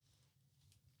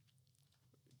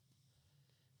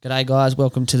G'day guys,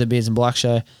 welcome to the Beers and Bike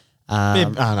Show.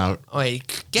 No. Oi,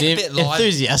 get a bit live.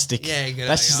 Enthusiastic. Yeah, good.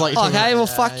 That's just like Okay, well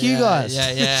fuck you guys.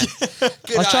 Yeah.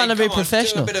 Good I was trying to be come on,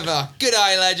 professional. Do a bit of a good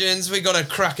day, legends. We got a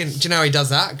cracking. Do you know how he does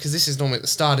that? Because this is normally at the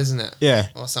start, isn't it? Yeah.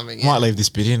 Or something. Yeah. Might leave this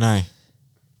bit in, eh?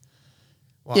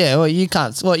 Yeah, well you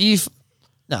can't. Well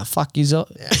no, fuck you. Yeah.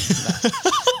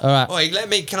 All right. Oi,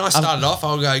 can I start it off?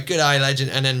 I'll go, good day,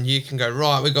 legend, and then you can go,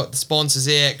 right, we've got the sponsors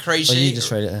here, Creasy. Well, you just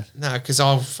read it then. No, because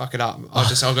I'll fuck it up.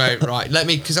 I'll go, right,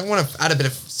 because I want to add a bit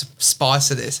of spice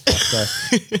to this. Go.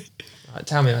 Right,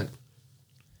 tell me, man.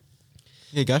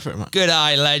 Yeah, go for it, mate. Good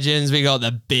day, legends. We got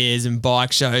the Beers and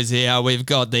Bike Shows here. We've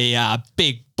got the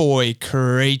big boy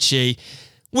Creasy.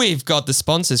 We've got the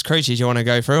sponsors. Creasy, do you want to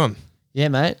go through them? Yeah,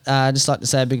 mate. I'd just like to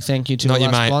say a big thank you to Not all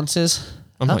your our mate. sponsors.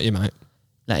 I'm not your mate.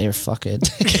 No, you're a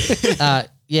fuckhead.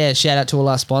 Yeah, shout out to all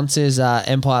our sponsors,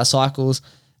 Empire Cycles,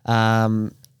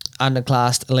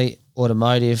 Underclassed Elite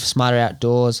Automotive, Smarter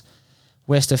Outdoors,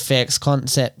 West Effects,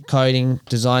 Concept Coding,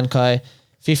 Design Co,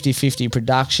 50/50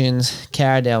 Productions,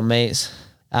 Caradale Meats,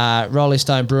 Rolling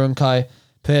Stone Brewing Co,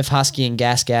 Perth Husky and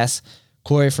Gas,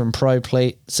 Corey from Pro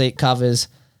Pleat Seat Covers,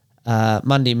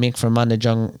 Monday Mick from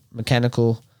Underjung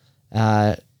Mechanical,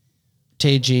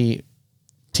 TD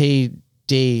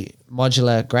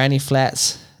Modular Granny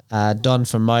Flats, Don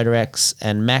from Motorex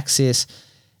and Maxis,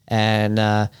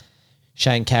 and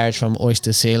Shane Carriage from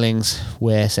Oyster Ceilings,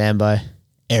 where Sambo.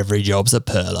 Every job's a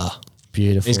perler.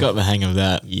 Beautiful. He's got the hang of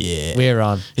that. Yeah. We're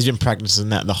on. He's been practicing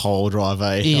that the whole drive,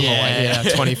 eh? Yeah,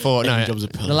 24. No, Jobs a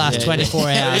pillar. The last 24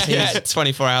 hours. yeah,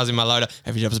 24 hours in my loader.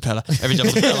 Every job's a peller. Every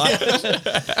job's a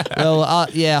peller. Well,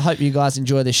 I hope you guys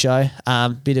enjoy the show.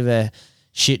 Bit of a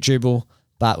shit dribble,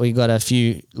 but we got a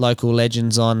few local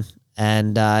legends on,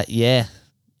 and hope you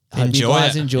Enjoy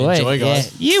guys it. enjoy. Enjoy,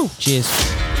 guys. Yeah. You. Cheers.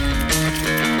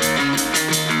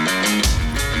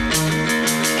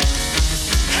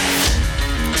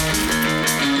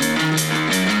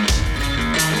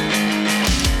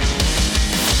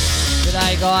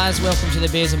 G'day guys, welcome to the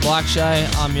Beers and Bike Show.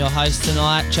 I'm your host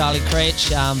tonight, Charlie Creech.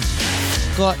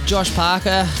 Got Josh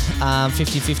Parker,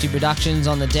 50/50 Productions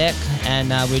on the deck, and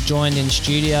we're joined in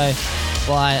studio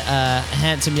by a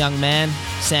handsome young man,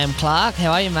 Sam Clark.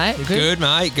 How are you, mate? You Good,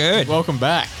 mate. Good. Welcome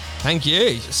back. Thank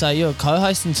you. So you're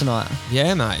co-hosting tonight,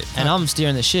 Yeah, mate. and I'm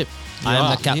steering the ship. I am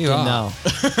are. the captain You are. now.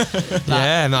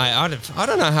 Yeah, mate. I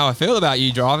don't know how I feel about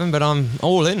you driving, but I'm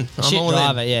all in. I'm Shit all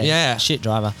driver, in. yeah. Yeah. Shit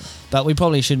driver. But we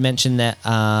probably should mention that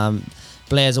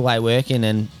Blair's away working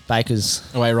and Baker's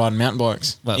Away riding mountain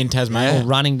bikes in Tasmania. all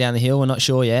running down the hill. We're not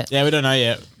sure yet. Yeah, we don't know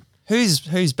yet.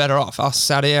 Who's better off? Us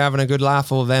sat here having a good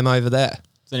laugh or them over there?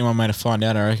 Is anyone made to find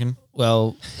out, I reckon?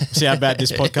 Well, See how bad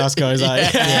this podcast goes, eh?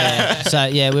 yeah. So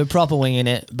yeah, we're proper winging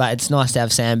it, but it's nice to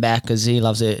have Sam back because he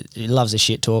loves it. He loves the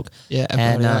shit talk. Yeah,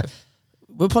 and bloody oath.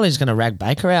 we're probably just gonna rag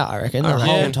Baker out. I reckon the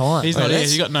whole Yeah. time. He's Well, not here.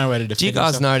 let's- He's got nowhere to defend Do you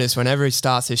guys himself. notice whenever he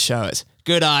starts his show, it's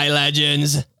good day,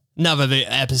 legends. Another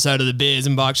episode of the Beers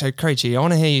and Bike Show. Creechy, I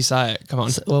want to hear you say it. Come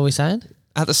on. What are we saying?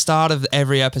 At the start of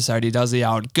every episode, he does the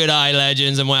old good day,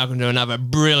 legends, and welcome to another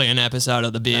brilliant episode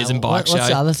of the Beers and Bike What's the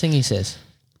Show. other thing he says?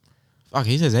 Fuck,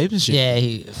 he says heaps of shit.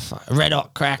 Yeah, red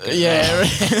hot crack. Yeah.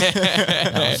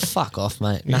 Oh, fuck off,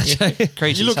 mate. No,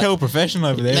 Creechy, You look hell professional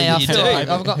over there. Mate, you I feel do. like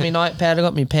I've got my notepad, I've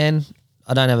got my pen.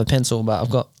 I don't have a pencil, but I've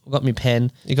got my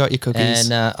pen. you got your cookies.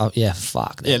 And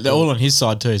fuck. Yeah, they're all on his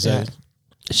side too, so... Yeah.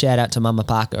 Shout out to Mama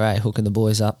Parker, hooking the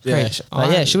boys up. Yeah. Creech,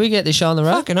 But yeah, should we get this show on the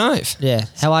road? Fucking oath. Yeah.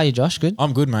 How are you, Josh? Good?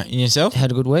 I'm good, mate. And yourself?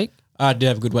 Had a good week? I did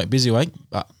have a good week, busy week,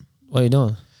 but What are you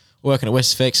doing? working at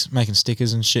West Effects, making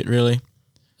stickers and shit, really.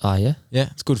 Oh, yeah? Yeah,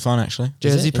 it's good fun, actually.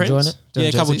 Jersey it? Enjoying prints. it? Yeah,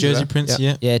 a couple of Jerseys, jersey prints,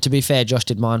 yeah. Yeah, to be fair, Josh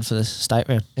did mine for the state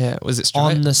round. Yeah, was it straight?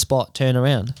 On the spot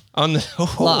turnaround. On the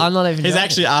Like, I'm not even He's joking.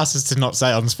 actually asked us to not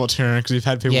say on the spot turnaround because we've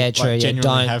had people Yeah, true, yeah,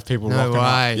 genuinely don't. have people No rocking up.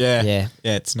 way. Yeah. Yeah.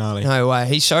 Yeah, it's gnarly. No way.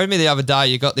 He showed me the other day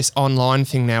you got this online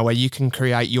thing now where you can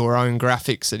create your own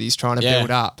graphics that he's trying to Yeah,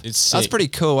 build up. it's That's sick. pretty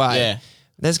cool, eh? Yeah.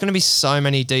 There's going to be so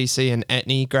many DC and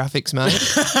Etny graphics, mate.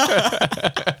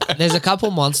 There's a couple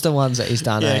monster ones that he's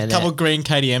done. Yeah, eh, a couple of green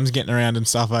KDMs getting around and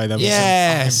stuff, eh? That was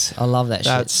yes. I love that shit.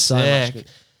 That's So much sick.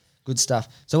 good stuff.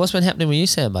 So what's been happening with you,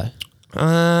 Sambo?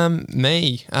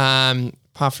 Me.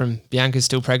 Apart from Bianca's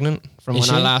still pregnant from Is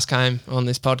when I she? last came on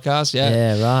this podcast. Yeah.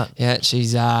 Yeah, right.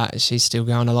 Yeah, she's still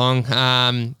going along.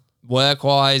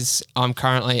 Work-wise, I'm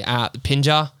currently at the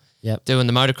Pinjar Yep. doing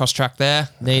the motocross track there.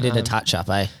 Needed a touch up,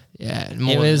 eh? Yeah,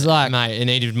 It was like mate, it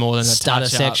needed more than a stutter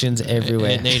touch-up. sections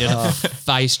everywhere. It needed a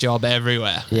face job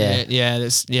everywhere. Yeah.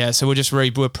 yeah. So we're just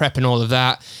we're prepping all of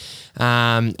that,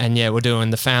 and yeah, we're doing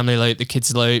the family loop, the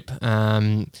kids loop,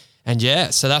 yeah,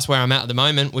 so that's where I'm at the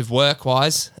moment with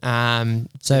work-wise.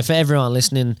 So for everyone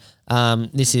listening,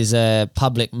 this is a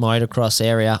public motocross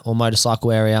area or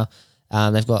motorcycle area.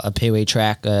 They've got a Pee-wee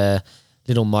track, a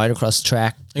little motocross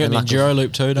track. You got and an enduro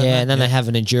loop too, don't Yeah, they? and then they have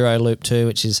an enduro loop too,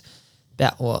 which is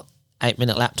about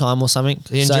 8-minute lap time or something.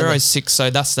 The So Enduro is 6, so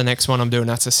that's the next one I'm doing.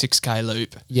 That's a 6K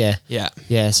loop. Yeah.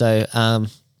 Yeah. So,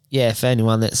 for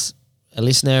anyone that's a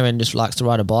listener and just likes to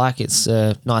ride a bike, it's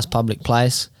a nice public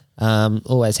place.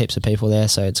 Always heaps of people there,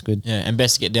 so it's good. Yeah, and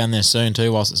best to get down there soon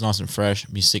too, whilst it's nice and fresh.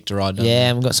 Be sick to ride down Yeah, there.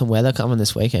 and we've got some weather coming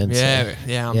this weekend. Yeah, so I'm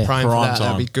yeah. praying for Prime that. That'll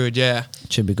time. be good, yeah.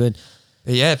 it should be good.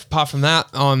 But yeah, apart from that,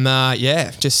 I'm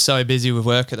just so busy with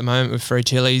work at the moment with Free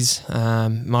Chilies.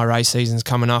 My race season's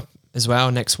coming up as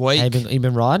well next week. Have you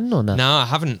been riding or no? No, I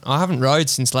haven't rode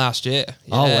since last year.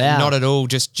 Oh, wow. Not at all,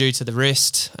 just due to the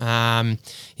wrist. My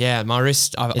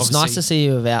wrist. It's nice to see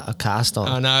you without a cast on.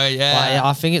 I know, yeah.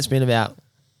 I think it's been about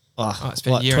It's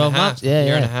been a year 12 and a half. months? Yeah,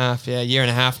 year and a yeah. half. Yeah, year and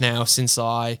a half now since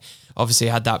I obviously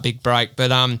had that big break.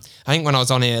 But I think when I was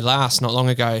on here last, not long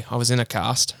ago, I was in a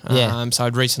cast. Yeah. So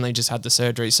I'd recently just had the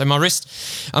surgery. So my wrist,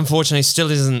 unfortunately, still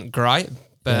isn't great.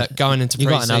 But going into You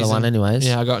got pre-season, another one anyways.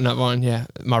 Yeah, I got another one. Yeah,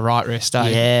 my right wrist. Eh?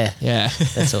 Yeah. Yeah.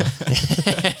 That's all.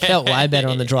 Felt way better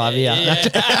on the drive here.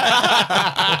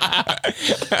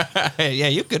 Yeah,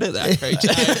 you're good at that,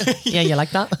 creature. Yeah, you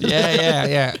like that?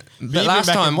 Yeah. But been last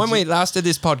back time, in when we last did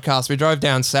this podcast, we drove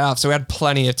down south, so we had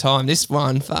plenty of time. This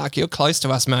one, fuck, you're close to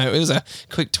us, mate. It was a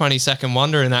quick 20-second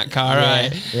wander in that car, eh?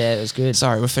 Yeah, it was good.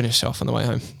 Sorry, we'll finish off on the way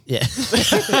home. Yeah.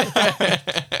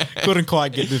 Couldn't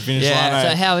quite get to the finish Yeah, line.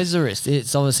 So eh? how is the wrist?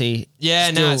 It's obviously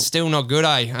It's still not good,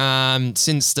 eh?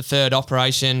 Since the third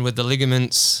operation with the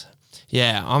ligaments,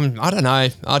 I don't know.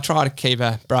 I try to keep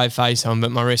a brave face on,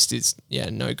 but my wrist is,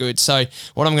 no good. So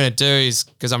what I'm going to do is,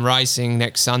 because I'm racing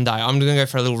next Sunday, I'm going to go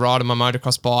for a little ride on my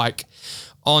motocross bike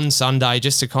on Sunday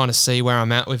just to kind of see where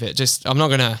I'm at with it. I'm not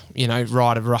going to,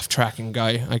 ride a rough track and go,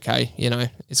 okay,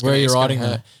 it's Where are you it's gonna riding hurt.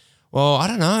 there? Well, I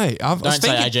don't know. I was Don't say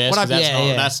thinking- AJS, what 'cause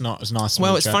I've- that's not as nice.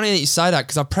 well, it's funny that you say that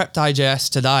because I prepped AJS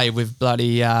today with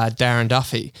bloody Darren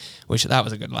Duffy, which that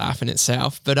was a good laugh in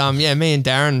itself. But me and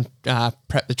Darren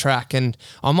prepped the track, and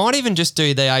I might even just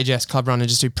do the AJS club run and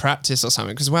just do practice or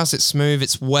something because whilst it's smooth,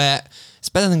 it's wet. It's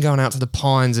better than going out to the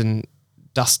pines and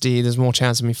dusty. There's more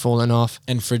chance of me falling off.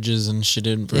 And fridges and shit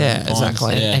in. Yeah,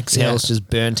 exactly. Yeah. XL's just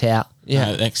burnt out.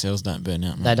 Yeah. No, XLs don't burn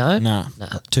out, mate. They don't? No. No,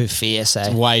 too fierce, eh?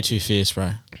 It's way too fierce,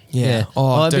 bro. Yeah.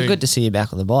 Oh, Oh, it'd dude. be good to see you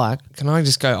back on the bike. Can I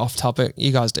just go off topic?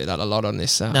 You guys do that a lot on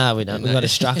this. No, we don't. We've got a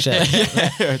structure.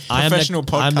 Professional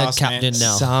I'm the podcast captain man.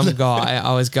 now. Some guy,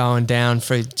 I was going down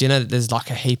through, do you know that there's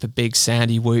like a heap of big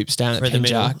sandy whoops down at Through the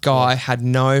Pinjar? middle, Guy had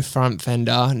no front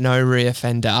fender, no rear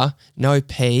fender, no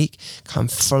peak, come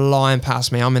flying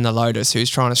past me. I'm in the Lotus, who's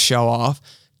trying to show off.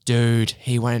 Dude,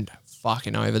 he went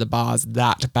fucking over the bars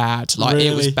that bad. Like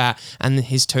it was Really? bad. And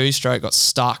his two-stroke got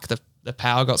stuck, the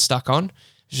power got stuck on.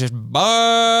 It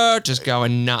was just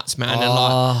going nuts, man. And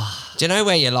like, do you know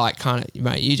where you're like kind of,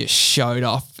 mate, you just showed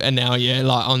off and now you're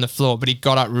like on the floor, but he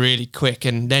got up really quick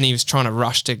and then he was trying to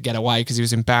rush to get away because he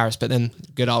was embarrassed, but then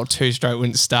good old two-stroke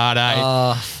wouldn't start,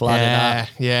 eh? Flooded up.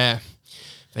 Yeah.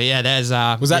 But yeah, there's...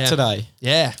 Was that today?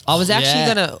 Yeah. I was actually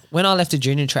Yeah. going to, when I left the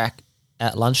junior track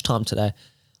at lunchtime today,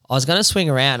 I was going to swing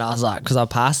around. I was like, because I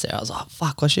passed there, I was like,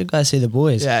 fuck, I should go see the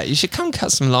boys. Yeah, you should come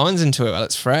cut some lines into it while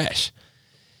it's fresh.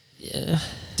 Yeah.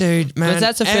 Dude, man. Because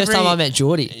that's the first time I met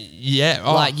Geordie. Yeah.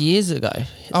 Oh, Like years ago.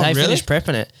 Oh, They really? finished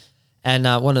prepping it. And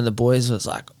one of the boys was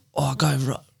like,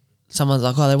 someone's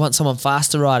like, they want someone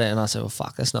fast to ride it. And I said, well,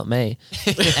 fuck, that's not me.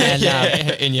 And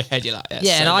in your head, you're like,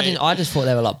 yeah, and so I me. didn't. I just thought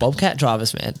they were like Bobcat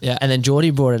drivers, man. Yeah. And then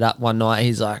Geordie brought it up one night.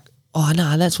 He's like, "Oh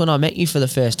no, that's when I met you for the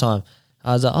first time."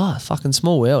 I was like, "Oh, fucking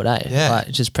small world, eh?" Yeah. Like,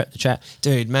 just prep the track,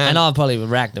 Dude, man. And I probably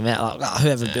ragged them out like, "Oh,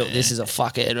 whoever built this is a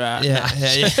fuckhead, right?"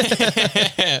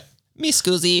 Yeah. Miss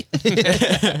Guzzy.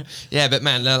 Yeah, but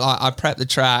man, like, I prep the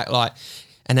track, like,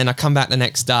 and then I come back the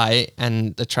next day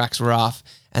and the track's rough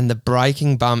and the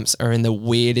braking bumps are in the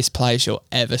weirdest place you'll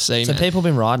ever see, So man. people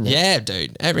been riding it. Yeah,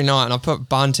 dude. Every night, and I put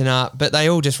bunting up, but they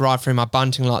all just ride through my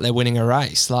bunting like they're winning a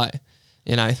race, like,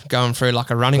 going through like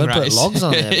a running Gotta race. put logs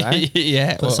on there, bro.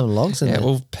 Yeah, Put some logs in there.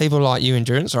 Well, people like you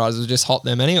endurance riders will just hop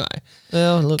them anyway.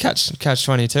 Well, look, Catch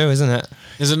 22, isn't it?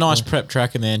 There's a nice prep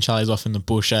track in there, and Charlie's off in the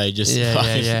bush, eh? Just Yeah,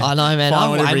 fucking- yeah. I know, man. Find I'm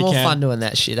whatever way he more can. fun doing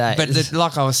that shit, eh? But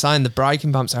like I was saying, the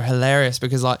braking bumps are hilarious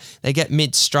because like they get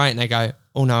mid straight and they go,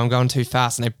 oh no, I'm going too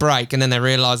fast, and they brake and then they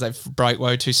realise they've brake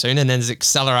way too soon, and then there's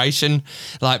acceleration.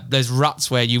 Like there's ruts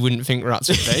where you wouldn't think ruts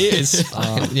would be. It's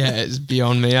fucking, it's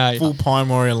beyond me, eh? Full Pine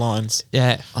Warrior lines.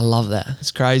 Yeah, I love that.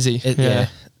 it's crazy. Yeah,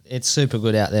 it's super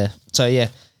good out there. So yeah,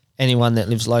 anyone that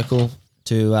lives local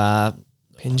to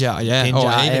Pinjar, yeah.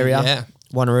 Pinjar even, area, yeah.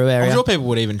 Wanneroo area. I'm sure people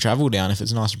would even travel down if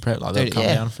it's nice and prep. Like they'll Dude, come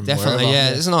yeah, down from Definitely, wherever.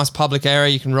 yeah. It's a nice public area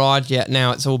you can ride. Yeah,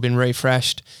 now it's all been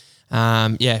refreshed.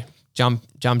 Yeah,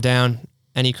 jump down.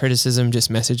 Any criticism, just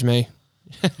message me.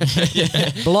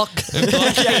 Block.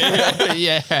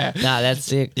 Yeah. No, that's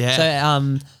sick. Yeah.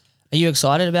 So, are you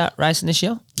excited about racing this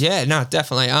year? Yeah, no,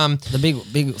 definitely. The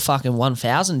big fucking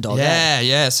 1,000 dog.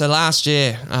 Yeah. So last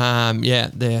year,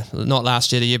 not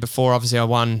last year, the year before, obviously I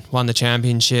won the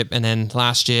championship, and then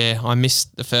last year I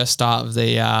missed the first start of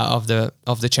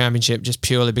the championship just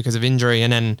purely because of injury,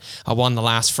 and then I won the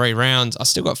last 3 rounds. I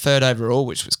still got third overall,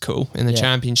 which was cool in the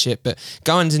championship. But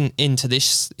going into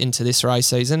this race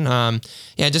season,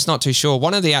 just not too sure.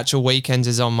 One of the actual weekends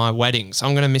is on my wedding, so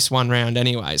I'm going to miss 1 round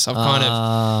anyway. So I've kind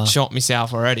of shot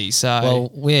myself already. So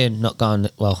Well, we're not going.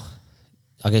 Well,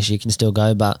 I guess you can still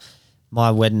go, but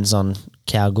my wedding's on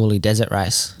Kalgoorlie Desert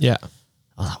Race. yeah,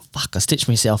 I was like, fuck, I stitched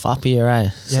myself up here, eh?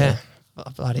 So yeah. Oh,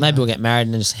 bloody maybe hell. we'll get married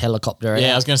and just helicopter it Yeah,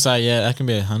 I out. was going to say, that can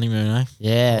be a honeymoon, eh?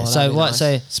 Yeah. Oh, So that'd be what? nice.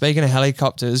 So Speaking of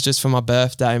helicopters, just for my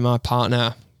birthday, my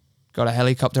partner got a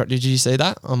helicopter. Did you see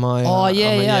that on my? I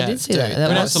did see that. That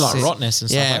We went was to like sick. Rottnest and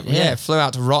stuff Yeah, like that. yeah. Flew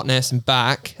out to Rottnest and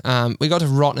back. We got to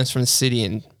Rottnest from the city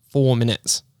in 4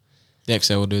 minutes. The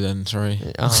XL will do that in 3.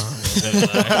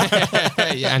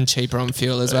 Yeah, and cheaper on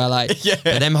fuel as well. Like, Yeah.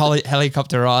 But them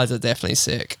helicopter rides are definitely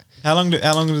sick. How long did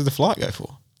the flight go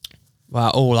for?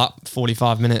 Well, all up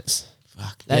 45 minutes.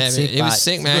 Fuck. That's yeah, sick, it was mate.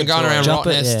 sick, It's man. good Going tour. around Drop it,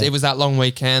 Rottnest, yeah. it was that long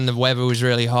weekend. The weather was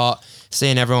really hot.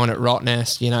 Seeing everyone at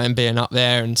Rottnest, and being up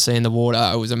there and seeing the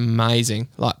water, it was amazing.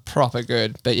 Like, proper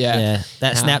good. But yeah.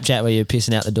 that Snapchat where you're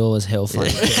pissing out the door was hell funny.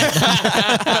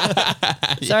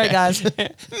 Sorry, guys.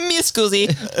 Miss Guzzy.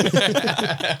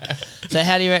 So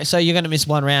how do you? So you're going to miss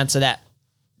 1 round. So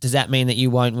does that mean that you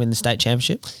won't win the state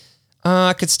championship?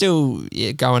 I could still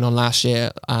going on last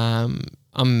year.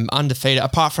 I'm undefeated.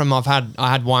 Apart from I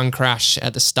had 1 crash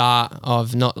at the start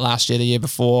of not last year, the year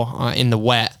before in the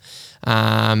wet.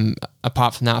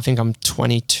 Apart from that, I think I'm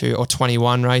 22 or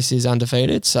 21 races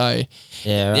undefeated. So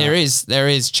Yeah. Right. there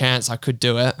is chance I could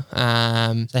do it.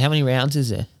 So how many rounds is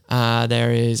there?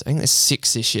 There is, I think there's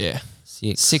 6 this year.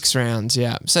 6 rounds,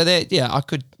 yeah. So I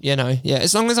could,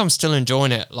 as long as I'm still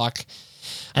enjoying it, like.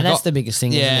 And that's the biggest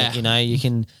thing, Yeah. isn't it? You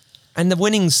can. And the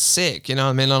winning's sick, you know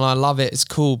what I mean? And I love it. It's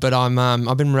cool. But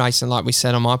I've been racing, like we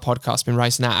said on my podcast, been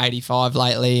racing that 85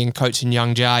 lately and coaching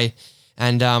young Jay.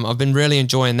 And I've been really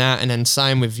enjoying that. And then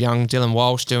same with young Dylan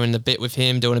Walsh, doing the bit with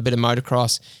him, doing a bit of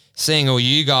motocross. Seeing all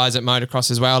you guys at motocross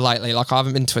as well lately. Like I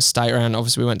haven't been to a state round.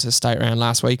 Obviously we went to a state round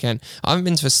last weekend. I haven't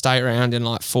been to a state round in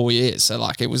like 4 years. So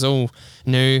like it was all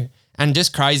new. And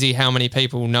just crazy how many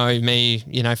people know me,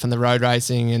 from the road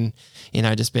racing and,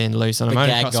 just being loose on a The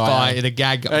gag motocross guy, bike. The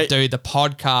gag guy. Dude, the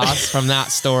podcast from that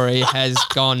story has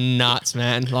gone nuts,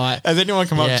 man. Like, Has anyone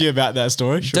come Yeah. up to you about that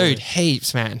story? dude,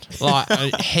 heaps, man.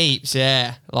 Like, heaps,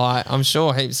 yeah. Like, I'm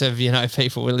sure heaps of,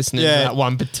 people were listening Yeah. to that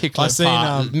one particular I've seen,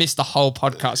 part. Missed the whole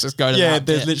podcast. Just go to Yeah, that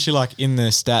there's bit. literally like in the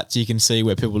stats you can see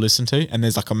where people listen to, and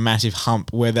there's like a massive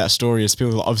hump where that story is.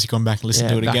 People have obviously gone back and listened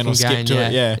Yeah, to it back again or and skipped to it.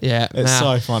 again, Yeah, yeah. it's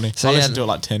Nah. so funny. So, I yeah. listened to it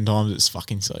like 10 times. It's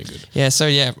fucking so good. Yeah, so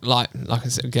yeah, like I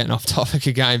said, getting off topic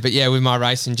again, but yeah, with my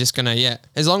racing, just gonna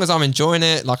as long as I'm enjoying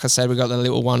it. Like I said, we got the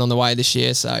little one on the way this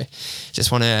year, so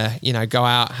just want to go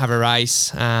out, have a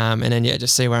race, and then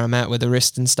just see where I'm at with the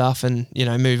wrist and stuff, and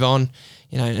move on,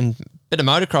 and bit of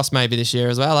motocross maybe this year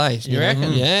as well, eh? You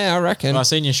reckon? Yeah, I reckon. Well, I've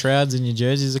seen your shrouds and your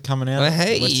jerseys are coming out. Well,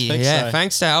 hey, West Fix, yeah, so-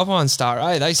 thanks to Alpine Star,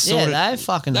 eh? They sorted. Yeah, they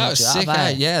fucking that hooked was you sick, up, eh?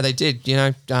 eh? Yeah, they did.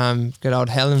 Good old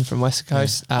Helen from West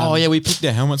Coast. Oh yeah, we picked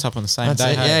their helmets up on the same That's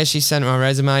day. it. hey? Yeah, she sent my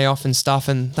resume off and stuff,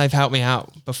 and they've helped me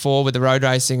out before with the road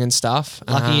racing and stuff.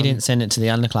 Lucky you didn't send it to the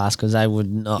underclass because they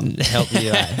would not help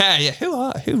you. Eh? Yeah,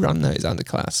 who run those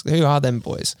underclass? Who are them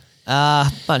boys?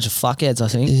 Bunch of fuckheads, I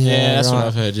think. Yeah, that's what right.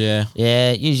 I've heard. Yeah,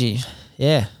 Yeah, usually.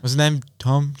 Yeah, was his name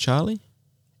Tom, Charlie,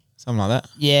 something like that?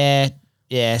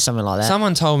 yeah, something like that.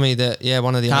 Someone told me that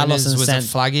one of the Carlos owners and was Sant- a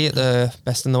flaggy at the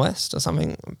Best in the West or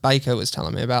something. Baker was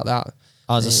telling me about that.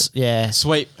 I was just, yeah.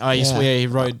 Sweet. Oh, Yeah. he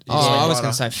rode. Oh, I was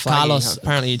going to say flaggy. Carlos,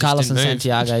 Apparently, he just Carlos and didn't move.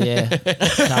 Santiago,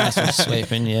 yeah. Carlos was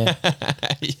sweeping, yeah.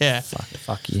 Yeah.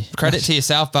 Fuck you. Credit to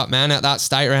yourself, but man, at that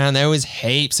state round, there was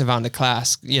heaps of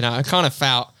underclass. I kind of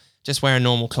felt just wearing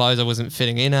normal clothes, I wasn't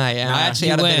fitting in, eh? And I actually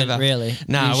You had a bit weren't of a really.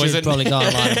 No, you I should wasn't. probably go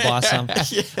online and buy some.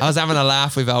 I was having a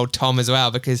laugh with old Tom as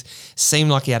well because it seemed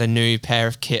like he had a new pair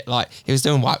of kit. Like he was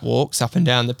doing white walks up and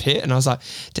down the pit, and I was like,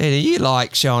 "Dude, are you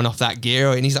like showing off that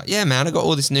gear?" And he's like, "Yeah, man, I got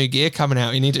all this new gear coming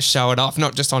out. You need to show it off,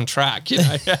 not just on track." You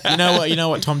know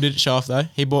what? Tom did show off though.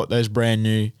 He bought those brand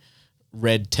new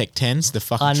red Tech 10s, the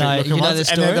fucking I know, trick looking you know ones,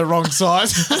 the and they're story? the wrong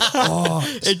size.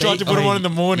 He tried to put them on in the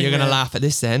morning. You're going to man. laugh at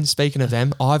this then. Speaking of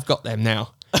them, I've got them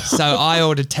now. So I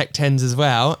ordered Tech 10s as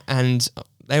well, and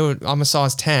I'm a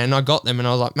size 10. I got them and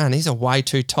I was like, man, these are way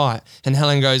too tight. And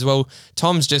Helen goes, well,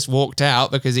 Tom's just walked out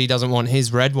because he doesn't want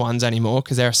his red ones anymore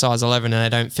because they're a size 11 and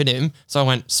they don't fit him. So I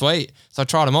went, sweet. So I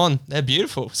tried them on. They're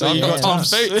beautiful. So I've you got got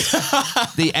Tom's boots.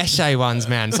 The Esche ones,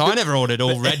 man. So I never ordered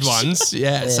all red ones.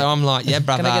 Yeah. So I'm like, yeah,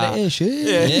 brother. Can I get an issue?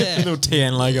 Yeah. Little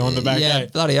TN logo on the back. Yeah, eh?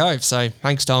 bloody oath. So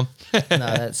thanks, Tom. No,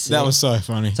 that's That sick. was so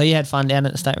funny. So you had fun down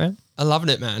at the state round? I loved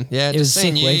it, man. Yeah, It was just a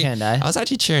seeing sick you. weekend, eh? I was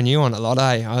actually cheering you on a lot,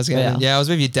 eh? I was going, Yeah. I was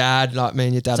with your dad, like me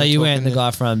and your dad. So were you weren't talking the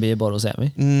guy throwing beer bottles at me?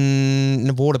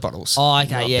 the water bottles. Oh, okay,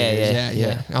 Not yeah, beers.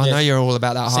 yeah. I know you're all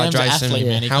about that Sam's an hydration, athlete,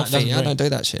 man. He can't- healthy. doesn't I drink. don't do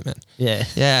that shit, man. Yeah.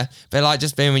 Yeah, but like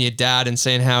just being with your dad and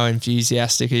seeing how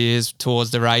enthusiastic he is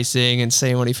towards the racing and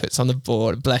seeing what he puts on the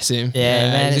board, bless him. Yeah,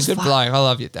 man, he's a it's good bloke. I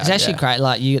love your dad. It's actually yeah. great.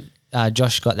 Like you,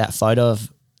 Josh got that photo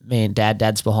of me and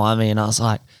Dad's behind me, and I was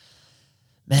like,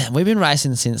 man, we've been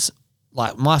racing since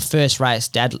like my first race.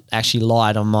 Dad actually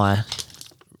lied on my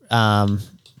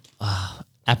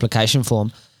application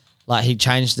form. Like he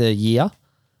changed the year,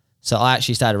 so I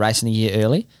actually started racing a year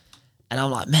early. And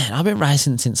I'm like, man, I've been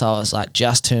racing since I was like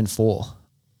just turned 4.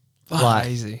 Like,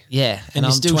 Crazy. yeah, And you're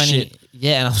I'm still shit.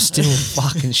 Yeah, and I'm still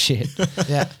fucking shit.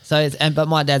 Yeah. So but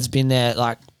my dad's been there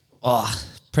like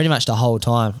pretty much the whole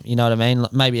time. You know what I mean?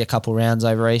 Like, maybe a couple rounds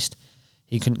over east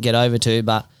he couldn't get over to,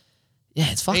 but yeah,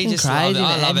 it's He fucking just crazy. loved it.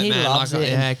 I man. love it, He man. loves Like, it.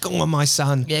 yeah, go on, my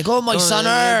son. Yeah, go on, my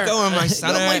sonner. Go on, my Go on,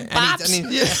 sonner. my And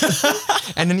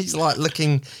paps. and then he's like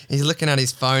he's looking at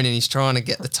his phone and he's trying to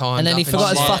get the time. And then he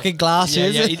forgot his fucking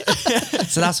glasses.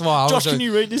 So that's why I Josh, was can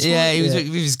you read this Yeah, one? he was Yeah.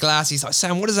 with his glass. He's like,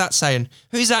 Sam, what is that saying?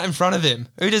 Who's that in front of him?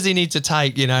 Who does he need to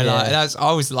take? You know, like Yeah.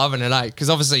 I was loving it, because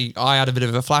obviously I had a bit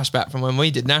of a flashback from when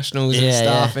we did nationals and Yeah,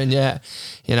 stuff, yeah. and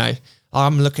you know.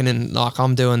 I'm looking in, like,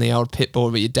 I'm doing the old pit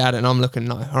board with your dad, and I'm looking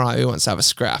like, all right, who wants to have a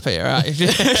scrap here, right?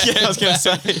 I was going to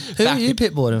say. Who are you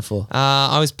pitboarding for?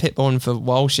 I was pitboarding for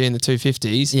Walshy in the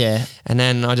 250s. Yeah. And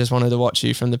then I just wanted to watch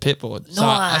you from the pitboard. So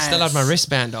I still had my Nice.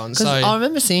 wristband on. Because So I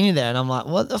remember seeing you there, and I'm like,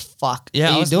 what the fuck yeah, are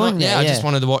I you was doing not- there? Yeah, I just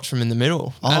wanted to watch from in the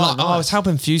middle. Oh, And, like, I nice. was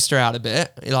helping Fuster out a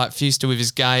bit, like Fuster with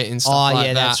his gate and stuff Oh, like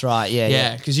yeah, that. that's right. Yeah,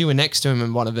 yeah. because you were next to him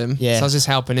in one of them. Yeah. So I was just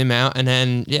helping him out, and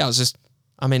then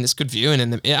I mean, it's good viewing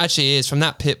it actually is from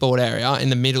that pitboard area in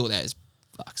the middle. There's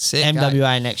fuck sick. eh?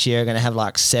 MWA next year are going to have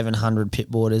like 700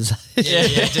 pitboarders. Yeah,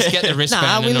 just get the wristband.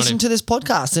 Nah, we and on listen him. to this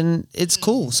podcast and it's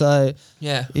cool. So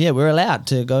Yeah. yeah, we're allowed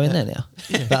to go in there now.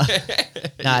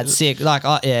 But, no, it's sick. Like,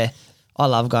 I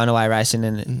love going away racing,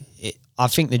 and I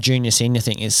think the junior senior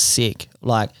thing is sick.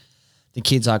 Like the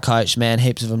kids I coached, man,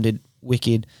 heaps of them did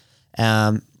wicked.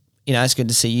 You know, it's good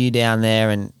to see you down there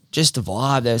and just the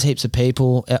vibe. There was heaps of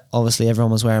people. Obviously,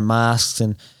 everyone was wearing masks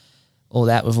and all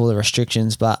that with all the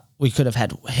restrictions, but we could have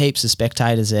had heaps of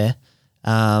spectators there.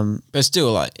 But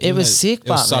still, like, It was sick, It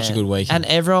was but such a man. good weekend.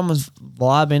 And everyone was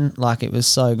vibing. Like, it was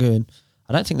so good.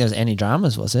 I don't think there was any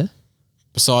dramas, was there?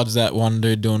 Besides that one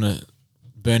dude doing a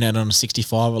burnout on a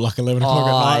 65 at like 11 o'clock Oh,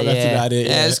 at night, that's yeah. about it.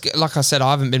 Yeah, it's good. Like I said,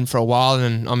 I haven't been for a while,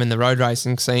 and I'm in the road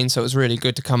racing scene, so it was really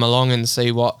good to come along and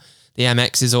see what the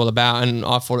MX is all about. And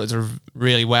I thought it was a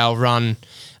really well run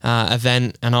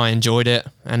event, and I enjoyed it.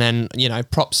 And then, you know,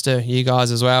 props to you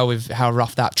guys as well with how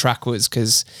rough that track was,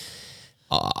 because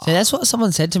See, that's what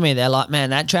someone said to me. They're like, man,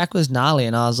 that track was gnarly.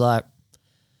 And I was like,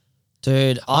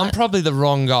 dude, I'm probably the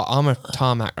wrong guy. I'm a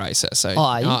tarmac racer, so Oh,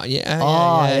 are you?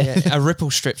 yeah. A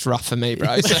ripple strip's rough for me,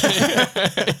 bro.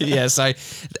 So, yeah, so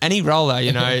any roller,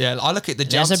 you know, I look at the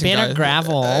jumps. there's a bit and of go,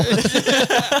 gravel.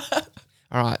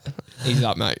 all right, ease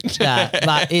up, mate. Nah,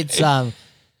 but it's,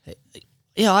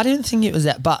 yeah, I didn't think it was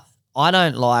that. But I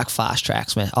don't like fast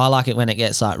tracks, man. I like it when it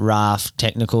gets like rough,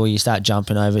 technical, you start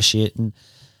jumping over shit. And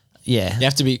yeah. You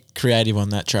have to be creative on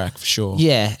that track for sure.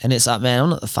 Yeah, and it's like, man, I'm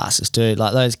not the fastest dude.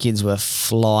 Like, those kids were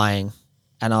flying.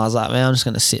 And I was like, man, I'm just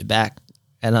going to sit back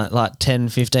and like 10,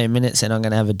 15 minutes and I'm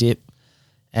going to have a dip.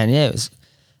 And yeah,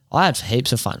 I had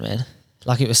heaps of fun, man.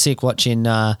 Like, it was sick watching,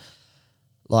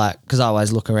 like, because I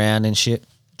always look around and shit.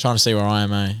 Trying to see where I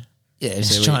am, eh? Yeah,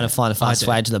 just trying to find a fast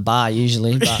way to the bar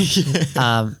usually.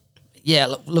 But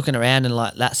yeah, looking around and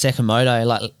like that second moto,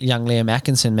 like young Liam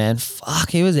Atkinson, man, fuck,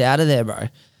 he was out of there, bro.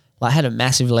 Like, had a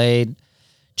massive lead,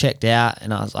 checked out,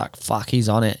 and I was like, fuck, he's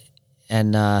on it.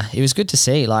 And it was good to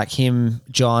see, like, him,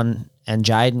 John, and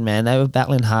Jaden, man, they were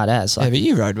battling hard as. Yeah, Like, but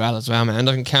you rode well as well, man.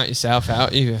 Don't count yourself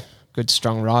out. You a good,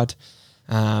 strong ride.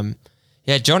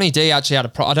 Yeah, Johnny D actually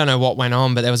had I don't know what went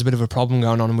on, but there was a bit of a problem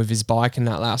going on with his bike in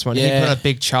that last one. Yeah. He put a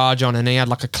big charge on and he had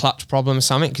like a clutch problem or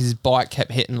something because his bike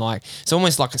kept hitting, like, it's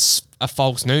almost like a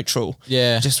false neutral.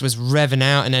 Yeah. Just was revving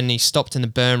out, and then he stopped in the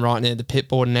berm right near the pit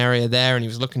boarding area there, and he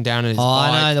was looking down at his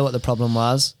bike. I know what the problem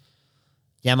was.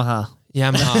 Yamaha.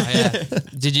 Yeah.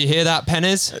 Did you hear that,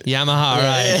 Penners? Yamaha,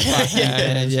 right?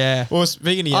 Fuck yeah. Well,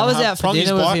 speaking of Yamaha, I was out for Prongy's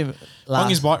dinner with bike- him.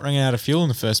 Prongy's bike ran out of fuel in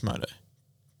the first moto.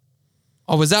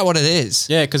 Oh, was that what it is?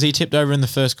 Yeah, because he tipped over in the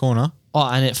first corner. Oh,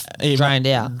 and it He drained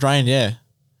out. Drained, yeah.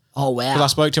 Oh, Because I wow.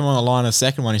 spoke to him on the line of the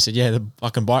second one. He said, yeah, the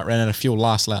fucking bike ran out of fuel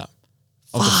last lap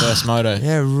of the first moto.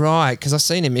 Yeah, right. Because I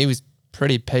seen him. He was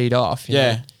pretty peed off. you know?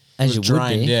 Yeah. As It was you would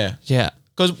be. Yeah. Yeah.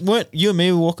 Because weren't you and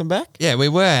me were walking back? Yeah, we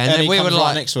were. And And then he we were comes right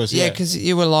like, next to us, yeah, yeah. because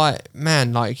you were like,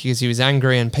 man, like, because he was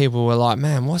angry and people were like,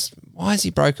 man, why has he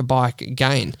broke a bike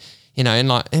again? You know, and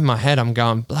like in my head, I'm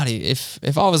going, bloody, if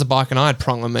I was a bike and I had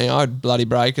prong on me, I'd bloody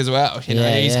break as well. You know,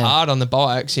 Yeah, he's yeah. hard on the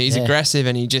bikes. He's Yeah. aggressive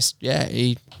and he just,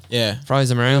 he Yeah. throws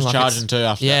them around. was like charging it's- too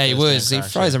after Yeah, that he first was. damn He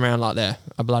crash, throws yeah. them around like they're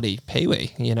a bloody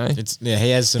peewee, you know. He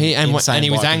has some And he was bike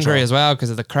angry control. as well because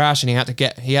of the crash, and he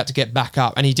had to get back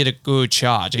up, and he did a good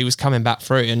charge. He was coming back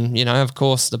through, and you know, of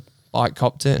course, the bike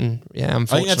copped it, and yeah, I think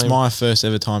unfortunately, that's my first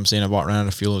ever time seeing a bike run out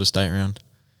of fuel at a state round.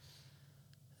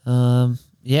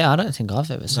 Yeah, I don't think I've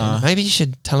ever seen it. Maybe you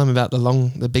should tell him about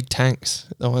the big tanks,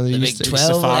 the one that The used big to-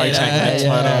 12. Safari Yeah, tank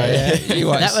yeah, next moto. You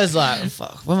That was like,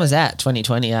 fuck, when was that?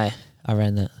 2020, eh? I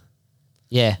ran that.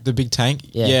 Yeah. The big tank?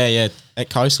 Yeah. Yeah. At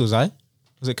Coastals, eh?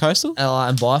 Was it Coastal?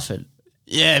 In Byford.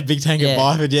 Yeah, big tank at Yeah.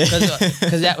 Byford, yeah.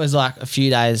 Because that was like a few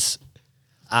days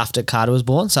after Carter was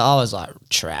born. So I was like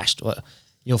trashed. What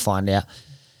you'll find out.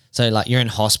 So like you're in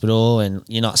hospital and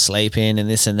you're not sleeping and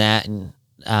this and that. And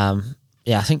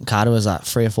yeah, I think Carter was like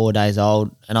 3 or 4 days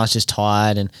old and I was just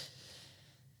tired. And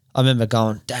I remember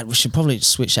going, Dad, we should probably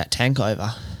switch that tank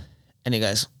over. And he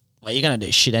goes, well, you're going to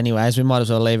do shit anyways. We might as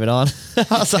well leave it on. I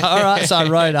was like, all right. So I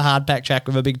rode a hard pack track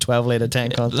with a big 12-litre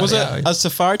tank on. Was it a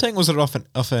Safari tank? Was it off an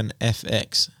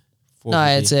FX? No,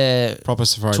 it's a proper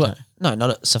Safari tank. no,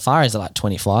 not a, Safaris are like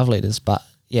 25 litres, but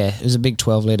yeah, it was a big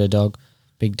 12-litre dog,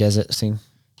 big desert thing.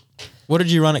 What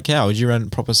did you run at Cow? Did you run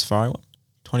proper Safari one?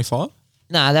 25?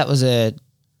 No, that was a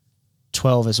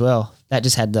 12 as well. That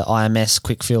just had the IMS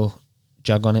quick fill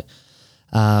jug on it.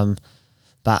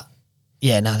 But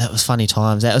yeah, no, that was funny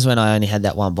times. That was when I only had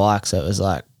that one bike, so it was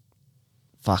like,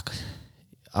 fuck,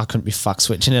 I couldn't be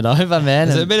switching it over, man.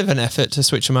 Is it a And- bit of an effort to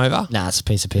switch them over? Nah, it's a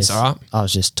piece of piss. It's all right. I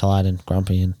was just tired and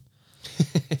grumpy and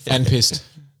And pissed.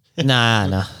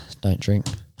 nah, don't drink.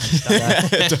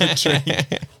 Don't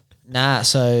drink. Nah,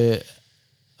 so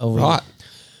Right.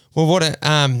 Well,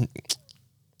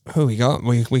 who we got?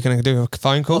 We going to do a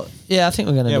phone call? Yeah, I think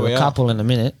we're going to Yeah, do we a are. couple in a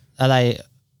minute. Are they?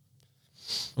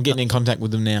 I'm getting in contact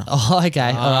with them now. Oh, okay.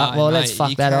 All right. Well, let's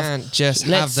fuck that off. You can't just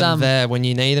Let's, have them there when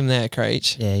you need them there,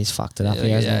 Creech. Yeah, he's fucked it up. Yeah, he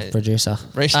hasn't yeah. he, producer.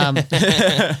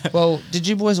 Appreciate- Well, did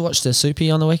you boys watch the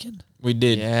Soupy on the weekend? We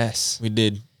did. Yes. We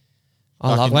did.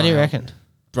 I love What do you my- reckon?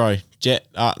 Bro, Jet,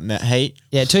 Heat,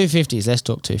 Yeah, 250s. Let's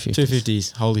talk 250s.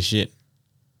 250s. Holy shit.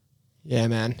 Yeah,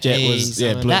 man. Jet was- He's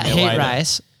yeah, on blew That me heat away, though.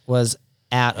 race was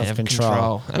out of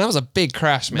control. And that was a big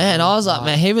crash, man. Man, I was like,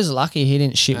 man, he was lucky he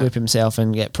didn't shit whip himself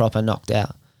and get proper knocked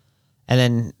out. And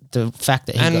then the fact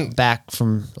that he And got back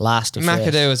from last to first.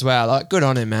 McAdoo as well. Like, good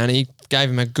on him, man. He gave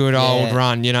him a good old Yeah.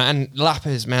 run, you know. And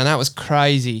lappers, man, that was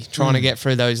crazy trying to get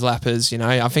through those lappers, you know.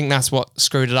 I think that's what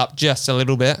screwed it up just a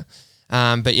little bit.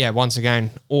 But yeah, once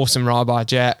again, awesome ride by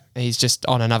Jet. He's just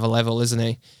on another level, isn't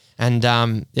he? And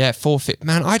yeah, forfeit.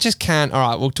 Man, I just can't. All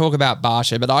right, we'll talk about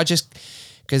Barsha, but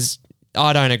because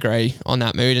I don't agree on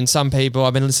that mood. And some people,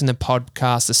 I've been listening to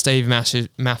podcasts, the Steve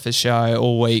Mathers show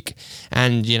all week,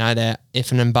 and, you know, they're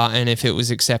ifing and butting if it was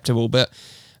acceptable. But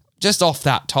just off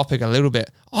that topic a little bit,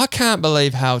 I can't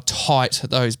believe how tight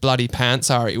those bloody pants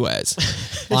are he wears.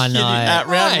 I know. At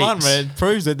round Mate. one, man, it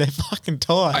proves that they're fucking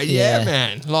tight. Yeah, Yeah.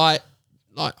 man. Like,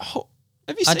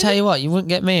 have you I seen tell you what, you wouldn't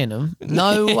get me in them.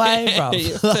 No way, bro.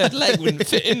 Your third leg wouldn't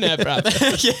fit in there, bro.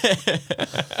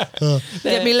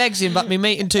 Get me legs in, but me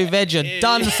meat and two veg are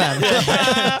done, fam.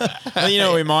 Well, you know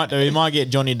what we might do? We might get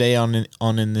Johnny D on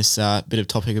in this bit of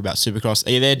topic about Supercross.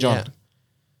 Are you there, John? Yeah.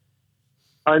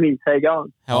 Homies, how you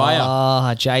going? How are you?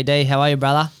 Oh, JD, how are you,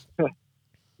 brother?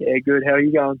 Yeah, good. How are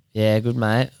you going? Yeah, good,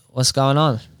 mate. What's going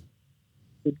on?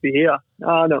 Good to be here.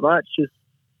 Not much. Just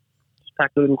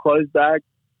packed a little clothes bag.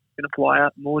 Gonna fly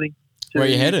out in the morning. Where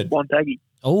you headed? Wonthaggi.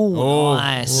 Oh,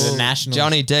 nice. The Nationals.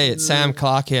 Johnny D, it's Sam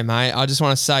Clark here, mate. I just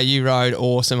want to say you rode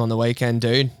awesome on the weekend,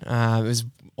 dude. It was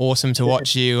awesome to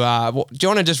watch you. Do you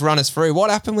want to just run us through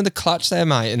what happened with the clutch there,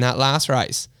 mate, in that last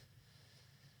race?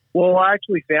 Well, I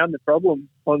actually found the problem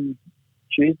on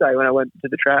Tuesday when I went to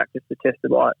the track just to test the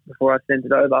bike before I sent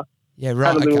it over. Yeah, Had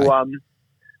right. a little Okay.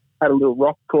 had a little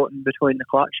rock caught in between the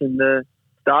clutch and the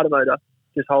starter motor.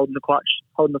 just holding the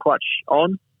clutch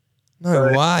on.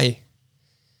 No So- way.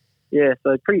 Yeah,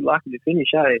 so pretty lucky to finish,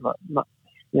 eh?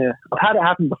 Yeah, I've had it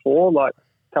happen before, like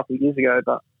a couple of years ago,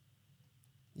 but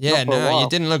Yeah, Not for a no, you while.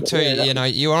 didn't look But too, yeah, that you know,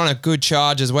 you were on a good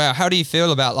charge as well. How do you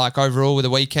feel about like overall with the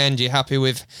weekend? You happy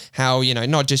with how, you know,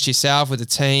 not just yourself, with the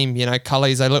team, you know,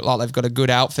 Cullies, they look like they've got a good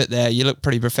outfit there. You look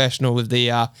pretty professional with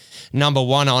the number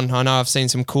one on. I know I've seen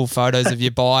some cool photos of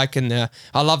your bike and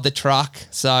I love the truck.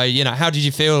 So, you know, how did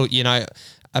you feel, you know,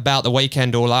 about the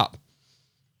weekend all up?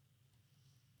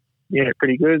 yeah,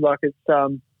 pretty good. Like it's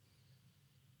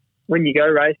when you go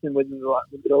racing with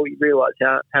it all, you realise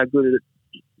how good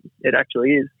it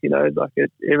actually is. You know, like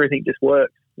everything just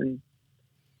works, and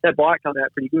that bike came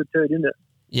out pretty good too, didn't it?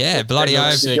 Yeah, bloody Yeah,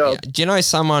 oath. good job. Do you know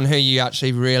someone who you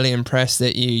actually really impressed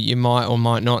that you might or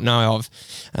might not know of?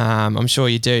 I'm sure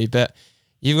you do, but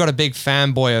you've got a big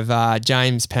fanboy of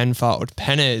James Penfold.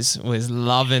 Penners was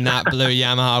loving that blue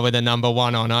Yamaha with a number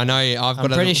one on. I know I've got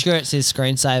I'm pretty sure it's his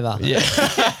screensaver. Yeah.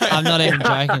 I'm not even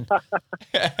joking.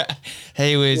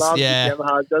 He was, Loves yeah. his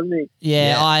Yamahas, doesn't he?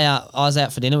 Yeah, Yeah. I was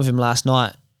out for dinner with him last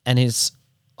night, and his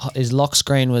lock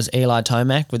screen was Eli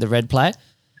Tomac with the red plate,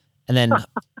 and then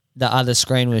the other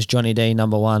screen was Johnny D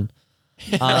number one.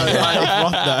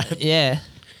 Yeah.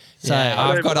 So Yeah,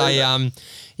 I've got a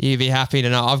you'd be happy to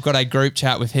know I've got a group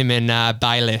chat with him in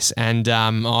Bayliss, and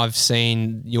I've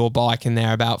seen your bike in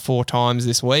there about 4 times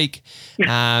this week,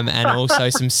 and also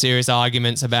some serious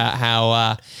arguments about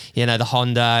how you know, the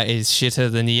Honda is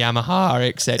shitter than the Yamaha,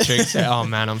 etc. Oh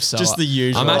man, I'm so Just the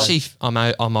usual. I'm actually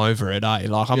I'm over it, eh?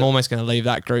 Like I'm almost going to leave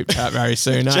that group chat very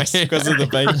soon, eh? Just because of the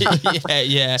beat.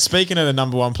 yeah. Speaking of the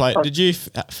number one plate, did you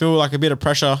feel like a bit of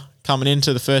pressure coming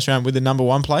into the first round with the number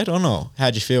one plate or not?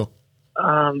 How'd you feel?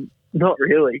 Not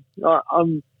really.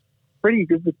 I'm pretty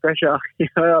good with pressure. You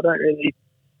know,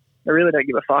 I really don't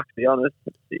give a fuck, to be honest.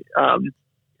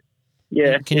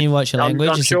 Yeah. can you watch your I'm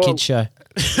language? It's sure- a kids show.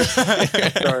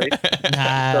 Sorry.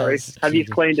 Nah, Sorry. it's Have you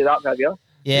kidding. cleaned it up, have you?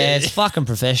 Yeah, it's fucking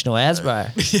professional as, bro.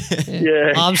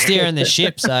 Yeah. I'm steering the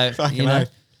ship, so Fucking you know.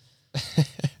 oath.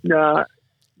 No,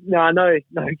 no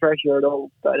pressure at all.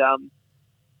 But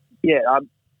yeah,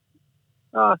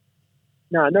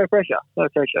 no pressure.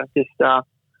 Just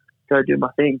go do my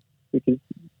thing, because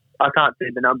I can't see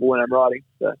the number when I'm riding.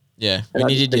 So Yeah, And when I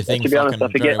you just did your think- thing to be honest, fucking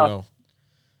I forget- very well.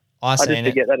 I I just seen it.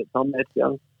 forget that it's on there, to be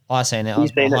honest. I seen it. I You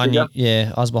was seen it, behind you. did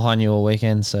Yeah, I was behind you all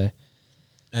weekend. So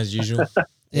As usual.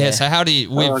 Yeah, so how do you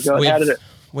God, how did it?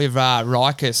 with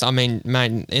Rikus? I mean,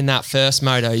 mate, in that first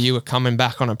moto, you were coming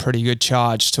back on a pretty good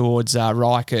charge towards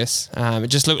Rikus. It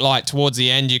just looked like towards the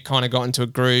end you kind of got into a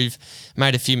groove,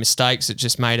 made a few mistakes that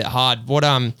just made it hard. What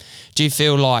do you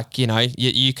feel like, you know,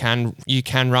 you can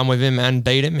run with him and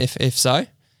beat him if so?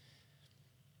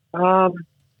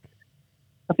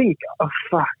 I think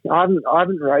I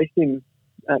haven't raced him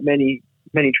at many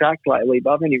tracks lately,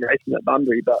 but I've only raced him at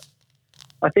Bunbury. But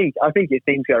I think if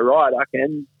things go right, I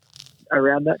can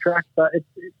around that track. But it's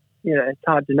you know, it's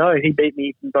hard to know. He beat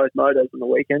me in both motos on the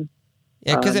weekend.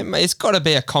 Yeah, because it's got to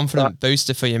be a confident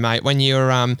booster for you, mate. When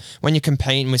you're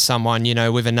competing with someone, you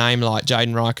know, with a name like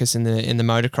Jaden Rikus in the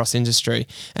motocross industry,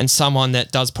 and someone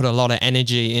that does put a lot of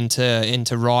energy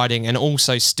into riding, and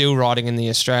also still riding in the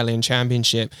Australian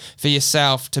Championship, for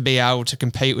yourself to be able to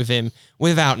compete with him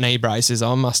without knee braces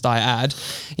on, must I add,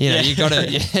 you know, you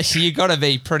got to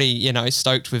be pretty, you know,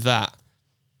 stoked with that.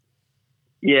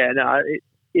 Yeah, no,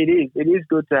 it is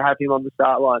good to have him on the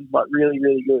start line. Like really,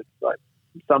 really good. Like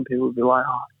some people would be like,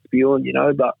 oh, it's beyond, you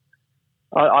know, but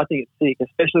I think it's sick,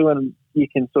 especially when you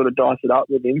can sort of dice it up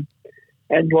with him.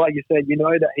 And like you said, you know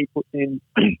that he puts in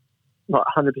like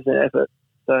 100% effort.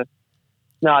 So,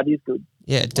 no, it is good.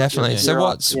 Yeah, definitely. Yeah. So You're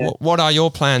right, what are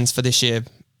your plans for this year?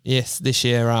 Yes, this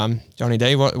year, Johnny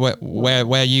D. Where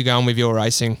are you going with your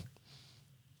racing?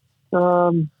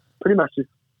 Pretty much just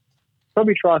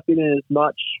probably try to fit in as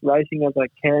much racing as I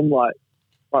can, like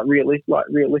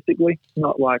realistically,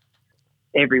 not like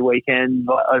every weekend,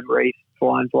 like over east,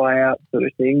 fly in, fly out sort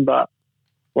of thing. But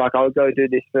like I'll go do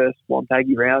this first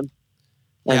Wonthaggi round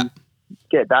and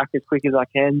get back as quick as I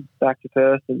can back to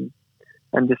Perth and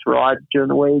just ride during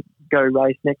the week. Go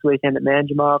race next weekend at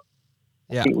Manjimup.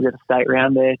 Yeah. I think we've got a state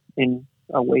round there in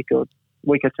a week or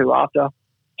two after.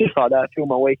 Just like that, fill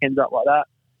my weekends up like that.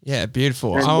 Yeah,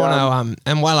 beautiful. And, I want to,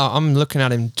 and while I'm looking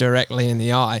at him directly in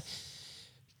the eye,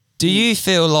 do you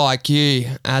feel like you,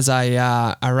 as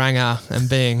a ranger and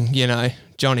being, you know,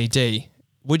 Johnny D,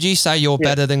 would you say you're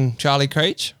better than Charlie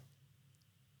Creech?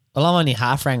 well, I'm only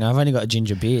half ranger. I've only got a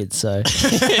ginger beard, so What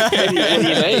do you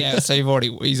mean? Yeah, so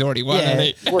he's already won, Yeah.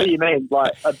 hasn't he? What do you mean?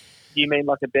 Like, do you mean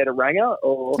like a better ranger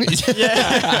or?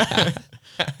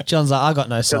 John's like, I got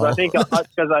no soul. Because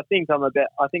I think I'm a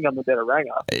better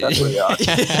ranger. That's what you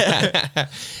are.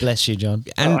 Bless you, John.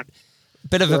 And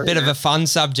bit of a fun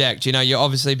subject. You know, you've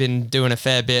obviously been doing a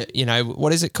fair bit. You know,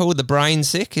 what is it called? The Brain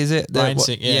Sick, is it? Brain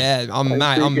Sick, yeah. I'm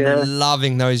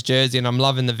loving those jerseys, and I'm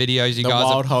loving the videos you The guys.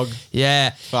 Wild Hog.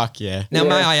 Yeah. Fuck yeah. Now, Yeah.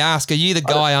 may I ask, are you the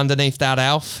guy underneath that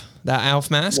Alf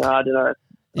mask? No, I don't know.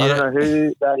 I don't know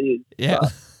who that is. Yeah.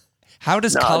 but How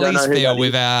does No, I don't know Cullies who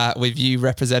feel that with you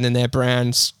representing their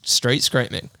brand street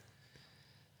screaming?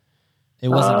 It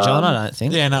wasn't John, I don't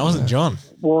think. Yeah, no, it wasn't John.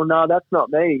 Well, no, that's not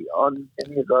me on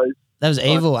any of those. That was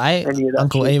Evil, eh? any of that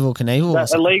Uncle shit. Evil Knievel.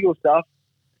 That illegal stuff.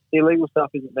 The illegal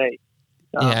stuff isn't me.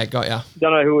 Yeah, got ya.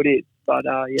 Don't know who it is, but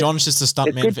yeah. John's just a it's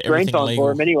stuntman good for screen everything time illegal.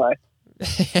 for him anyway.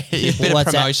 Bit of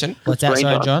What's that? promotion. What's that, Green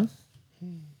sorry, time. John?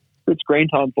 Good screen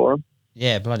time for him.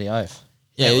 Yeah, bloody oath.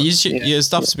 Yeah, your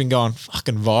stuff's been going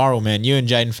fucking viral, man. You and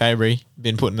Jaden Fabry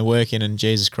been putting the work in, and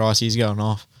Jesus Christ, he's going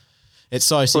off. It's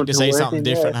so sick to Putting see the work something in,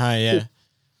 different. yeah. Hey, yeah.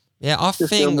 Yeah, I Just think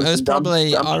filming it was some dumb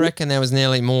probably, I shit. reckon there was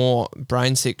nearly more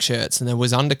Brain Sick shirts than there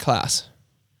was underclass.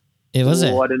 It was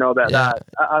it? Oh, I don't know about Yeah.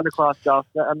 that. Underclass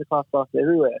stuff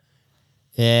everywhere.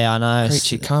 Yeah, I know.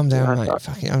 Preachy, calm down, Yeah. mate.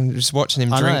 Fucking, I'm just watching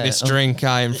him I drink know. this drink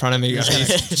in front of me.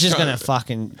 He's just going to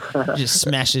fucking just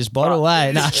smash this bottle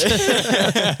away. No.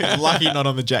 Lucky not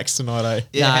on the Jacks tonight,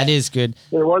 eh? Nah, it is good.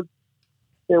 There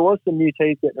was some new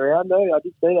teas getting around though. I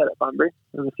did see that at Bunbury.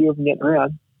 There's a few of them getting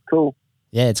around. Cool.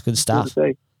 Yeah, it's good Cool stuff.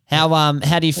 to see.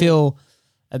 How do you feel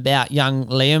about young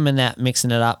Liam and that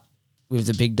mixing it up with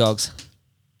the big dogs?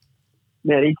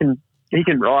 Man, he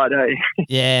can ride, eh?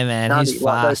 Yeah, man, Nutty, he's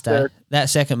like fast, those eh? That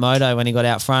second moto when he got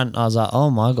out front, I was like, oh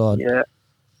my God. Yeah.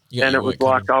 You got And your it was work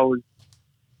like coming.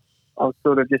 I was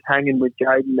sort of just hanging with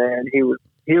Jaden there, and he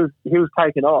was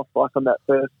taking off like on that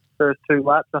first 2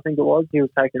 laps. I think it was. He was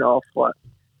taking off like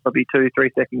probably 2-3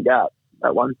 second gap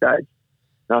at one stage.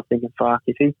 And I was thinking, fuck,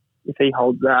 if he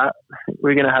holds that,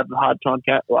 we're gonna have a hard time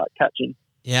catching.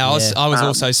 Yeah, I was Yeah.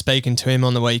 also speaking to him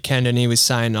on the weekend, and he was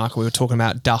saying, like, we were talking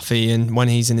about Duffy and when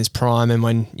he's in his prime, and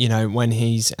when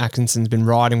Atkinson's been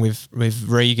riding with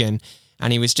Regan,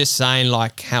 and he was just saying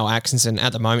like how Atkinson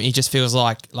at the moment, he just feels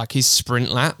like his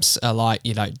sprint laps are like,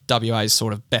 WA's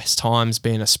sort of best times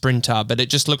being a sprinter, but it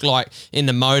just looked like in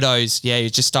the motos, he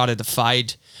just started to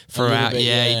fade throughout. bit,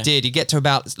 yeah. He did. You get to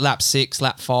about lap 6,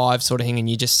 lap 5 sort of thing, and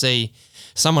you just see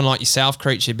someone like yourself,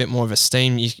 Creature, a bit more of a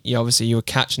steam. You obviously you were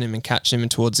catching him, and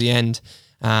towards the end,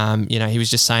 he was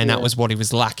just saying that was what he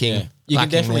was lacking. Yeah. You can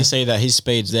lacking definitely there. see that his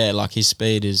speed's there. Like, his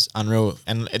speed is unreal,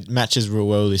 and it matches real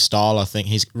well with his style. I think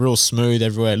he's real smooth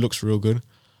everywhere. It looks real good.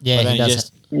 Yeah, but then he does.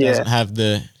 just doesn't have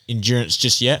the endurance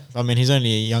just yet. I mean, he's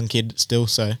only a young kid still,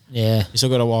 so Yeah. he's still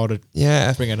got a while to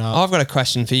Yeah. bring it up. I've got a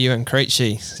question for you and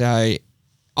Creechy. So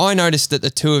I noticed that the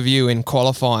two of you in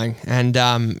qualifying, and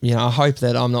I hope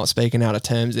that I'm not speaking out of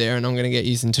terms there, and I'm going to get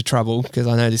you into trouble because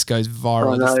I know this goes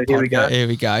viral. Oh, no, this here we podcast. go. Here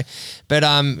we go.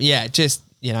 But just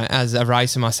as a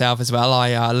racer myself as well,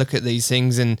 I look at these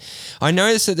things, and I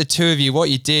noticed that the two of you, what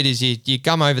you did is you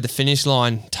come over the finish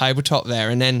line tabletop there,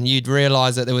 and then you'd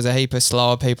realise that there was a heap of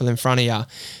slower people in front of you.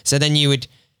 So then you would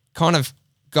kind of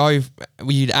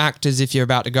you'd act as if you're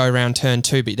about to go around turn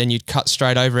 2, but then you'd cut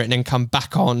straight over it and then come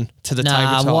back on to the Nah,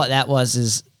 tabletop. what that was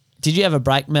is, did you have a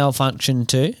brake malfunction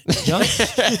too, John?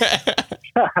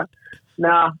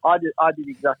 Nah, I did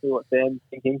exactly what Sam's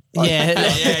thinking.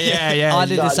 yeah. I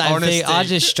did the same thing. I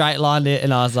Honesty. just straight lined it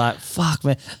and I was like, fuck,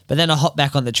 man. But then I hopped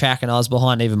back on the track and I was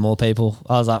behind even more people.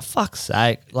 I was like, fuck's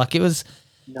sake. Like, it was,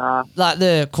 Nah, like,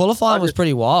 the qualifying was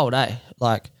pretty wild, eh?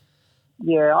 Like,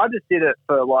 yeah, I just did it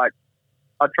for like,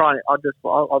 I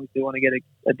obviously want to get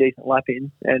a decent lap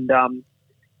in, and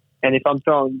if I'm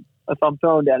throwing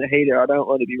down a heater, I don't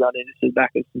want to be running into the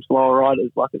back of some slower riders.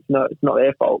 Like, it's not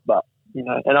their fault, but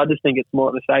and I just think it's more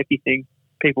of a safety thing.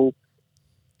 People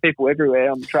everywhere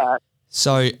on the track.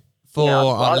 So for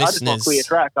our I just want listeners, clear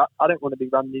track. I don't want to be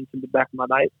running into the back of my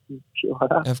mates and shit like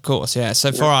that. of course, yeah.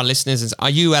 So for our listeners, are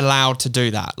you allowed to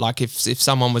do that? Like if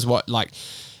someone was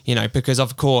because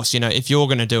of course, if you're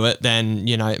going to do it, then,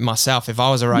 myself, if I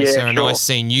was a racer and I sure.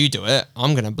 seen you do it,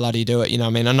 I'm going to bloody do it. You know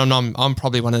what I mean? And I'm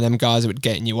probably one of them guys that would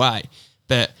get in your way.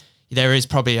 But there is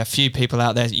probably a few people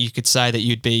out there that you could say that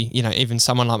you'd be, even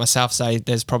someone like myself, say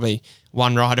there's probably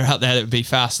one rider out there that would be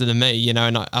faster than me,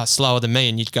 and slower than me.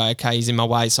 And you'd go, okay, he's in my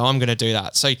way, so I'm going to do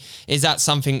that. So is that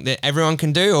something that everyone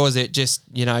can do? Or is it just,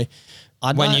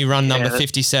 when you run number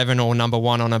 57 or number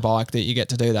 1 on a bike that you get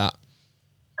to do that?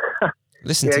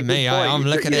 Listen Yeah, to good me, point. I'm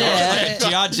looking Yeah. at it.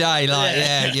 Judge, you're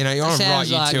on right, Sam's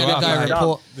you like two gonna up, go mate.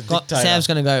 report. Sam's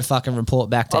going to go fucking report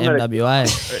back to I'm gonna- MWA.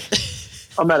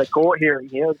 I'm at a court hearing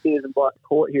here. It's beers and bikes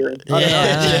court hearing.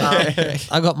 Yeah,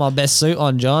 I got my best suit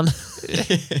on, John.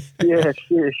 Yeah,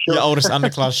 sure. Your oldest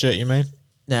underclass shirt, you mean?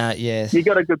 Nah, yeah. You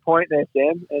got a good point there,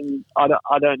 Sam, and I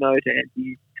don't know to answer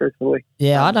you truthfully.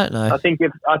 Yeah, I don't know. I think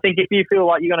if you feel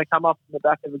like you're going to come up in the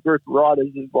back of a group of riders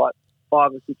of like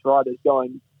 5 or 6 riders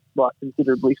going like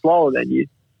considerably slower than you,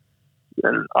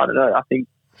 then I don't know. I think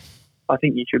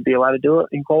you should be allowed to do it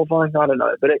in qualifying. I don't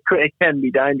know, but it can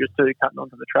be dangerous too, cutting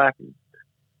onto the track and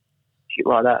shit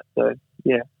like that. So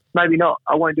yeah, maybe not.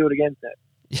 I won't do it again, Sam.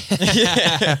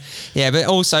 Yeah, but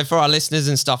also for our listeners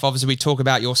and stuff, obviously we talk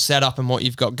about your setup and what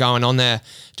you've got going on there,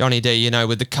 Johnny D,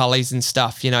 with the cullies and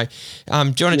stuff, do you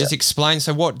want to just explain,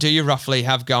 so what do you roughly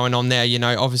have going on there?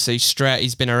 Obviously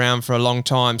Stratty's been around for a long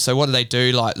time, so what do they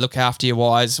do, like look after your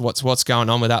wise? What's going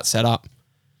on with that setup?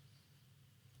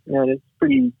 Yeah, it's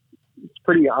pretty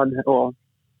unreal,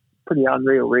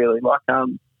 really. Like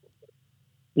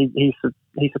he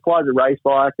supplies a race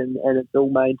bike and it's all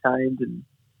maintained, and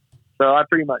so I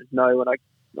pretty much know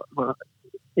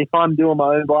if I'm doing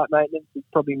my own bike maintenance, it's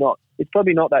probably not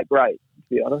that great,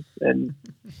 to be honest. And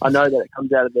I know that it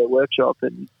comes out of their workshop,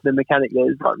 and the mechanic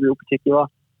there is like real particular.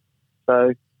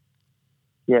 So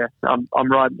yeah,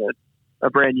 I'm riding a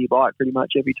brand new bike pretty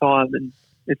much every time, and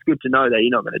it's good to know that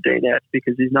you're not going to DNF,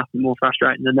 because there's nothing more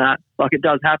frustrating than that. Like, it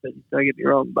does happen, don't get me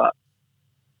wrong, but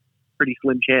pretty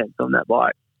slim chance on that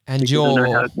bike. And I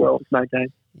know how well it's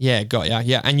maintained. Yeah, got ya.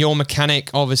 Yeah, and your mechanic,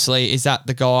 obviously, is that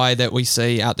the guy that we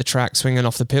see at the track swinging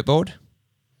off the pit board?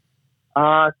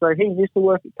 So he used to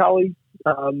work at Cully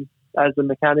as a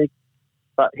mechanic,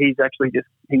 but he's actually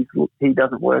he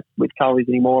doesn't work with Cully's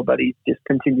anymore, but he's just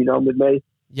continued on with me.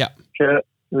 Yeah. Sure.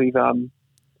 We've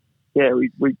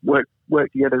we work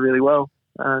together really well.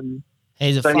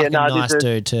 He's a fucking nice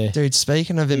dude too. Dude,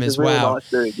 speaking of him as really well, nice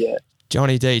dude, yeah.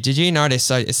 Johnny D, did you notice?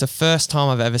 So it's the first time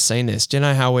I've ever seen this. Do you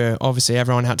know how obviously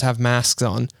everyone had to have masks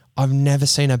on? I've never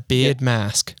seen a beard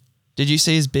mask. Did you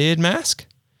see his beard mask?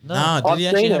 No, did he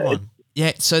actually have one?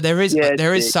 Yeah, so there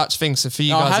is such things. So for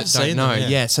you guys that don't know,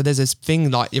 them, so there's this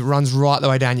thing like it runs right the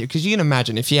way down you, because you can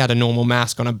imagine if you had a normal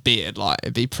mask on a beard, like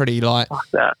it'd be pretty like Fuck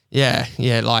that. Yeah,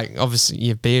 like obviously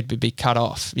your beard would be cut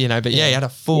off, but you had a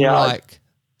full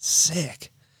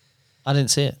sick. I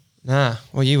didn't see it. Nah,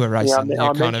 well you were racing. Yeah,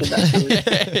 I kind of.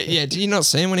 that Yeah, did you not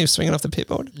see him when he was swinging off the pit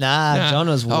board? Nah, John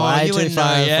was way too far in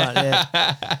front.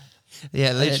 Yeah,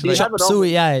 yeah, literally. have it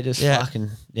on? Fucking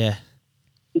yeah.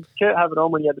 Did Kurt have it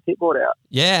on when you had the pit board out?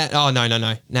 Yeah. Oh no.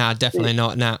 Nah, definitely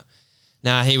not.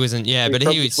 Nah, he wasn't. Yeah, but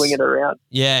he was swinging it around.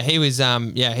 Yeah, he was.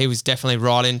 He was definitely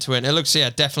right into it. And it looks,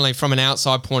 definitely from an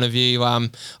outside point of view.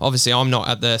 Obviously, I'm not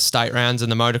at the state rounds and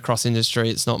the motocross industry.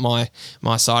 It's not my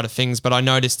side of things. But I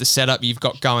noticed the setup you've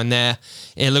got going there.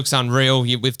 It looks unreal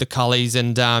with the cullies,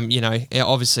 and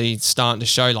obviously starting to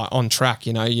show like on track.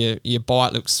 Your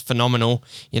bike looks phenomenal.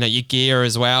 Your gear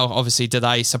as well. Obviously, do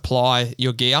they supply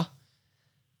your gear?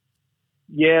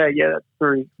 Yeah, that's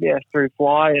through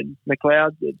Fly and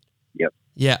McLeod. Yep.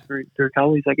 Yeah. Through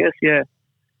Cullies, I guess. Yeah.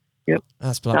 Yep.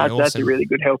 That's bloody awesome. That's a really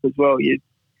good help as well. You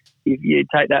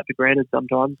take that for granted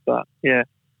sometimes, but yeah.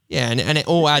 Yeah, and it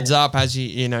all adds up, as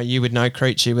you would know,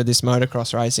 Creechy, with this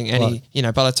motocross racing. Any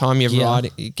by the time you're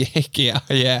riding gear,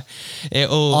 it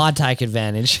all. I take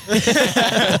advantage.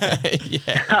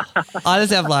 Yeah. I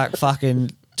just have like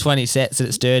fucking 20 sets and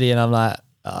it's dirty, and I'm like,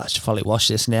 I should probably wash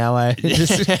this now, eh?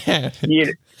 Yeah.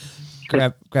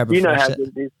 grab a You know fresh how set.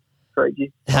 good it is,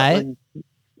 Creechy. Hey?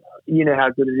 You know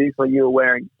how good it is when you were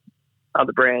wearing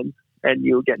other brands and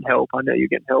you were getting help. I know you're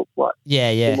getting help, like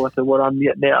Yeah. similar to what I'm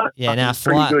getting now. Yeah, now It's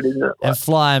pretty good, isn't it? And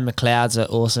Fly and McLeod's are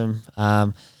awesome.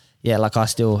 Like I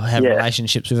still have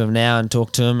relationships with them now and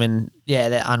talk to them, and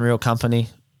they're unreal company.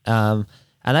 And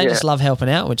they just love helping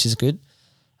out, which is good.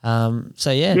 Yeah,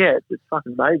 it's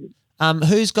fucking amazing.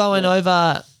 Who's going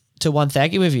over to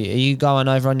Wonthaggi with you? Are you going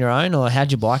over on your own, or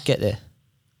how'd your bike get there?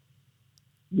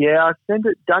 Yeah, I sent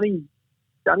it. Dunny's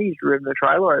driven the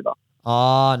trailer over.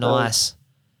 Oh, nice.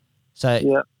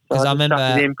 So, because I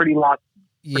remember in pretty last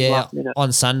minute.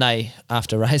 On Sunday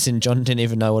after racing, John didn't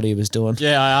even know what he was doing.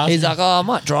 Yeah, I asked He's him. like, I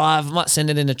might drive, I might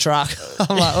send it in a truck.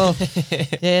 I'm like, oh,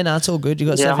 no, it's all good. You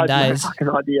got 7 I had days. no fucking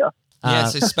idea. Yeah,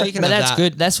 so speaking but of that's that,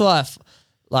 good. That's why,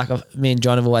 me and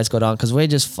John have always got on, because we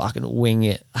just fucking wing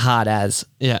it hard as.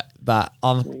 Yeah. But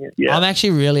I'm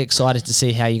actually really excited to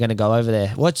see how you're going to go over there.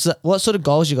 What sort of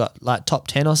goals you got? Like top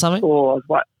 10 or something? Oh, I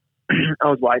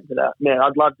was waiting for that. Man,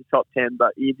 I'd love the top 10,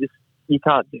 but you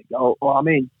can't do goal. Well, I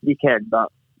mean, you can, but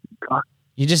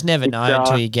you just never know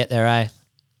until you get there, eh?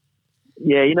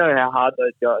 Yeah, you know how hard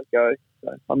those guys go.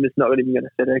 So I'm just not even going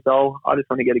to set a goal. I just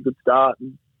want to get a good start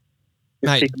and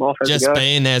Mate, pick them off as just we go.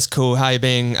 being there's cool. Hey,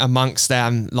 being amongst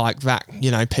them like that,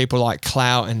 people like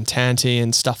Clout and Tanty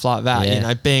and stuff like that.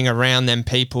 Yeah. Being around them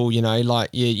people, like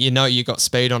you got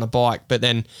speed on a bike, but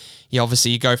then you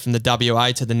obviously you go from the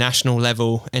WA to the national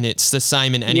level, and it's the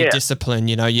same in any discipline.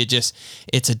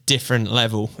 It's a different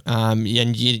level, and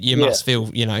you must feel,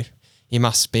 you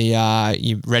must be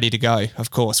you ready to go.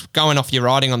 Of course, going off your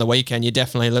riding on the weekend, you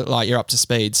definitely look like you're up to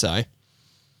speed. So.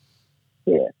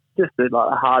 Yeah, just a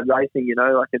hard racing,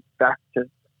 like it's back to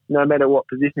no matter what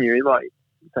position you're in, like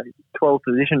say 12th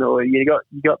position, or you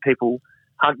got people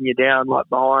hunting you down like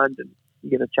behind, and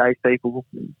you're going to chase people.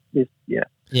 And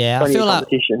I feel like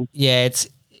competition. it's.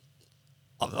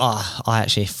 I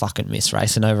actually fucking miss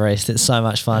racing over East. It's so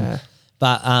much fun,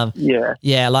 but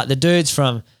like the dudes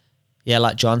from,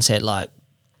 like John said, like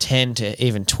 10 to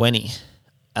even 20.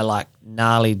 Are like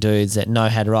gnarly dudes that know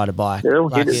how to ride a bike. They're all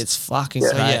like hitters. it's fucking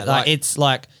So, great. like it's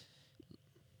like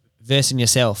versing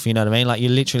yourself, you know what I mean? Like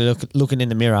you're literally looking in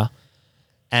the mirror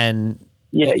and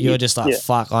you're just like,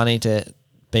 fuck, I need to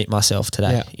beat myself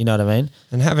today. Yeah. You know what I mean?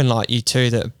 And having like you two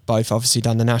that both obviously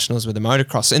done the nationals with the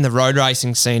motocross in the road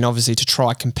racing scene, obviously to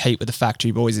try compete with the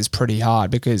factory boys is pretty hard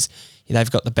because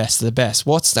they've got the best of the best.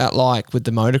 What's that like with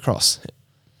the motocross?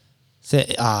 So,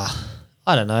 I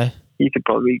don't know. You could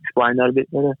probably explain that a bit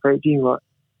better, Fredgie.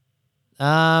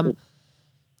 I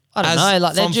don't know.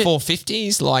 Like from they're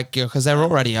 450s, like because they're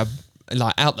already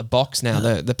like out the box now.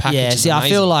 The package. yeah. Is See, amazing. I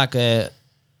feel like a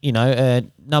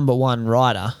number one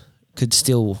rider could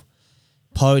still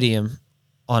podium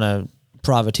on a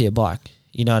privateer bike.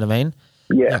 You know what I mean?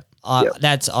 Yeah.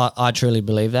 I truly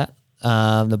believe that.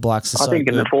 The bikes are I so think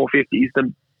good. in the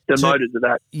 450s, the motors are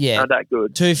that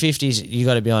good. 250s, you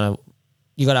got to be on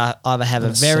you got to either have a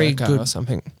very Circo good or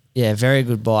something. Yeah, very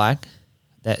good bike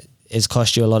that has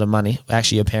cost you a lot of money.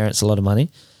 Actually, your parents a lot of money,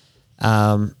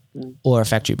 or a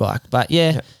factory bike. But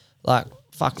like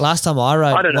fuck. Last time I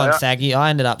rode one Thaggy, I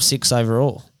ended up 6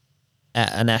 overall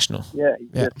at a national. Yeah.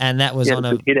 And that was on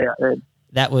a good hit out there.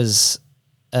 that was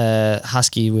a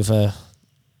Husky with a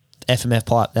FMF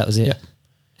pipe. That was it,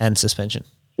 and suspension.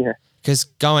 Yeah. Because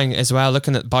going as well,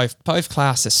 looking at both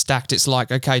classes stacked, it's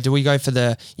like, okay, do we go for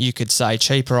the, you could say,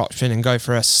 cheaper option and go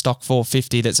for a stock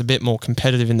 450 that's a bit more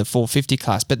competitive in the 450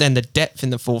 class? But then the depth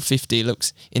in the 450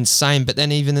 looks insane. But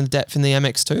then even the depth in the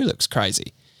MX2 looks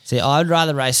crazy. See, I'd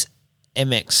rather race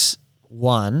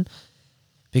MX1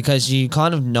 because you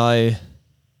kind of know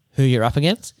who you're up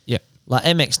against. Yeah. Like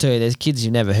MX2, there's kids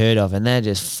you've never heard of and they're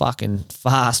just fucking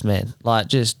fast, man. Like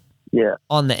just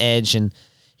on the edge and,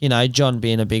 John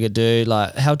being a bigger dude,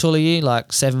 like how tall are you?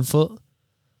 Like 7 foot?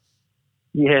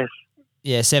 Yes.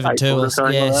 Yeah, 7'2" or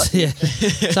something.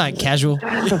 Something casual.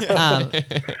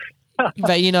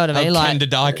 But you know what I mean? Like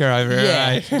Diker over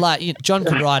here. Like John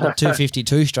could ride a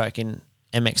 252 stroke in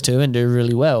MX2 and do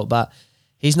really well, but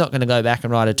he's not going to go back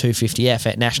and ride a 250F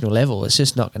at national level. It's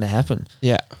just not going to happen.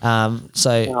 Yeah. And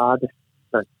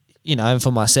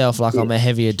for myself, like I'm a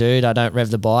heavier dude. I don't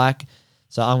rev the bike,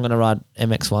 so I'm going to ride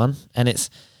MX1, and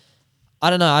I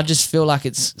don't know. I just feel like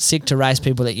it's sick to race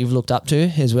people that you've looked up to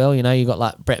as well. You got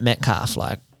like Brett Metcalf,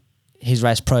 like he's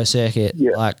raced Pro Circuit,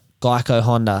 like Geico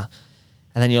Honda,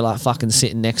 and then you're like fucking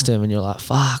sitting next to him and you're like,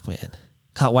 fuck, man,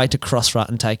 can't wait to cross rut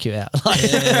and take you out.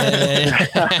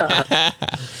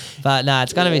 But no,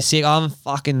 it's going to be sick. I'm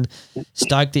fucking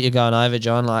stoked that you're going over,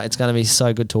 John. Like it's going to be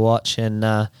so good to watch. And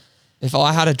if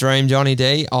I had a dream, Johnny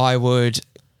D, I would,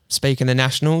 speaking of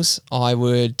nationals, I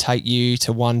would take you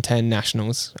to 110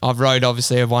 nationals. I've rode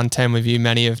obviously a 110 with you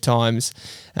many of times.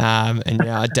 And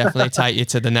I'd definitely take you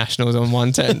to the nationals on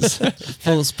 110s.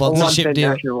 Full sponsorship deal.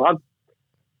 National.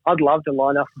 I'd love to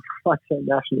line up for 110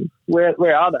 nationals.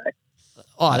 Where are they?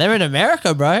 Oh, they're in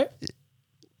America, bro.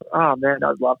 Oh man,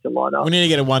 I'd love to line up. We need to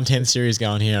get a 110 series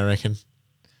going here, I reckon.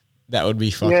 That would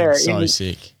be fucking so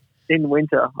sick. In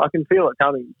winter. I can feel it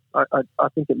coming. I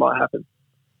think it might happen.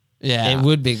 Yeah. It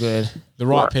would be good. The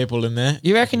right people in there.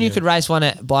 You reckon you could race one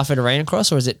at Byford Arena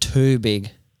Cross, or is it too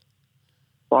big?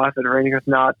 Byford Arena Cross?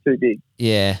 No, it's too big.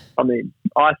 Yeah. I mean,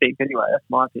 I think anyway, that's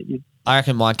my opinion. I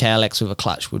reckon my KLX with a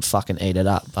clutch would fucking eat it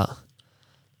up, but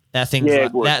that thing's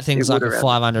like a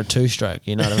 500 two-stroke,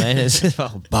 you know what I mean? It's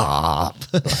bop.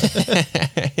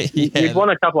 You'd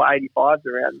want a couple of 85s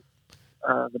around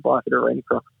the Byford Arena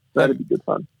Cross. That'd be good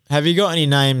fun. Have you got any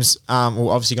names,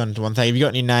 obviously gone into one thing, have you got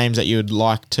any names that you would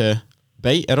like to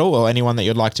beat at all, or anyone that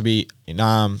you'd like to be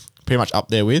pretty much up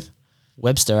there with?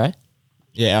 Webster, eh?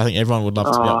 Yeah, I think everyone would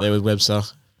love to be up there with Webster.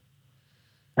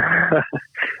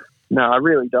 No, I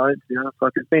really don't, to be honest.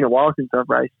 Like, it's been a while since I've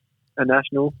raced a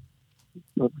national.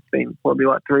 It's been probably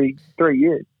like three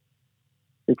years.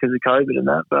 because of COVID and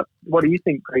that. But what do you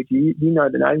think, Preacher? You know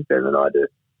the names better than I do.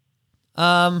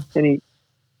 Any?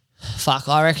 Fuck,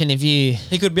 I reckon if you...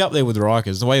 He could be up there with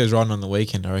Rikers. The way he was riding on the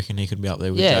weekend, I reckon he could be up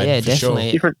there with Yeah, Jaden yeah, for definitely.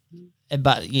 sure. Different.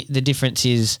 But the difference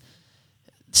is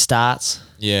starts.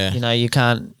 Yeah. You know, you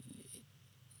can't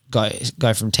go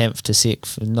from 10th to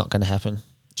 6th. It's not going to happen.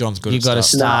 John's good You've at got to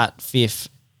start. start 5th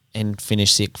and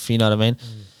finish 6th. You know what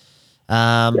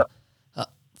I mean?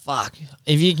 Fuck.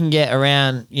 If you can get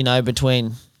around, you know,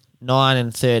 between 9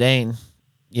 and 13,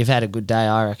 you've had a good day,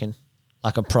 I reckon.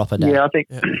 Like a proper day. Yeah, I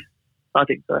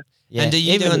think so. Yeah. And are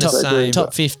you Even doing the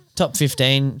top, same? top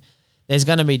 15, there's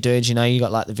going to be dudes, you know, you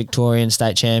got like the Victorian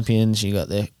state champions, you got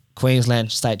the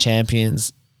Queensland state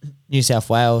champions, New South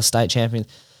Wales state champions.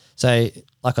 So,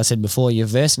 like I said before, you're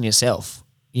versing yourself,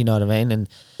 you know what I mean? And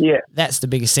Yeah, that's the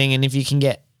biggest thing. And if you can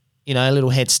get, you know, a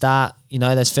little head start, you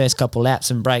know, those first couple laps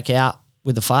and break out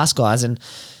with the fast guys. And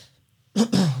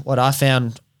what I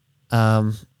found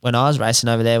when I was racing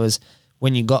over there was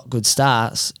when you got good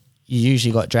starts, you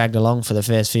usually got dragged along for the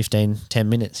first 15, 10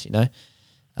 minutes, you know?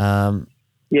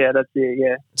 yeah, that's it.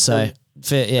 Yeah, So,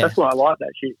 yeah. that's why I like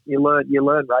that shit. You learn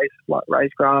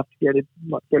racecraft, get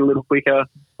a little quicker.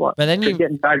 Like, But then you-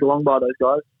 getting tagged along by those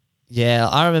guys. Yeah,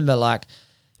 I remember like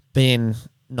being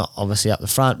not obviously up the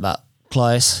front, but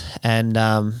close, and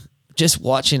just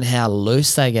watching how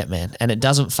loose they get, man. And it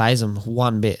doesn't phase them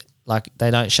one bit. Like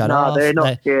they don't shut No, off. they're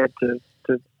not scared to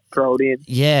throw it in.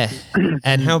 Yeah,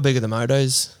 and How big are the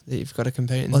motos that you've got to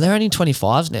compete in? well, they're only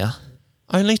 25s now.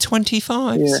 Only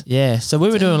 25s? Yeah. Yeah, so we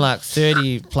were doing like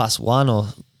 30 plus one or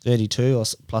 32 or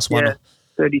plus one. Yeah,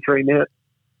 33 minutes.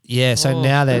 Yeah, so Oh.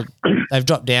 now they've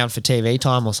dropped down for TV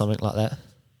time or something like that.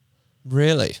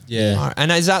 Really? Yeah. All right. And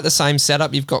is that the same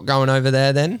setup you've got going over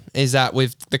there then? Is that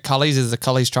with the Cullies? Is the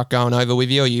Cullies truck going over with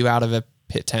you, or are you out of a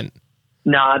pit tent?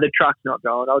 Nah, the truck's not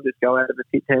going. I'll just go out of the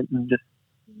pit tent and just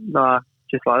like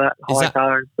that, Is high that-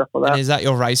 car and stuff like And that. is that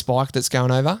your race bike that's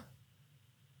going over?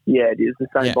 Yeah, it is the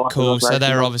same Yeah, bike. that I cool. was So racing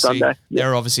they're on obviously Sunday. Yeah,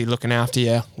 they're obviously looking after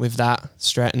you with that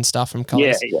strat and stuff from yeah,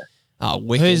 Cullies. yeah, Oh,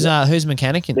 wicked. Who's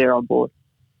mechanicking? they're on board.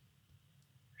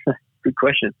 Good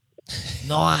question.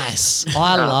 Nice.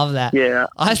 I love that. Yeah,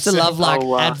 I used to love like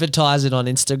I'll, advertising on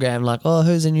Instagram, like, oh,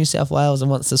 who's in New South Wales and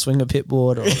wants to swing a pit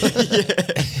board? Or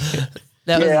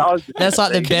Yeah, I was- that's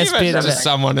like the Can you best bit imagine of it. just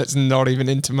someone that's not even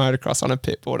into motocross on a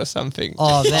pit board or something?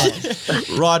 Oh man,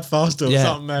 Ride faster or yeah,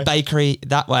 something, mate. bakery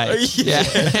that way.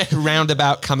 Yeah,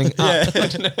 roundabout coming up.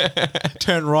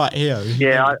 Turn right here.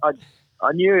 Yeah,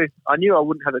 I knew I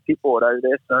wouldn't have a pit board over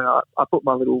there, so I put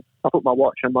my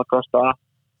watch on my crossbar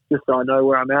just so I know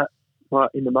where I'm at, right,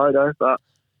 in the moto. But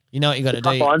you know what you got to If do?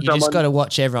 I find You just someone- got to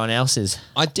watch everyone else's.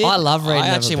 I did. I love reading I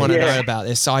other actually want to people. know about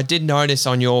this. So I did notice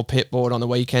on your pit board on the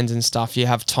weekends and stuff, you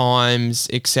have times,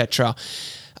 etc.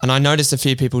 And I noticed a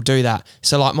few people do that.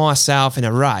 So like myself in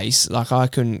a race, like I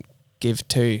couldn't give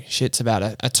two shits about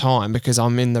a time because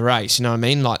I'm in the race. You know what I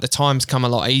mean? Like the times come a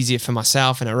lot easier for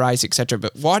myself in a race, etc.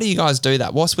 But why do you guys do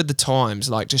that? What's with the times?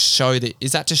 Like just show that,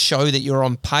 is that to show that you're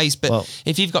on pace? But Well-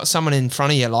 if you've got someone in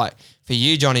front of you, like for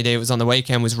you, Johnny D, it was on the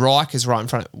weekend, was Rikers right in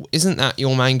front. Isn't that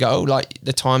your main goal? Like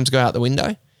the times go out the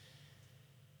window?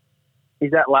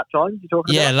 is that lap times you're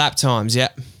talking Yeah, lap times, yeah.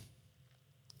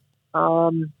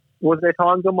 about? Was there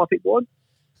times on my pit board?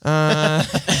 Uh,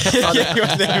 Yeah, you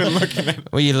weren't even looking at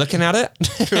it. were you looking at it?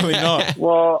 Clearly not.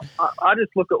 Well, I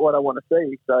just look at what I want to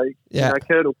see. So, Yeah. you know,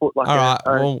 Kurt will put like All right.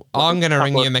 a Well, I'm going to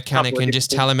ring couple you a of- mechanic couple of and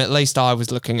just different tell him at least I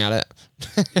was looking at it.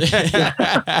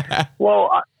 Well,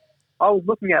 I was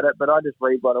looking at it, but I just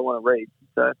read what I want to read.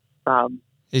 So,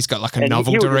 He's got like a And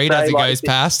novel he'll to just read as say, he like, goes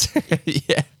past.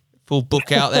 Yeah. Full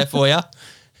book out there for you.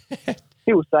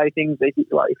 he'll say things if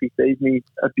he sees me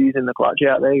abusing the clutch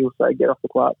out there, he'll say, get off the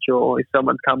clutch. Or if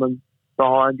someone's coming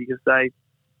behind, he can say,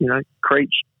 you know,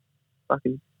 creech,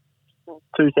 fucking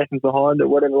 2 seconds behind or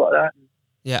whatever like that.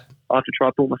 Yeah. I have to try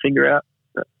to pull my finger out.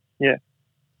 But, yeah.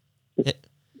 Yeah.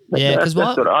 Yeah, 'cause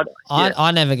that's what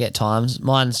I never get times.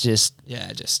 Mine's just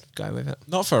Yeah, just go with it.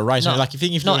 Not for a race. Not- mate. Like, you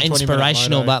think if not you're 20-minute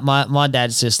inspirational, moto- but my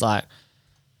dad's just like,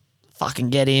 fucking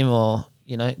get him, or,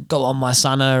 you know, go on my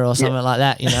sonner or something like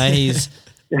that. You know, he's,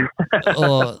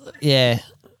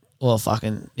 or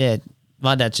fucking, yeah.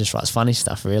 My dad just writes funny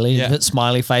stuff, really. Yeah. Put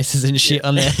smiley faces and shit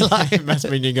on there. Like, must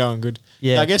mean you're going good.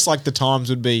 Yeah. I guess like the times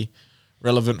would be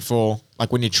relevant for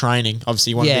like when you're training.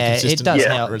 Obviously, you want to be yeah, consistent. it does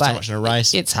not help. so But much in a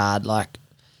race. It's hard, like,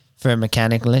 for a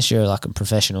mechanic, unless you're like a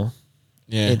professional.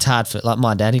 yeah, It's hard for, like,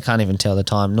 my dad, he can't even tell the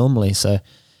time normally, so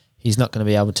he's not going to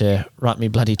be able to write me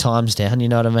bloody times down, you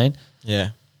know what I mean? yeah.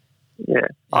 Yeah.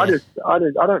 I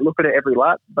don't look at it every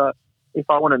lap, but if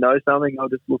I want to know something, I'll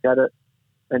just look at it.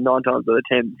 And 9 times out of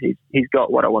 10, he's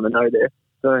got what I want to know there.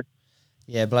 So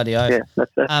Yeah, bloody oath. Yeah,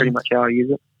 that's pretty much how I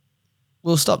use it.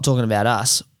 We'll stop talking about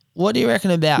us. What do you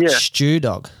reckon about Yeah. Stew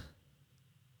Dog?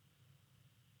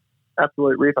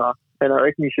 Absolute ripper. And I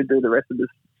reckon you should do the rest of this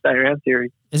Stay Around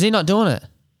series. Is he not doing it?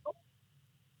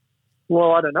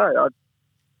 Well, I don't know.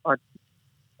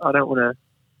 I don't want to.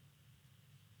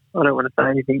 I don't want to say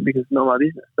anything because it's not my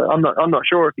business. So I'm not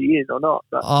sure if he is or not.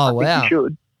 But Oh, I think wow. he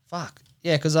should. Fuck.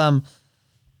 Yeah, because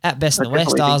at Best in I the West,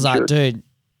 definitely I was think like, you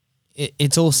dude,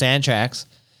 it's all sand tracks.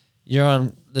 You're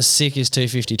on the sickest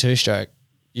 252 stroke.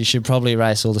 You should probably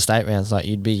race all the state rounds. Like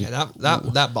you'd be. Yeah,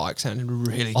 that bike sounded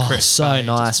really Oh, crisp. so eh?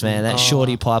 nice, Just- man. That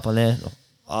shorty pipe on there.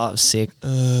 Oh, it was sick.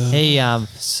 He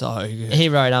so good. he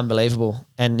rode unbelievable,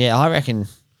 and yeah, I reckon.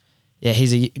 Yeah,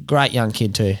 he's a great young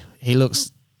kid too. He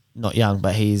looks not young,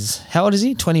 but he's how old is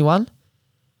he? 21.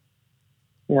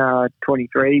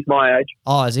 23. He's my age.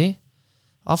 Oh, is he?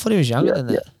 I thought he was younger Yeah, than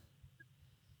that. yeah.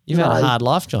 You've had No, a hard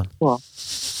life, John. Well,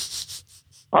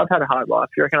 I've had a hard life.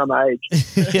 You reckon I'm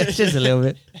aged? Yeah, just a little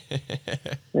bit.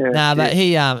 Yeah, Nah, but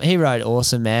yeah. he rode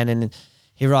awesome, man, and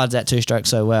he rides that 2-stroke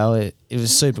so well. It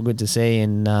was super good to see,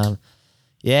 and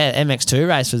yeah, MX2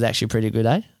 race was actually pretty good,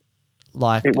 eh?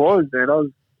 Like, It was, man.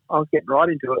 I was getting right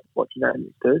into it watching that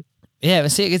too. yeah, it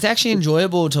was sick. It's actually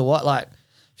enjoyable to what like a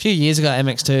few years ago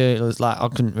MX2 it was like I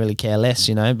couldn't really care less,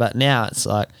 you know, but now it's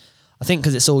like I think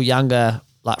because it's all younger,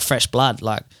 like fresh blood,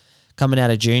 like coming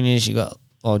out of juniors, you got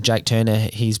Jake Turner,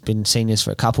 he's been seniors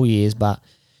for a couple years, but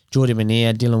Jordan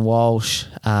Menier, Dylan Walsh,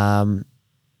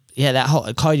 yeah, that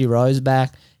whole Cody Rose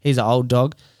back. He's an old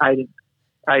dog. Aiden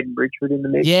Bridgeford in the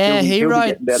mix. Yeah, he'll be rode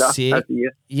getting better sick. as the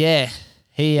year. Yeah,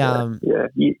 he Yeah.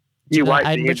 You you know wait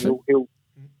Aiden for him. Bridgeford? He'll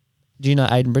Do you know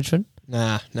Aiden Bridgeford?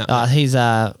 Nah. He's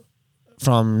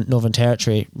from Northern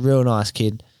Territory. Real nice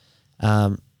kid. Yeah,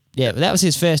 but that was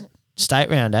his first state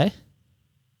round, eh?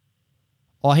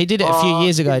 Oh, he did it a few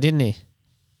years ago, didn't he?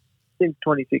 since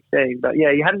 2016. But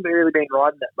yeah, he hadn't really been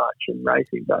riding that much in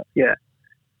racing. But yeah,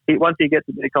 once he gets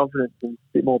a bit of confidence and a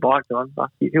bit more bike time,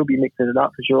 he'll be mixing it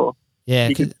up for sure. Yeah,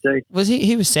 You 'cause can see. was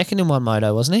he was second in one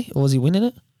moto, wasn't he? Or was he winning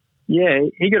it? Yeah,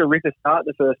 he got a ripper start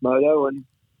the first moto, and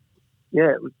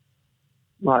yeah, it was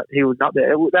like he was up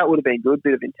there. That would have been good,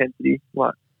 bit of intensity.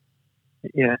 Like,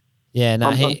 yeah, Yeah, no,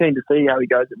 I'm keen to see how he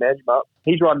goes at Manjimup.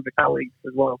 He's riding for Cully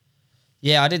as well.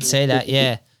 yeah, I did see that.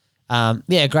 Yeah,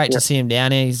 yeah, great Yeah. to see him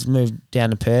down here. He's moved down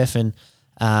to Perth, and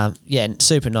yeah,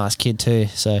 super nice kid too.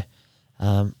 So,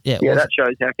 yeah, Yeah, awesome. that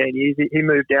shows how keen he is. He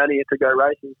moved down here to go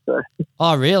racing. So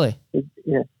Oh, really?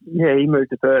 yeah, he moved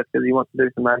to Perth because he wants to do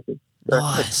some racing. So,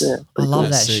 Nice. yeah, I pretty love cool. that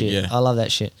That's sick, shit. yeah. I love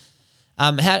that shit.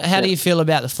 How do you feel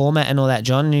about the format and all that,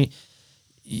 John?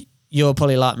 You're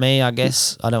probably like me, I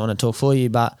guess. I don't want to talk for you,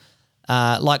 but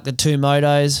like the two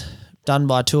motos done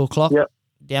by 2:00. Yep.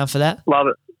 Down for that? Love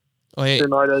it. Oh, yeah. Two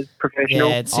motos, professional.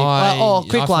 Yeah, it's sick. I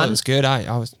quick thought one. It was good.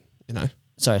 I was, you know.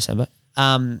 Sorry, Sambo.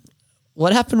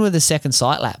 What happened with the second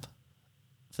sight lap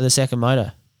for the second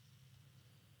moto?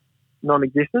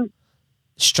 Non-existent.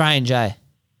 Strange, eh?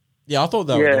 Yeah, I thought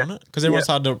they were Yeah. doing it because everyone Yeah.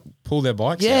 started to pull their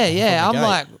bikes. Yeah, out yeah. from I'm the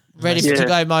like gate. ready Yeah. to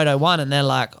go moto 1, and they're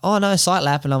like, "Oh no, sight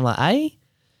lap," and I'm like, "Eh?"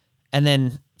 And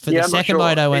then for Yeah, the I'm not second sure.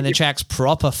 moto, when If the you- track's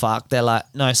proper fucked, they're like,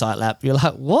 "No sight lap." You're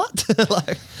like, "What?"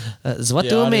 Like, that's what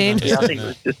Yeah, do I I mean? didn't Yeah, I think it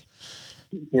was just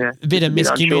A bit of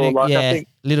unsure. miscommunication. Like, Yeah, I think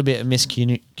little bit of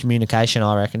miscommunication,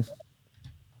 I reckon.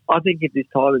 at this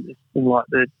time in like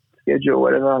the schedule or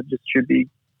whatever, just should be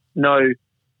no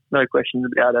questions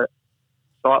about it.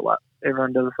 Sight lap.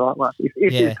 Everyone does a sight lap. If Yeah.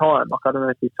 there's time, like I don't know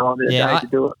if there's time in the Yeah, day to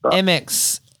do it, but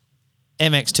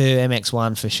MX2,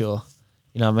 MX1 for sure.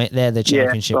 You know what I mean? They're the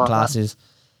championship right. classes.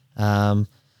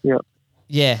 Yep.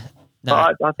 Yeah. No.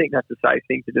 I think that's a safe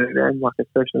thing to do, man. Like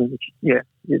especially,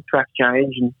 the tracks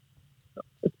change and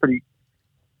it's pretty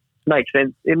makes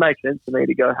sense. It makes sense to me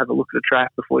to go have a look at a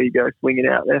track before you go swinging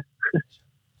out there.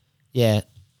 Yeah.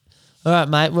 All right,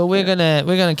 mate. Well, we're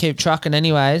gonna keep trucking,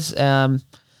 anyways.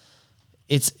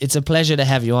 It's a pleasure to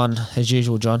have you on as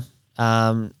usual, John.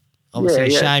 Obviously,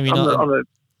 shame you're not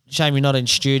shame you're not in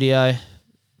studio,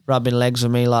 rubbing legs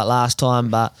with me like last time.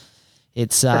 But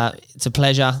it's a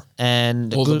pleasure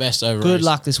and All the good, best over Good race.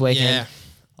 luck this weekend. Yeah.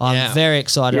 I'm Yeah. very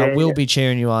excited. I Yeah, will yeah. be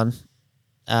cheering you on.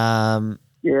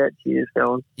 Yeah, cheers,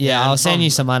 fellas. Yeah, Yeah, I'll send I'm- you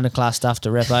some underclass stuff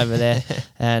to rep over there,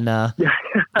 and yeah.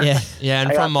 Yeah, and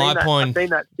Hey, from my point, I've seen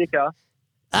that sticker.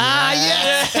 Ah,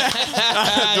 yeah.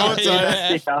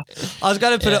 Sticker. I was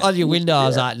going to put it on your window. I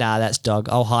was like, nah, that's dog.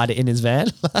 I'll hide it in his van.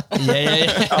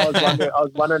 yeah. I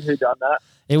was wondering who done that.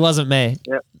 It wasn't me.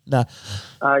 Yep. No.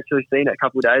 I actually seen it a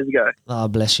couple of days ago. Oh,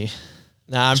 bless you.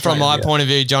 And from my point of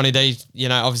view, Johnny D, you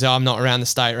know, obviously I'm not around the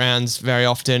state rounds very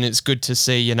often. It's good to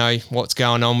see, you know, what's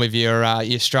going on with your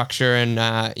structure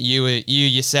and you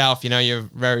yourself. You know, you're a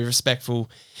very respectful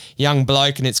young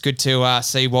bloke, and it's good to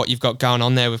see what you've got going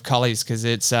on there with Collies, because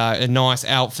it's a nice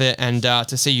outfit, and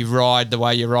to see you ride the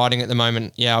way you're riding at the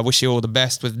moment. Yeah, I wish you all the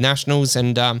best with nationals,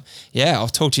 and yeah, I'll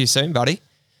talk to you soon, buddy.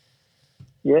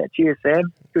 Yeah, cheers,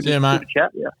 Sam. Good, See you, mate. good to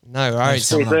chat. Yeah. No worries.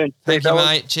 See you soon. Thank See you, fellas.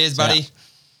 mate. Cheers, buddy.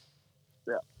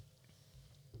 Yeah.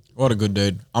 What a good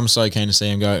dude. I'm so keen to see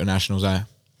him go to nationals.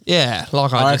 Yeah,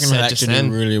 like I I just reckon said he'll just actually then.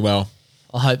 do really well.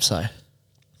 I hope so.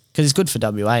 Because it's good for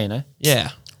WA, you know. Yeah.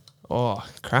 Oh,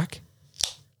 crack.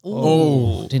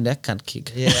 Oh, Didn't that cunt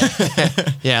kick? Yeah.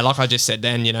 Yeah, like I just said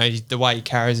then, you know, the way he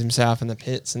carries himself in the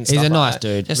pits and He's stuff a like nice that.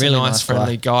 dude. Just Really a nice, nice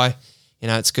friendly guy. You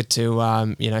know, it's good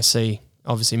to, you know, see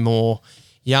obviously more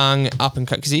young up and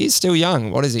because he is still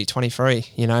young. What is he? 23.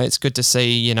 You know, it's good to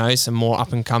see, you know, some more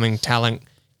up and coming talent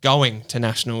going to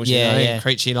nationals. Yeah, you know, yeah.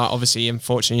 Creechy, like obviously,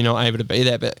 unfortunately, you're not able to be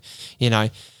there, but you know,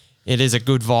 it is a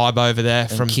good vibe over there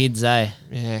From from kids, eh?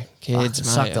 yeah kids. Fucking Mate,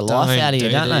 suck the life out of you,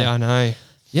 don't they? I know.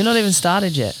 You're not even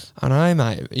started yet. I know,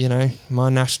 mate. You know, my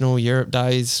national Europe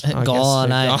days I Gone,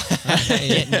 guess, eh?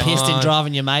 Getting pissed and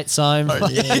driving your mates home.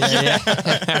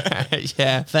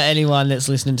 yeah. For anyone that's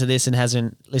listening to this and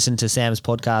hasn't listened to Sam's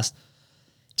podcast,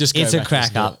 just go it's a back and crack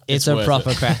listen to up. it. It's a worth proper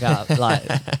it. crack up.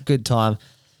 Like, good time.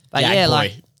 But Yeah, yeah, boy.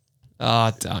 like,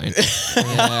 Oh, don't.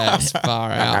 Yeah, it's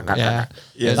far out.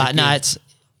 Yeah. but no, it's,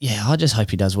 yeah, I just hope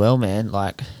he does well, man.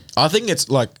 Like, I think it's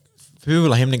like for people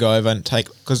like him to go over and take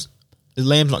because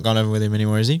Liam's not gone over with him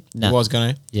anymore, is he? No. He was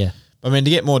going to. yeah. I mean, to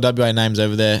get more WA names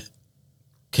over there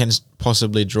can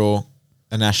possibly draw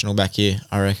a national back here,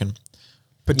 I reckon.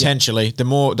 Potentially, the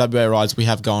more WA rides we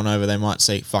have going over, they might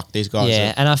see, fuck, these guys Yeah,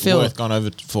 are and I feel- worth going over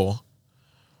for.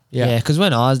 Yeah, because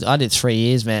when I did 3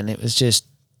 years, man, it was just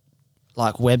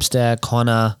like Webster,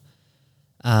 Connor,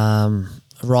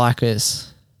 Rikers.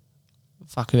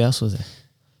 Fuck, who else was there?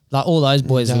 Like all those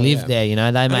boys No, lived yeah. there, you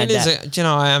know. They And made it is that. you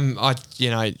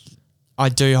know, I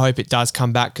do hope it does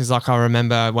come back because, like, I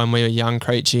remember when we were young,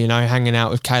 Creature, you know, hanging out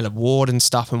with Caleb Ward and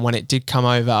stuff. And when it did come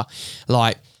over,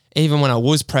 like, even when I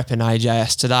was prepping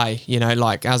AJS today, you know,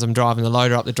 like as I'm driving the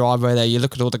loader up the driveway there, you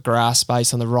look at all the grass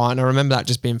space on the right. And I remember that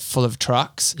just being full of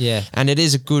trucks. Yeah. And it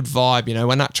is a good vibe, you know,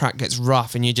 when that track gets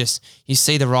rough and you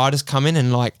see the riders come in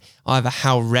and like either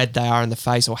how red they are in the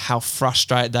face or how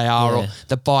frustrated they are or Yeah.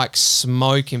 the bike's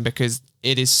smoking because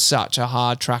it is such a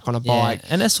hard track on a bike.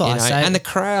 and that's what you I know, say. And the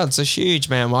crowds are huge,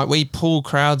 man. Like we pull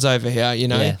crowds over here, you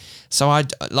know. Yeah. So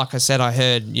like I said, I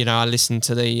heard, you know, I listened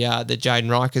to the Jaden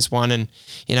Rikers one, and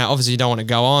you know, obviously you don't want to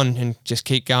go on and just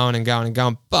keep going and going and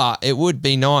going, but it would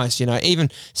be nice, you know. Even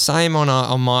same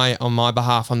on my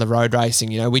behalf on the road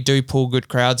racing, you know, we do pull good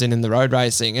crowds in the road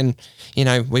racing, and you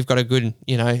know, we've got a good,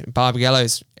 you know,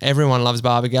 Barbagallo's. Everyone loves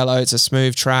Barbagallo. It's a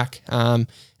smooth track.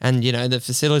 And you know, the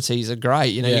facilities are great.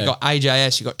 You know, Yeah. you've got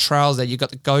AJS, you've got trails there, you've got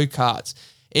the go-karts.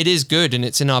 It is good, and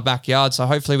it's in our backyard. So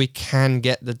hopefully we can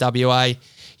get the WA,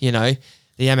 you know,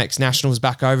 the MX Nationals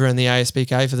back over in the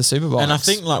ASBK for the Superbikes. And I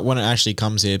think like when it actually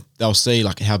comes here, they'll see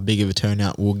like how big of a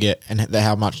turnout we'll get and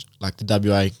how much like the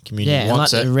WA community Yeah, and like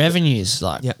wants it. the revenues,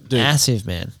 like Yeah. Dude. massive,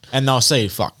 man. And they'll see,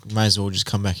 fuck, may as well just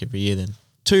come back every year then.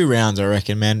 2 rounds, I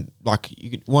reckon, man. Like, you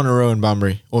could Wanneroo and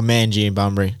Bunbury, or Manji and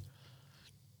Bunbury.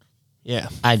 yeah.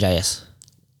 AJS.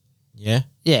 Yeah?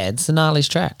 Yeah, it's the gnarliest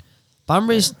track.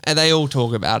 Bunbury's, And they all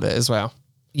talk about it as well.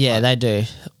 yeah, they do.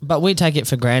 But we take it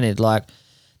for granted. Like,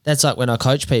 that's like when I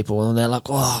coach people and they're like,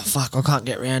 oh, fuck, I can't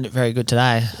get around it very good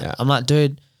today. Yeah. I'm like,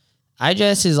 dude,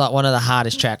 AJS is like one of the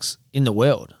hardest tracks in the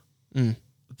world.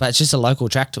 But it's just a local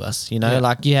track to us, you know? Yeah.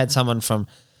 Like, you had someone from,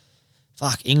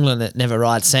 England that never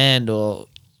rides sand or,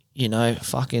 you know,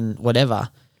 fucking whatever.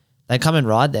 They come and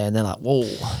ride there and they're like, whoa.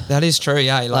 That is true,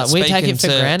 yeah. Like, we take speaking it for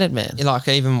granted, man. Like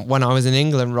even when I was in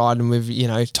England riding with, you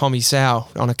know, Tommy Sow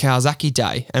on a Kawasaki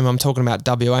day, and I'm talking about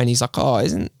WA, and he's like, oh,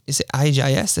 is it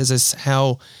AJS? There's this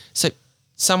so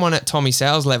someone at Tommy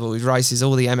Sow's level who races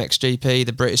all the MXGP,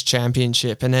 the British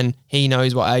Championship, and then he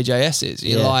knows what AJS is.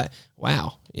 You're Yeah. like,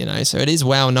 wow, you know, so it is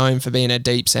well known for being a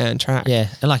deep sand track. Yeah,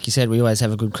 and like you said, we always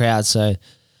have a good crowd. So,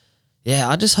 yeah,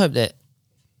 I just hope that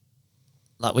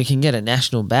like we can get a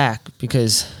national back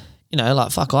because, you know,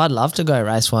 like fuck, I'd love to go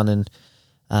race one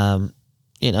and,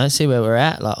 you know, see where we're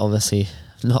at. Like obviously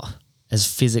not as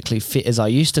physically fit as I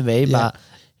used to be, but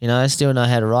you know, I still know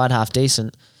how to ride half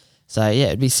decent. So yeah,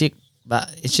 it'd be sick.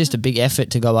 But it's just a big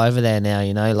effort to go over there now.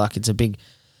 You know, like it's a big.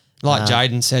 Like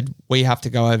Jaden said, we have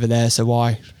to go over there, so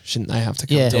why shouldn't they have to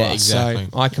come Yeah. to Yeah, us? exactly.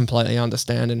 So I completely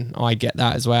understand, and I get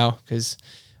that as well because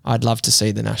I'd love to see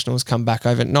the Nationals come back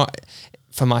over. Not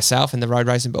for myself in the road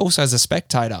racing, but also as a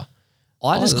spectator.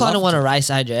 I just I'd kind of love want to race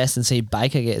AJS and see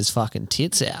Baker get his fucking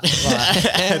tits out. Like,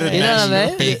 you know what I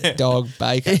mean? Big dog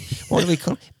Baker. What do we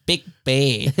call it? Big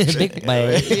bear. Big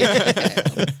bear.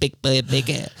 Big bear,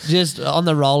 bigger. Just on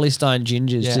the Rolling Stone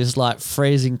gingers, Yeah. just like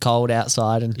freezing cold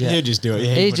outside, and He'll just do it.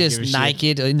 Yeah, he he's wouldn't just give a shit.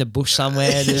 naked in the bush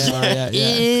somewhere. Just like,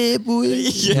 yeah. boy.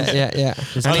 Yeah.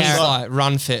 And I he's was like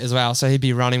run fit as well, so he'd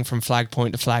be running from flag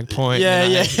point to flag point. Yeah,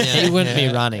 you know? yeah. He wouldn't be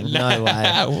running. No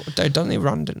way. Don't he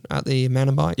run at the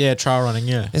mountain bike? Yeah, trail running,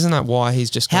 yeah. Isn't that why he's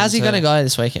just? How's he gone going to go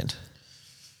this weekend?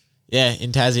 Yeah,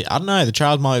 in Tassie. I don't know. The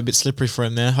trails might be a bit slippery for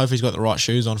him there. Hopefully he's got the right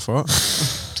shoes on for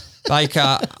it.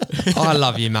 Baker, I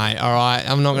love you, mate. All right,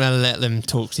 I'm not going to let them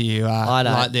talk to you I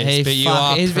don't. like this. But you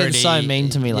are He's been pretty, so mean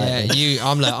to me lately. Yeah,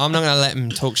 I'm not going to let them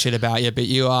talk shit about you, but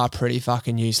you are pretty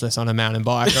fucking useless on a mountain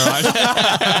bike. All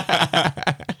right.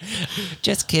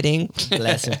 Just kidding.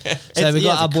 Bless him. So we he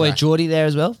got has a our boy crack. Geordie there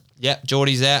as well. Yep,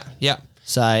 Geordie's out. Yep.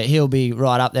 So he'll be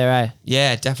right up there, eh?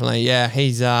 Yeah, definitely. Yeah,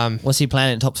 he's What's he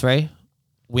planning? Top 3?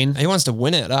 Win? he wants to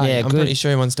win it. Eh? Yeah, I'm good. pretty sure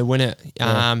he wants to win it.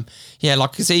 Yeah,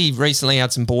 like because he recently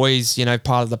had some boys,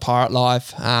 part of the Pirate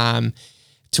Life,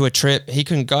 to a trip. He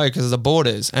couldn't go because of the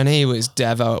borders, and he was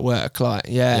devo at work. Like,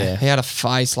 Yeah. he had a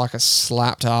face like a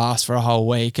slapped ass for a whole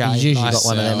week. Eh? He's usually Like, got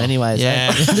one of them anyways.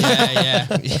 Yeah, eh?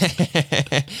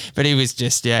 yeah. But he was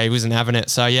just, he wasn't having it.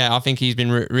 So, I think he's been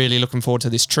really looking forward to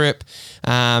this trip.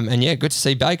 And, good to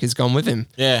see Baker's gone with him.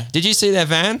 Yeah. Did you see their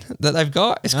van that they've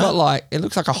got? It's got like, it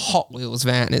looks like a Hot Wheels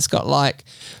van. It's got like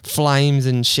flames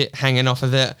and shit hanging off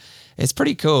of it. It's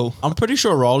pretty cool. I'm pretty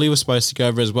sure Rolly was supposed to go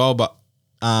over as well, but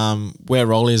where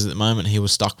Rolly is at the moment, he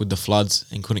was stuck with the floods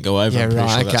and couldn't go over. Yeah, I'm pretty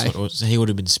right, sure that's okay. what it was. So he would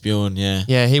have been spewing, yeah.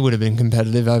 Yeah, he would have been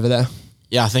competitive over there.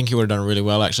 Yeah, I think he would have done really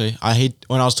well, actually.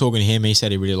 When I was talking to him, he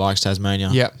said he really likes Tasmania.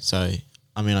 Yeah. So,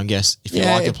 I mean, I guess if you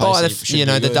Yeah, like the by place, it should be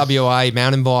the good. WA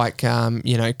mountain bike,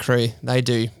 crew, they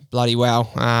do bloody well.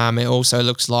 It also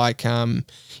looks like, like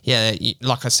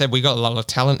I said, we got a lot of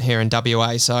talent here in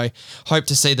WA, so hope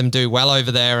to see them do well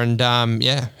over there. And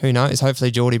who knows?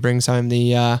 Hopefully, Geordie brings home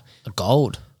the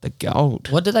Gold. gold.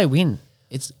 What do they win?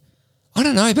 It's I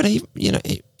don't know, but he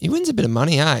wins a bit of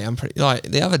money, eh? I'm pretty like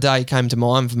the other day came to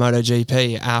mind for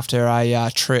MotoGP after a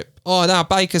trip. Oh no,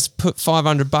 Baker's put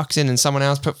 $500 in, and someone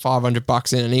else put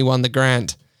 $500 in, and he won the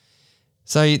grand.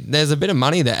 So there's a bit of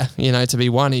money there, to be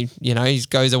won. He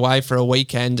goes away for a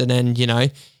weekend, and then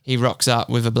he rocks up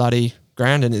with a bloody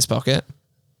grand in his pocket.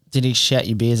 Did he shout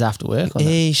your beers after work? Or no?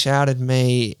 He shouted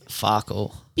me Fuck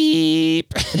all.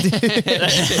 beep.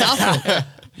 Nothing.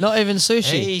 Not even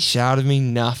sushi. He shouted me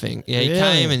nothing. Yeah, he Really?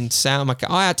 came and sat on my car.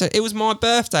 I had to. It was my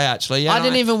birthday actually. I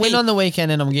didn't even win on the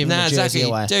weekend, and I'm giving Nah, the jersey exactly,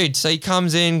 away. dude. So he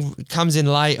comes in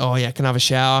late. Oh yeah, can I have a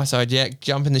shower? So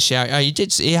jump in the shower. Oh,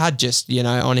 he had just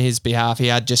on his behalf, he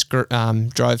had just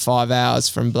drove 5 hours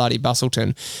from bloody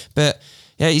Bustleton, but.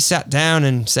 Yeah, he sat down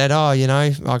and said, I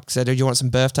said, do you want some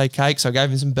birthday cake? So I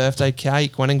gave him some birthday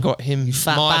cake, went and got him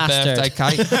fat my bastard. birthday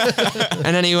cake.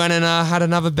 And then he went and had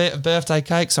another bit of birthday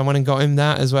cake. So I went and got him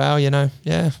that as well,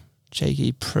 Yeah,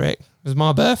 cheeky prick. It was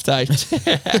my birthday.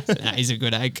 Nah, he's a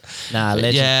good egg. Nah, But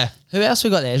legend. yeah. Who else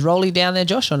we got there? Is Rolly down there,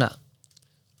 Josh, or not?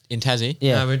 In Tassie?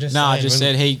 Yeah. No, we're just I saying, just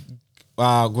when- said he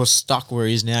was stuck where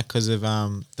he is now because of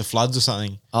the floods or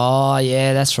something. Oh,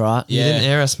 yeah, that's right. You Yeah. didn't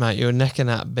hear us, mate. You were necking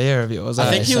that beer of yours. I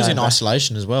eh? think he was so in bad.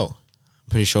 isolation as well.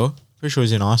 Pretty sure. Pretty sure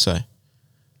he's in ISO.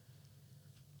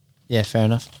 Yeah, fair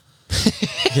enough. Yeah,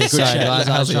 good Sorry, shout. guys,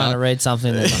 I was trying to read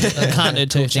something. I can't do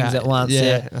two things at once.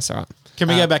 Yeah, that's all right. Can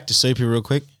we go back to Soupy real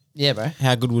quick? yeah, bro.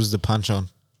 How good was the punch on?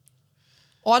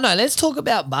 Oh, no, let's talk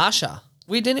about Barsha.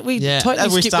 We Yeah.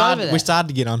 totally skipped over that. We started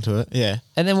to get onto it. Yeah.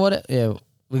 And then we'll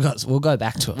go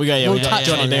back to it. we'll touch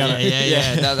Johnny on D it. on it.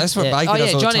 Yeah. That's what Yeah. Baker Oh, does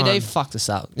yeah, all the Johnny D time. fucked us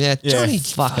up. Yeah, Johnny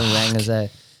Fucking rangers there.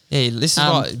 Yeah, this is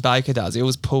what Baker does. He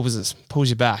always pulls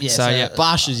you back. Yeah, so so- yeah.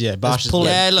 Barsha's, yeah. Let's Barsha's pull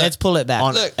Yeah, it. look. Let's pull it back.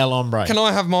 on Look, El Hombre. Can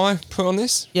I have my put on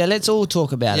this? Yeah, let's all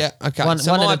talk about Yeah, it. okay. One,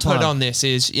 so one my at a time. put on this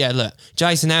is, look,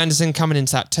 Jason Anderson coming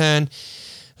into that turn.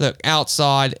 Look,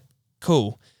 outside,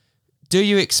 cool. Do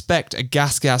you expect a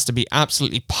gas to be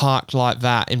absolutely parked like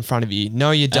that in front of you?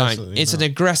 No, you don't. Absolutely It's not. an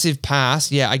aggressive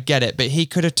pass. Yeah, I get it. But he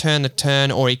could have turned the turn,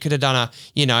 or he could have done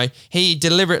he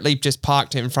deliberately just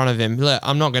parked it in front of him. Look,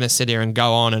 I'm not going to sit here and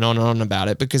go on and on about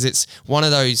it because it's one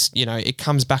of those, it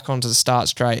comes back onto the start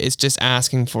straight. It's just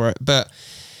asking for it. But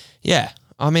yeah,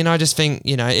 I mean, I just think,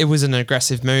 it was an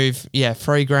aggressive move. Yeah,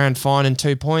 $3,000 fine and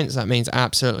 2 points. That means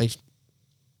absolutely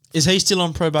Is he still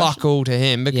on probation? fuck all to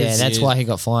him because Yeah, that's why he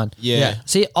got fined. Yeah.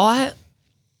 See, anyway,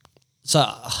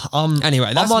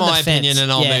 That's I'm on my the opinion, fence.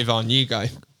 and I'll Yeah. move on. You go.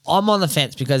 I'm on the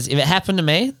fence because if it happened to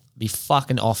me, I'd be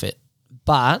fucking off it.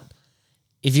 But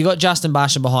if you got Justin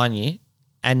Barsha behind you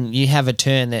and you have a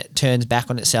turn that turns back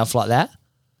on itself like that.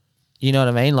 You know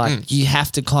what I mean? Like you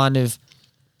have to kind of.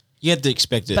 You had to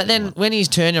expect it. But then when he's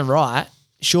turning right,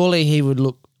 surely he would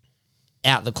look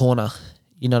out the corner.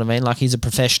 You know what I mean? Like he's a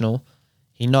professional.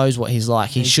 He knows what he's like.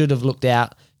 He should have looked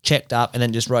out, checked up, and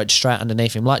then just rode straight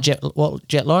underneath him, like what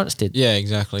Jet Lawrence did. Yeah,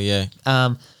 exactly. Yeah.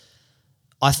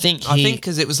 I think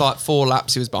because it was like 4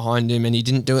 laps he was behind him and he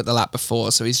didn't do it the lap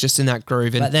before, so he's just in that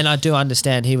groove. And But then I do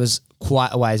understand he was quite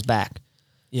a ways back.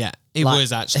 yeah, he Like-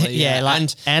 was actually. Yeah, like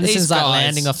and Anderson's these like guys-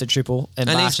 landing off the triple, and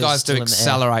And Barcia's these guys still do in the air.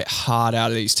 accelerate hard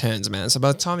out of these turns, man. So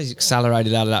by the time he's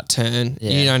accelerated out of that turn,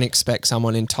 Yeah. you don't expect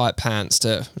someone in tight pants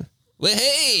to.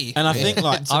 Hey, And I think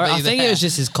like I think it was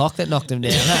just his cock that knocked him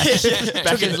down.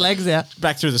 Took his legs out.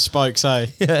 back through the spokes. I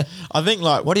think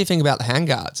like What do you think about the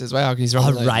handguards as well? He's I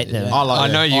rate them. I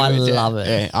know you. I would, yeah. love it.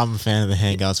 Yeah, I'm a fan of the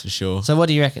handguards for sure. So what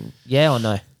do you reckon? Yeah or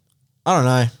no? I don't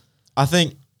know. I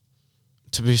think,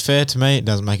 to be fair to me, it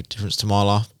doesn't make a difference to my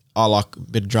life. I like a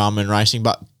bit of drama in racing,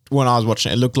 but when I was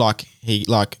watching it, it looked like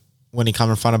when he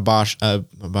come in front of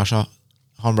Basha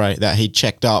Hombre, that he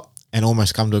checked up and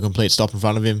almost come to a complete stop in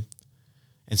front of him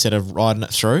instead of riding it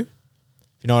through.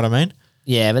 You know what I mean?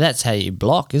 Yeah, but that's how you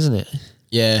block, isn't it?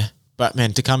 Yeah. But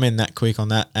man, to come in that quick on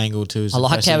that angle too is I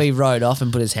like impressive. how he rode off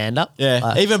and put his hand up. Yeah.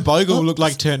 Like, Even Bogle looked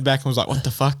like turned back and was like, what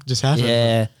the fuck just happened?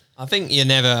 yeah. I think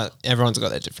everyone's got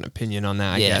their different opinion on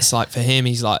that, I Yeah. guess. Like for him,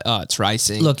 he's like, oh, it's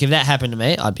racing. Look, if that happened to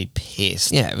me, I'd be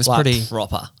pissed. Yeah, it was Like, pretty-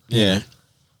 proper. Yeah.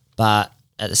 But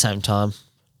at the same time,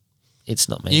 it's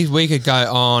not me. we could go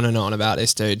on and on about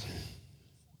this, dude.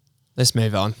 Let's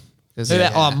move on. 'Cause, Who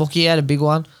Oh, Mookie had a big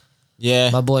one. Yeah.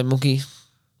 My boy Mookie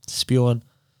spewing.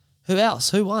 Who else?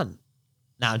 Who won?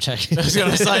 No, I'm joking. I was going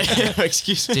to say,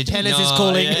 excuse me. Tennis is No,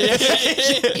 calling. yeah.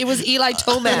 It was Eli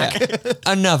Tomac.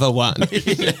 Another one.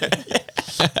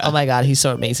 Oh my God, he's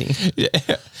so amazing.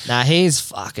 Nah, he's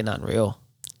fucking unreal.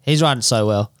 He's riding so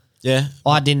well. Yeah.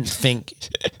 I didn't think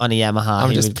on a Yamaha I'm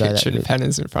he just would go that picturing good.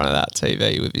 Pennants in front of that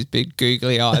TV with his big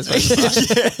googly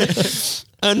eyes.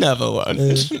 Another one.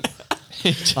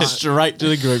 Just straight to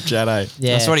the group chat, eh?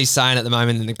 Yeah. That's what he's saying at the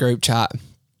moment in the group chat.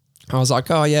 I was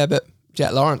like, oh yeah, but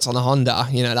Jet Lawrence on a Honda,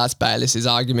 that's Bayliss's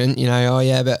argument, oh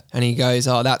yeah, but, and he goes,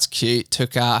 oh, that's cute.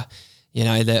 Took,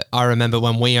 that I remember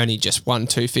when we only just won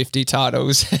 250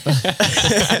 titles.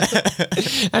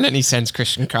 And then he sends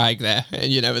Christian Craig there,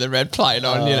 with a red plate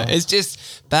on, it's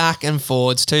just back and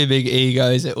forwards, two big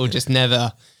egos. It will just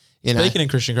never, Speaking of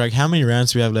Christian Craig, how many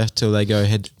rounds do we have left till they go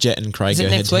head? Jet and Craig Is go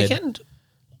it head next to head? weekend?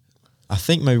 I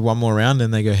think maybe one more round,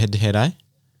 then they go head to head, eh?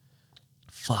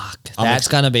 Fuck. That's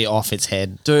going to be off its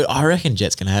head. Dude, I reckon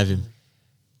Jet's gonna have him.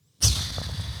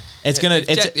 It's gonna.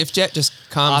 if Jet just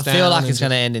I calms down. feel like and it's going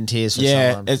to end in tears for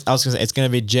Yeah, someone. I was gonna say it's gonna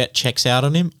be Jet checks out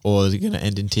on him, or is it gonna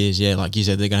end in tears? Yeah, like you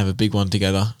said, they're gonna have a big one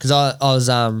together. Because I was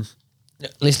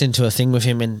listening to a thing with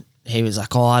him and he was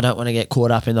like, oh, I don't want to get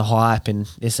caught up in the hype and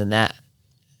this and that.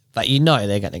 But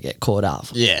they're going to get caught up.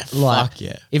 Yeah, Like, fuck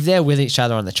yeah. if they're with each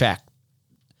other on the track,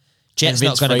 Jet's And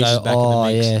not Vince going to Freeze is go, back in the oh,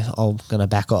 mix. yeah, I'm going to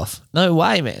back off. No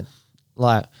way, man.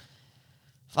 Like,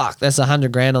 fuck, that's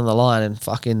 $100,000 on the line and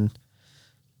fucking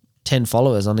 10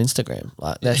 followers on Instagram.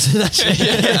 Like, that's that's,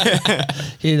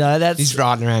 He's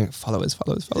riding around, followers.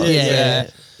 yeah.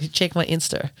 You check my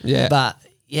Insta. Yeah. But,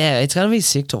 yeah, it's going to be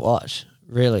sick to watch.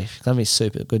 Really. It's going to be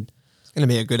super good. It's going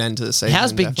to be a good end to the season.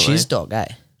 How's Big definitely. Chiz Dog, eh?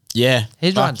 Yeah,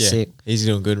 He's fuck riding sick. He's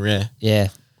doing good. Yeah,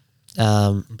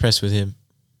 Yeah. impressed with him.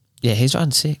 Yeah, he's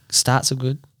riding sick. Starts are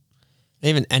good.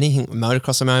 Even anything with motocross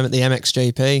at the moment, the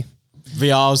MXGP.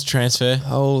 Vial's transfer.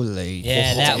 Holy.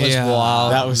 Yeah, that was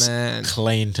wild. That was man.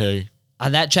 clean too.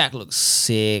 That track looks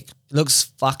sick.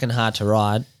 Looks fucking hard to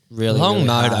ride. Really, Long really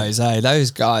hard. motos,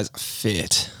 Those guys are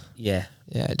fit. Yeah.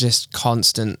 Yeah, just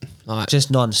constant. Like,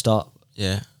 Just non-stop.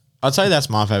 Yeah, I'd say that's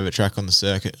my favorite track on the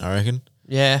circuit. I reckon.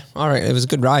 yeah, I reckon it was a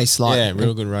good race. Like, Yeah,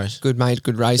 real good race. good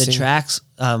racing. The tracks,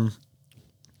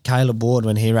 Caleb Ward,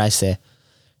 when he raced there,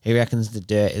 he reckons the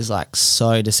dirt is like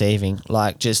so deceiving.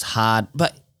 Like just hard.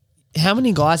 But how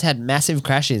many guys had massive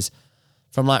crashes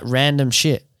from like random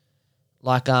shit?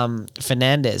 Like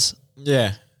Fernandez.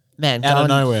 Yeah, Man, out of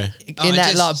going nowhere. in Oh,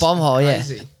 that just like bomb hole,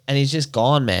 crazy. yeah. And he's just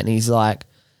gone, man. He's like,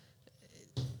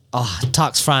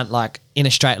 tucks front like in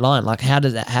a straight line. Like, how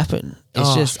did that happen? It's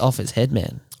Oh. just off its head,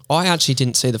 man. I actually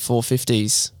didn't see the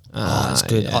 450s. Oh, it's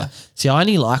good. Yeah. I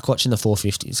only like watching the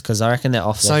 450s because I reckon they're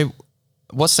off. There. So,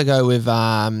 what's the go with,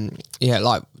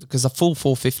 because the full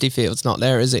 450 field's not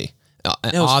there, is he? That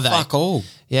was Are they? fuck all.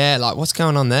 Yeah, like, what's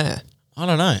going on there? I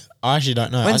don't know. I actually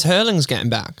don't know. When's Hurling's getting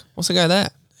back? What's the go there?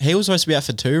 He was supposed to be out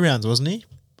for 2 rounds, wasn't he?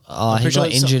 Oh, he pretty sure got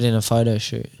it's- injured in a photo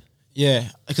shoot. Yeah,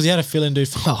 because he had a fill-in dude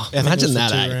for Oh, I think it imagine was for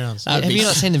that, 2 eh? rounds. That'd Have be you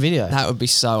not seen the video? That would be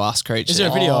so us creatures. Is there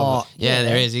a video of it? Yeah,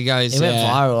 there is. He goes. It went yeah.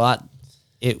 viral. Like,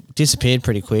 it disappeared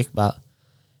pretty quick, but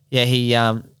yeah,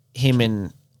 him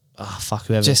and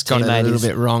whoever Just got it a teammate little is-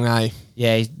 bit wrong, eh?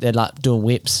 Yeah, they're like doing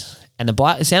whips, and the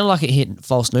bike. It sounded like it hit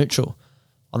false neutral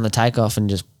on the takeoff and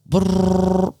just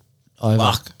over.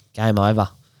 Fuck. Game over.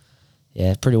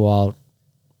 Yeah, pretty wild.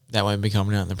 That won't be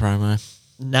coming out in the promo.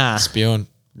 Nah, Spewing.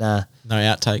 nah. No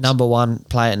outtakes. Number one,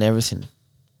 play it and everything.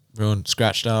 Ruined,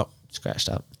 scratched up. Scratched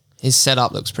up. His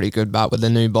setup looks pretty good, but with the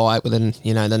new bike, with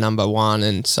the number one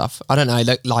and stuff. I don't know,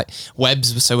 like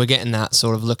Webb's. So we're getting that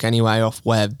sort of look anyway off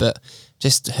Webb, but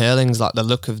just Hurling's like the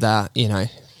look of that.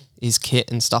 His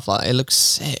kit and stuff like that. It looks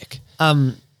sick.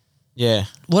 Yeah.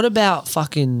 What about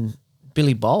fucking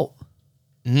Billy Bolt?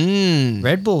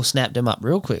 Red Bull snapped him up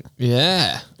real quick.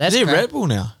 Yeah. That's Is he great. Red Bull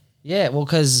now? Yeah, well,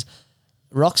 because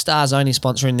Rockstar's only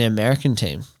sponsoring the American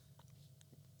team,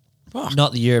 Fuck.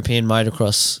 not the European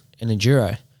motocross and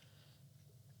enduro.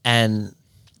 And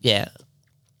yeah,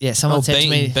 someone said to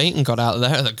me, Beaton got out of there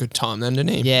at a good time then,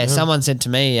 didn't he? yeah, someone said to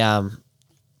me,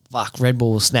 fuck, Red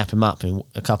Bull will snap him up in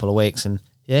a couple of weeks, and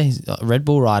yeah, he's a Red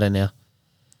Bull rider now.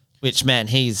 Which, man,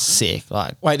 he's sick.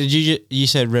 Like, Wait, did you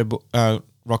said Red Bull,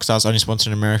 Rockstar's only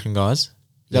sponsoring American guys? Is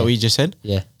that what you just said?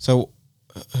 yeah, So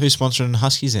who's sponsoring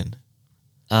Huskies then?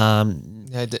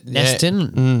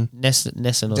 Neston, Neston, or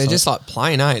They're something. just like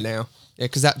plain, now. Yeah,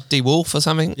 because that D Wolf or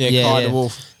something. Yeah, Yeah, Kyle yeah.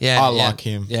 DeWolf. Yeah, I yeah. like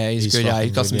him. Yeah, he's good. Yeah, fucking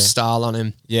he's got good, some yeah. style on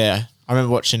him. Yeah, I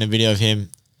remember watching a video of him.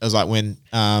 It was like when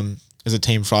there's a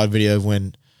Team Fried video of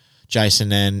when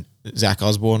Jason and Zach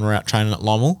Osborne were out training at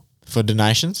Lommel for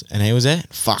donations, and he was there.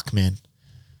 Fuck, man,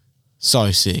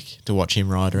 so sick to watch him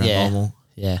ride around Yeah. Lommel.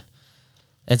 Yeah.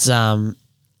 It's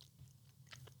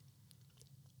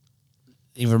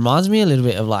it reminds me a little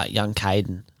bit of like young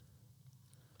Caden.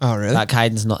 Oh, really? Like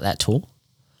Caden's not that tall.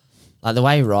 Like the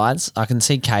way he rides, I can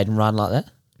see Caden run like that.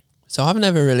 So I've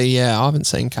never really, I haven't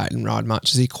seen Caden ride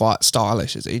much. Is he quite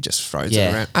stylish? Is he just throws Yeah.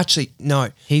 it around? Actually, no.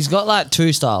 He's got like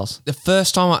two styles. The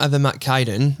first time I ever met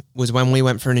Caden was when we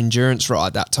went for an endurance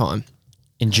ride that time.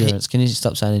 Endurance. Can you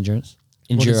stop saying endurance?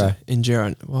 What is Enduro. it?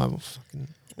 Endurance. Why? Well, fucking.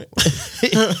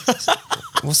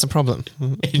 What's the problem?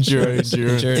 Endurance.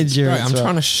 Endurance, Bro, I'm right.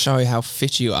 trying to show you how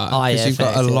fit you are. Oh, yeah, Because you've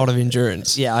got thanks, a yeah. lot of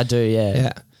endurance. Yeah, I do, yeah.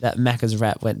 Yeah. That Macca's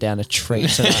wrap went down a tree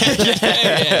tonight.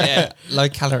 yeah. Low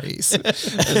calories.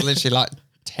 There's literally like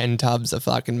 10 tubs of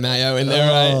fucking mayo in there,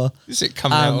 Oh. right? Shit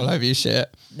coming out all over your shirt.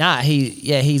 Nah,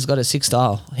 he's got a sick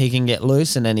style. He can get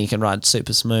loose and then he can ride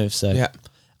super smooth. So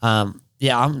Yeah.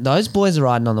 those boys are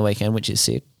riding on the weekend, which is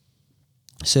sick.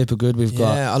 Super good. We've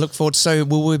got Yeah, I look forward. So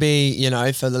will we be,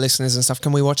 for the listeners and stuff,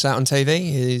 can we watch that on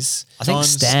TV? I think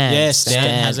Stan. Yeah,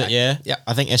 Stan has it. Yeah, Yeah.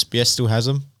 I think SBS still has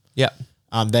them. Yeah.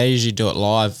 They usually do it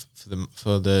live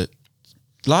for the.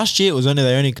 Last year it was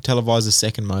they only televised the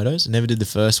second motos and never did the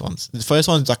first ones. The first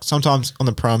ones, like sometimes on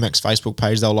the ProMX Facebook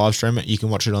page they'll live stream it. You can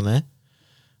watch it on there.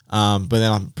 But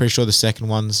then I'm pretty sure the second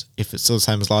ones, if it's still the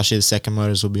same as last year, the second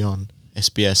motos will be on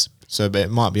SBS. So but it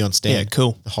might be on Stan. Yeah,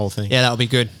 cool. The whole thing. Yeah, that'll be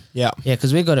good. Yeah. Yeah,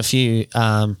 because we've got a few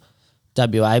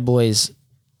WA boys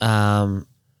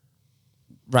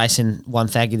racing one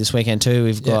thaggy this weekend too.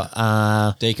 We've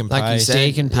got Deacon Like you Pace. said.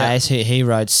 Deacon Pace, who he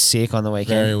rode sick on the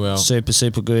weekend. Very well. Super,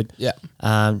 super good. Yeah.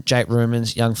 Jake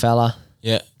Rumans, young fella,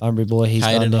 Yeah. Bunbury boy, he's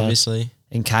gone Caden, down. obviously.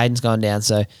 And Caden's gone down.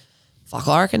 So, fuck,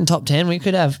 I reckon top 10, we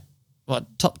could have,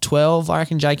 top 12, I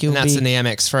reckon Jake will And that's be. in the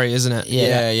MX3, isn't it?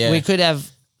 Yeah. We could have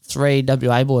 3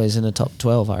 WA boys in the top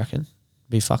 12, I reckon.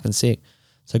 Be fucking sick.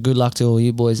 So good luck to all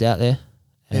you boys out there.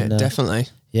 Yeah, And, definitely.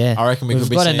 Yeah. I reckon we We've could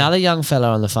be got seeing- another young fella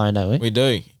on the phone, don't we? We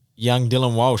do. Young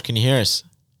Dylan Walsh. Can you hear us?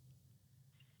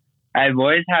 Hey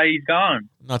boys, how you going?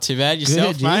 Not too bad.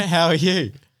 Yourself, Good, mate? you? How are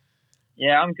you?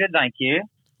 Yeah, I'm good, thank you.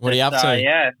 What are you up to?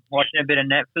 Yeah, watching a bit of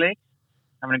Netflix,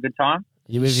 having a good time.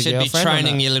 You with your Should be girlfriend or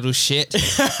training not? you little shit.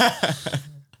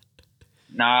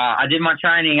 Nah, I did my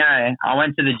training. I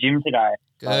went to the gym today.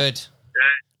 Good.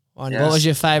 Why Yeah. not? What was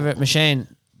your favourite machine?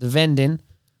 The vending?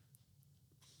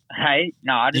 Hey,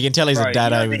 no, I just You can tell he's bro, a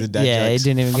dad you know with the me. dad Yeah, jokes. he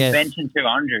didn't even I'm get benching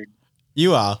 200.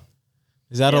 You are?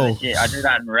 Is that Yeah, all? legit. I do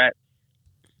that in reps.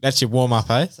 That's your warm up,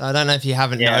 eh? So I don't know if you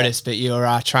haven't Yeah. noticed, but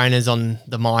your trainer's on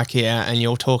the mic here and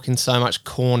you're talking so much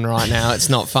corn right now. It's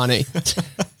not funny.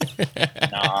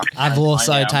 Nah, I've I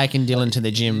also know. taken Dylan to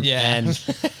the gym. And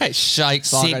it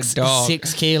shakes like a dog.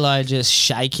 6 kilo just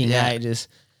shaking, Yeah. and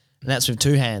that's with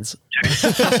 2 hands.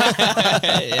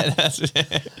 Yeah, that's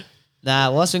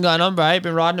Nah, what's been going on, bro? You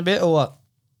been riding a bit or what?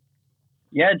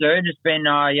 Yeah, dude, just been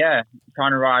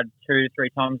trying to ride 2-3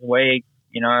 times a week.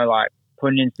 Like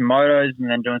putting in some motos and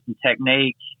then doing some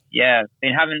technique. Yeah,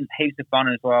 been having heaps of fun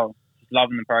as well. Just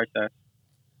loving the process.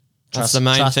 That's the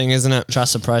main thing, isn't it?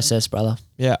 Trust the process, brother.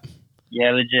 Yeah.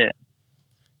 Yeah, legit.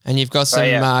 And you've got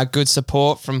some good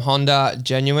support from Honda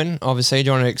Genuine. Obviously, do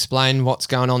you want to explain what's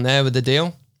going on there with the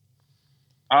deal?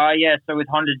 Yeah, so with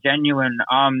Honda Genuine,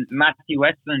 Matthew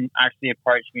Westland actually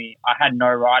approached me. I had no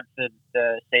ride for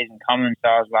the season coming, so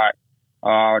I was like,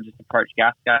 I'll just approach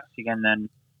Gas again then.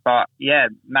 But yeah,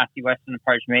 Matthew Westland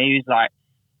approached me. He was like,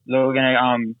 look, we're going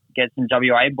to get some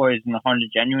WA boys in the Honda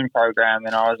Genuine program.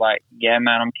 And I was like, yeah,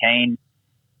 man, I'm keen.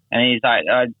 And he's like,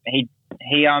 he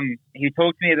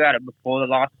talked to me about it before the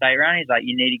last state round. He's like,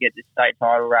 you need to get this state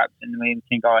title wrapped and we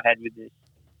can go ahead with this.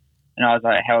 And I was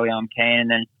like, hell yeah, I'm keen. And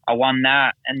then I won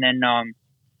that. And then,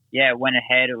 went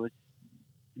ahead. It was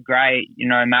great. You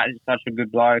know, Matt is such a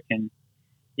good bloke. And,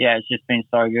 yeah, it's just been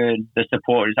so good. The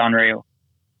support is unreal.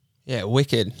 Yeah,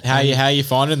 wicked. How you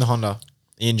finding the Honda?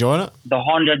 You enjoying it? The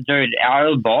Honda, dude, out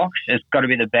of the box, it's got to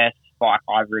be the best bike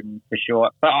I've ridden for sure.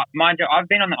 But mind you, I've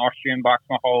been on the Austrian bikes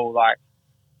my whole life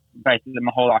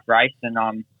race.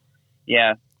 And,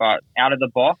 but out of the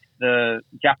box, the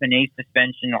Japanese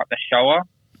suspension, like the Showa,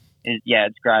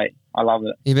 it's great. I love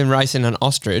it. You've been racing an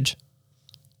ostrich?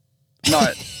 No.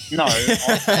 The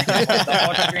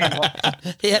Austrian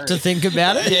box. He had to think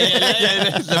about it.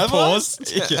 Yeah. The pause.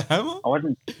 I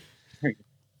wasn't.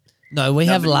 No, we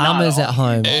have llamas at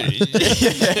home.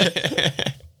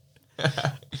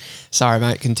 Sorry,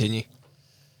 mate. Continue.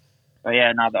 But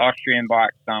yeah, the Austrian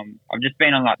bikes. I've just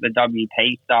been on like the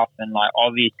WP stuff, and like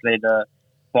obviously the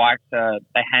bikes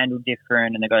they handle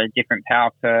different and they got a different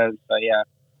power curve. So yeah,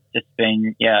 just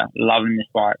been loving this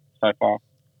bike so far.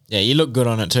 Yeah, you look good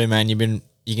on it too, man. You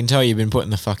can tell you've been putting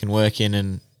the fucking work in,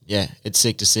 and yeah, it's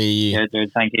sick to see you. Yeah,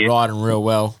 dude. Thank you. Riding real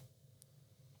well.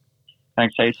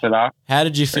 Thanks heaps for that. How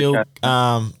did you feel?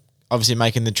 Obviously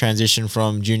making the transition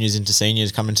from juniors into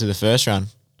seniors, coming to the first round.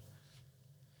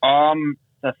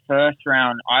 The first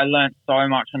round, I learnt so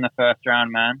much in the first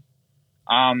round, man.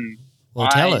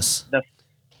 Tell us.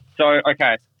 So I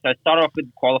started off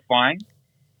with qualifying.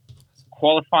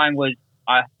 Qualifying was,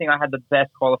 I think I had the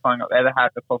best qualifying I've ever had.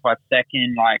 I qualified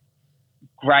second, like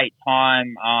great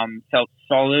time, felt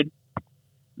solid,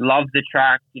 loved the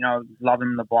track,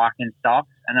 loving the bike and stuff.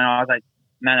 And then I was like,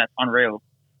 man, that's unreal.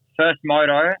 First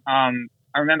moto, I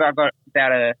remember I got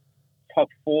about a top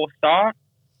 4 start.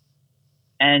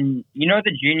 And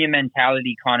the junior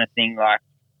mentality kind of thing, like,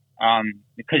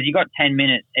 because you got 10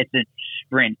 minutes, it's a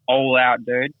sprint, all out,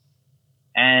 dude.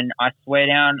 And I swear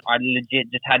down, I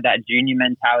legit just had that junior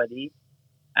mentality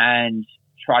and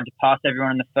tried to pass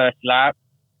everyone in the first lap.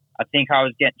 I think I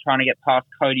was trying to get past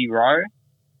Cody Rowe,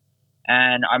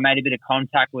 and I made a bit of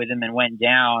contact with him and went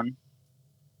down.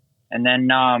 And then,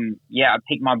 I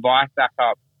picked my bike back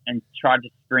up and tried to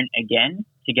sprint again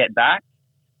to get back.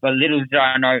 But little did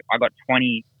I know, I got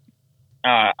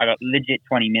legit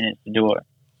 20 minutes to do it.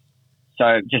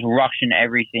 So just rushing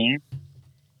everything.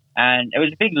 And it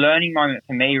was a big learning moment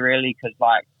for me, really, because,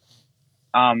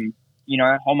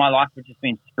 all my life I've just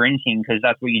been sprinting because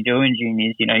that's what you do in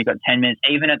juniors. You got 10 minutes,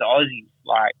 even at the Aussies,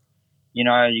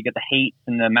 you got the heats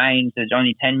and the mains, there's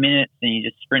only 10 minutes and you're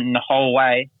just sprinting the whole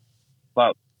way.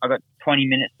 But I got 20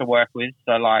 minutes to work with.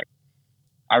 So,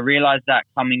 I realized that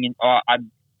coming in, I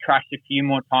crashed a few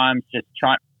more times, just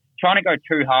trying to go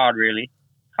too hard, really,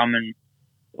 coming,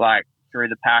 through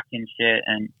the pack and shit.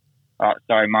 And,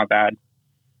 sorry, my bad.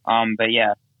 But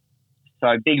yeah,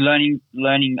 so big learning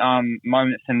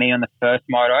moment for me on the first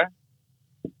moto,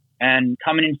 and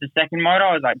coming into the second moto,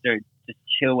 I was like, dude, just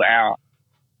chill out.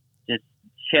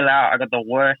 I got the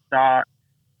worst start,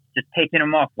 just picking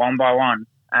them off one by one,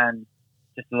 and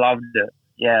just loved it.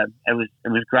 Yeah, it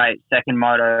was great. Second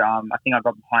moto, I think I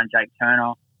got behind Jake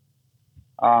Turner.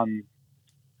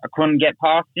 I couldn't get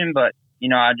past him, but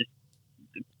I just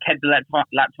kept the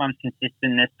lap times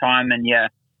consistent this time, and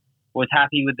was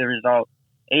happy with the result.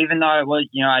 Even though it was,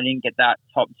 I didn't get that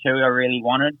top 2 I really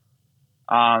wanted,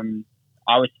 I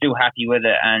was still happy with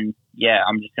it. And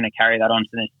I'm just going to carry that on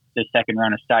to the second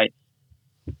round of states.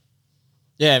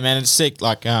 Yeah, man, it's sick.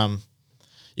 You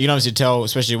can obviously tell,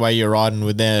 especially the way you're riding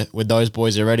with those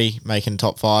boys already, making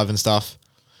top 5 and stuff,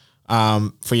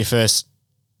 for your first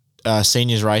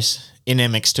seniors race in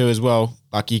MX2 as well.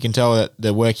 You can tell that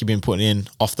the work you've been putting in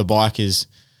off the bike is,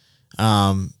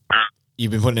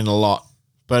 you've been putting in a lot.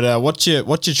 But what's your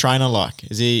trainer like?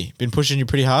 Has he been pushing you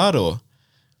pretty hard, or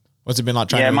what's it been like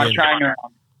training? Yeah, my trainer,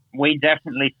 we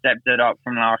definitely stepped it up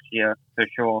from last year for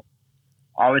sure.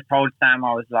 I was told Sam,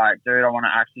 I was like, dude, I want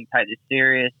to actually take this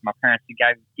serious. My parents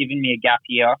have given me a gap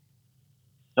year,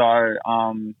 so I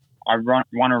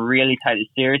want to really take this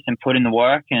serious and put in the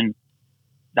work. And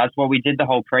that's what we did the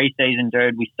whole preseason,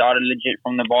 dude. We started legit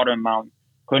from the bottom.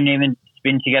 Couldn't even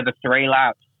spin together 3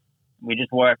 laps. We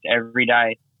just worked every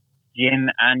day, gym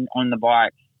and on the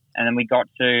bike. And then we got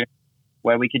to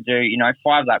where we could do,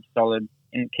 5 laps solid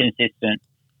and consistent.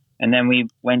 And then we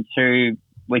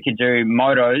could do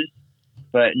motos,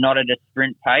 but not at a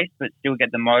sprint pace, but still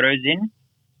get the motos in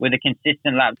with a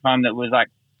consistent lap time that was like,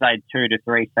 say, 2 to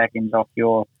 3 seconds off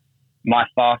my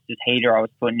fastest heater I was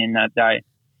putting in that day.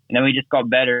 And then we just got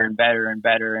better and better and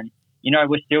better. And,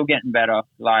 we're still getting better.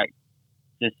 Like,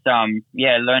 just,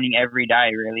 learning every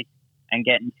day, really, and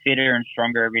getting fitter and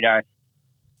stronger every day.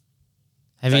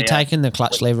 Have you taken the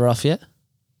clutch lever off yet?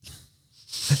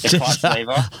 The clutch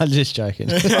lever? I'm just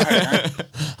joking.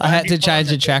 I had to change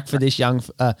the track for this young...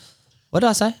 what did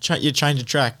I say? You change the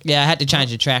track. Yeah, I had to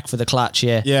change the track for the clutch,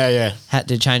 yeah. Yeah. Had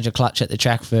to change the clutch at the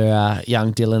track for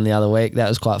young Dylan the other week. That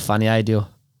was quite funny, Deal?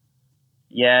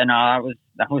 Yeah, no,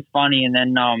 that was funny. And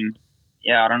then, I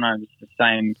don't know, it's the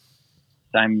same.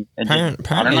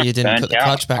 Apparently you didn't put the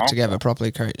clutch back together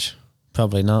properly, Coach.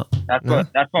 Probably not.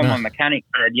 That's what my mechanic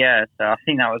said, yeah. So I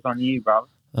think that was on you, bro.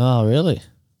 Oh, really?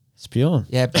 Spewing.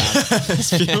 Yeah, but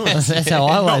That's how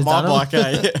I always Not done my it. bike,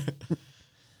 eh?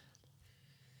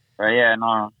 But yeah,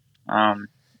 no.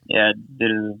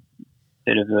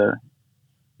 Bit of a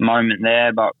moment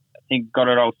there, but I think got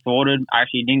it all sorted. I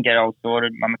actually didn't get it all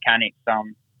sorted. My mechanic's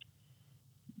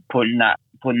putting that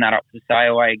up for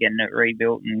sale, getting it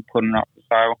rebuilt and putting it up for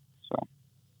sale. So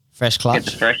Fresh clutch.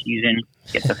 Get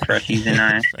the freshies in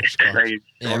there.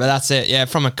 yeah, but that's it. Yeah,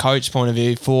 from a coach point of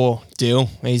view for Dill,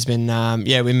 he's been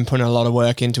we've been putting a lot of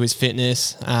work into his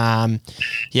fitness.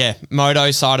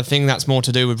 Moto side of thing, that's more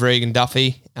to do with Regan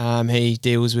Duffy. He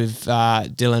deals with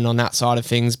Dylan on that side of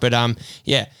things. But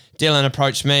Dylan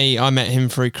approached me. I met him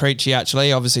through Creechy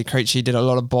actually. Obviously Creechy did a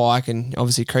lot of bike, and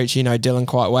obviously Creechy Dylan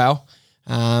quite well.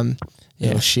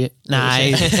 Little shit. Nah,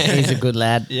 he's a good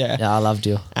lad. Yeah, I love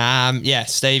Dill.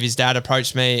 Steve, his dad,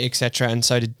 approached me, etc., and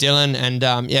so did Dylan. And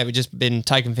we've just been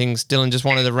taking things. Dylan just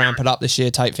wanted to ramp it up this year,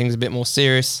 take things a bit more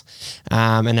serious.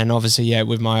 And then obviously,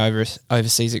 with my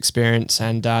overseas experience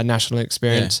and national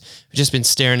experience, we've just been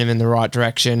steering him in the right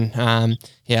direction.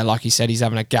 Like he said, he's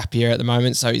having a gap year at the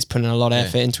moment, so he's putting a lot of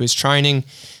effort into his training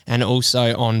and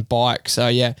also on bike.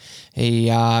 So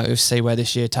we'll see where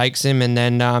this year takes him, and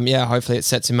then hopefully it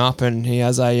sets him up and he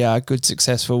has a good,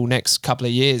 successful next couple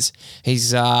of years.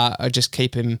 He's just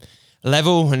keep him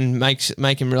level and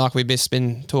make him, like we've just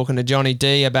been talking to Johnny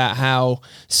D about how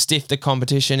stiff the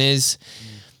competition is.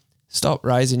 Stop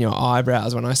raising your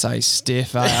eyebrows when I say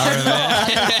stiff.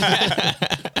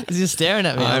 He's just staring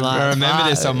at me. I remember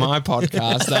this on my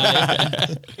podcast.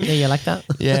 Yeah, you like that?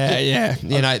 Yeah.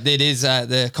 It is.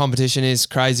 The competition is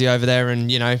crazy over there, and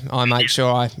I make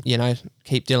sure I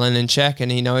keep Dylan in check,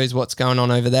 and he knows what's going on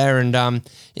over there. And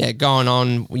going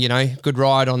on, good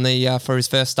ride on the for his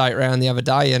first state round the other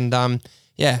day, and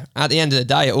at the end of the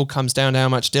day, it all comes down to how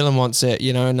much Dylan wants it,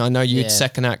 and I know you'd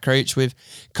second that, Creech, with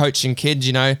coaching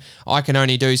kids, I can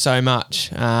only do so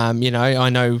much. I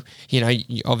know,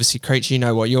 obviously, Creech,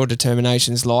 what your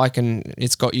determination's like, and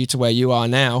it's got you to where you are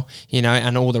now,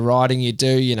 and all the riding you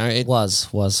do, it was.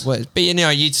 But,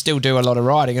 you'd still do a lot of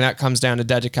riding, and that comes down to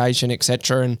dedication,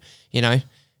 etc. And,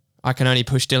 I can only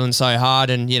push Dylan so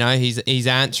hard, and, he's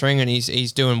answering and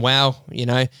he's doing well,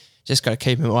 Just got to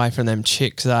keep him away from them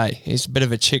chicks, eh? He's a bit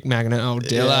of a chick magnet, old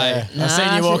Dill, eh? I've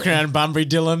seen you walking around Bunbury,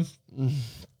 Dylan.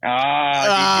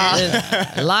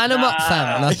 Line them up,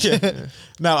 fam.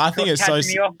 No, I think it's so... Catch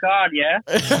me off guard, yeah?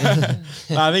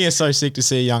 No, I think it's so sick to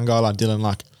see a young guy like Dylan.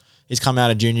 Like, he's come out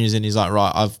of juniors and he's like,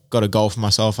 right, I've got a goal for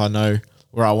myself. I know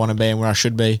where I want to be and where I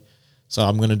should be. So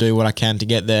I'm going to do what I can to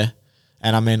get there.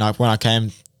 And I mean, like, when I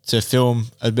came to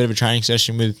film a bit of a training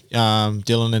session with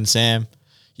Dylan and Sam,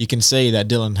 you can see that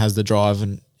Dylan has the drive,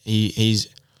 and he's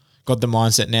got the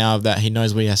mindset now that he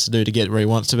knows what he has to do to get where he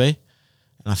wants to be.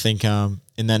 And I think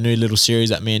in that new little series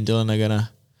that me and Dylan are going to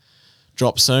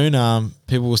drop soon,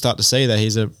 people will start to see that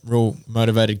he's a real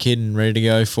motivated kid and ready to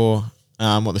go for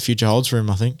what the future holds for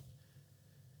him, I think.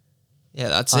 Yeah,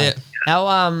 that's it.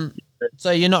 How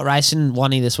so you're not racing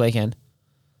Wani this weekend?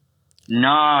 No.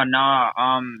 I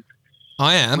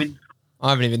am. I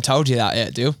haven't even told you that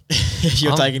yet, Dill.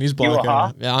 You're taking his bike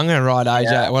over. Yeah, I'm going to ride AJ.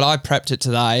 Yeah. Well, I prepped it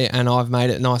today, and I've made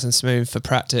it nice and smooth for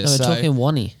practice. So we're talking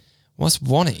Wani. What's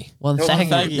Wani? One thing.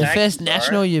 The first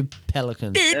national, you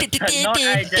pelican. Not AJS. Not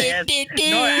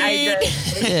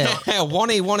AJS. Yeah,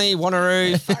 Wani,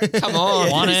 Wanneroo. Come on.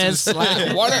 Wanners.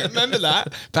 Remember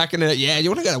that? Back in the,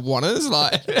 you want to go to Wanners?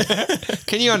 Like,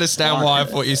 can you understand why I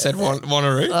thought you said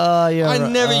Wanneroo? Oh, yeah. I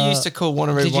never used to call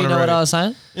Wanneroo Did you know what I was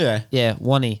saying? Yeah. Yeah,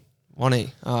 Wani.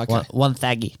 Wani. Oh, okay. One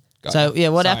thaggy. So, yeah,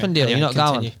 what happened, Dylan? anyway, You're not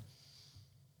going? continue.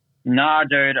 Nah,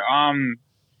 dude.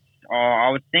 I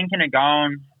was thinking of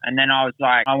going, and then I was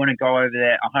like, I want to go over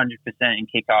there 100%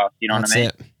 and kick ass. You know That's what I mean?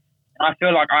 it. I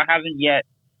feel like I haven't yet.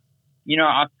 You know,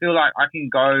 I feel like I can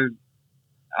go.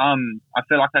 I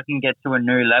feel like I can get to a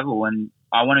new level, and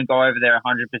I want to go over there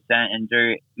 100% and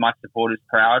do my supporters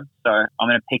proud. So I'm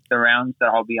going to pick the rounds that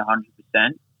I'll be 100%,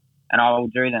 and I will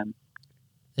do them.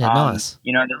 Yeah, nice.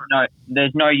 You know,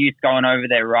 there's no use going over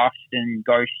there rushed and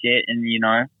go shit and, you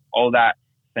know, all that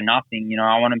for nothing. You know,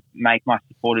 I want to make my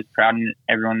supporters proud and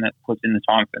everyone that puts in the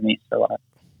time for me. So,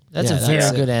 That's Yeah, a very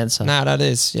that's good answer. No, that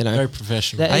is, you know. Very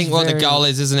professional. That I is think what the very- goal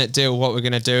is, isn't it, Dill? What we're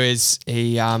going to do is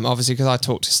he obviously because I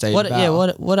talked to Steve. What? about, Yeah.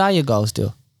 What are your goals,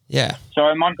 Dylan? Yeah.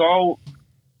 so my goal.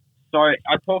 So I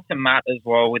talked to Matt as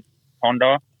well with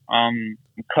Honda.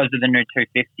 Because of the new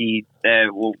 250, they're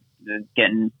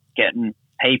getting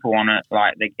people on it.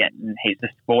 Like they're getting heaps of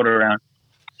sport around.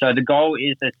 So the goal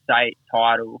is a state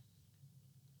title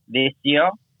this year,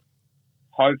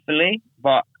 hopefully.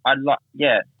 But I'd like,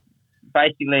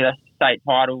 basically a state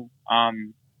title,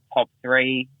 top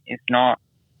 3, if not,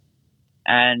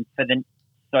 and so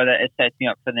that it sets me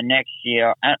up for the next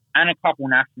year and a couple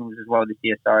nationals as well this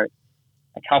year. So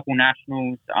a couple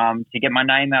nationals to get my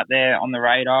name out there on the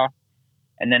radar,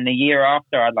 and then the year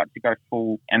after I'd like to go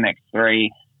full MX3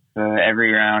 for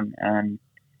every round and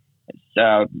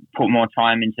put more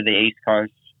time into the East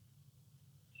Coast.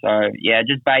 So yeah,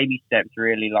 just baby steps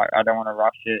really. Like I don't want to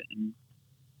rush it, and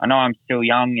I know I'm still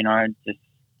young, you know. Just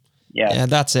Yeah,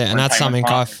 that's it, and Wanna that's take my something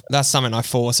time. that's something I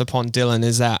force upon Dylan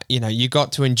is that you know you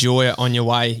got to enjoy it on your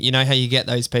way. You know how you get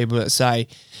those people that say,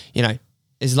 you know,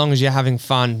 as long as you're having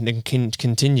fun, then can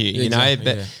continue. You Exactly, know,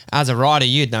 but yeah. as a rider,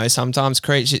 you'd know sometimes,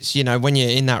 Creech, it's you know when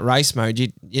you're in that race mode,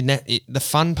 the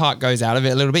fun part goes out of it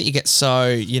a little bit. You get so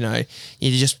you know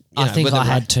you just. You I know, think with the I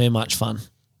ra- had too much fun.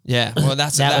 Yeah, well,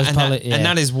 that's That was probably- and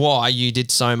that is why you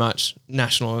did so much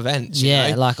national events. you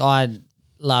Yeah, know? like I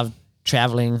loved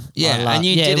traveling. Yeah, and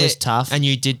you did it was tough. and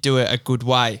you did do it a good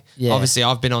way. Yeah. Obviously,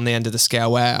 I've been on the end of the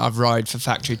scale where I've rode for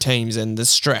factory teams, and the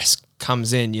stress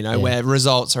comes in. You know, Yeah. where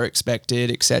results are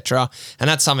expected, etc. And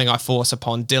that's something I force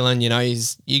upon Dylan. You know,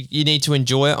 you need to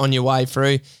enjoy it on your way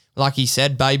through. Like he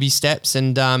said, baby steps,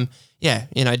 and yeah,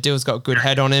 you know, Dill's got a good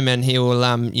head on him, and he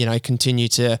will you know continue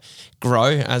to grow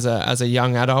as a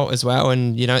young adult as well.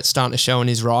 And you know, it's starting to show in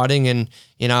his riding, and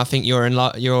you know, I think you're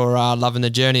loving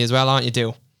the journey as well, aren't you,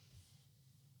 Dill?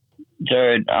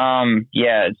 Dude,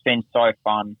 yeah, it's been so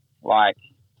fun. Like,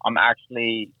 I'm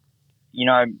actually, you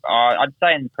know, I'd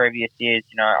say in the previous years,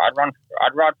 you know, I'd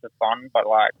ride for fun, but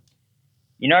like,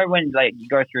 you know, when like you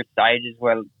go through stages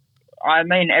where, I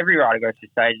mean, every rider goes through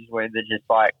stages where they're just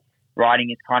like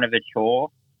riding is kind of a chore.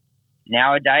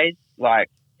 Nowadays, like,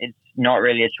 it's not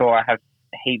really a chore. I have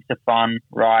heaps of fun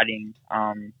riding.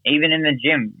 Even in the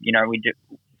gym, you know,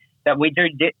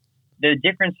 the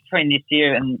difference between this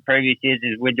year and previous years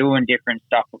is we're doing different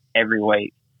stuff every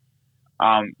week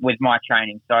with my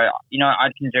training. So, you know, I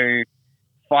can do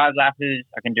 5 lappers,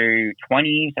 I can do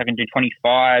 20s, I can do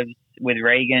 25s with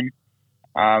Regan.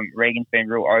 Regan's been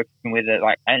real open with it.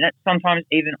 Like, and sometimes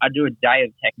even I do a day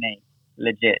of technique,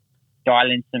 legit.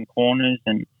 Dial in some corners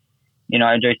and, you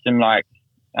know, do some like,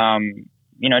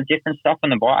 you know, different stuff on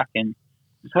the bike. And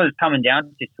that's what it's coming down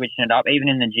to, switching it up, even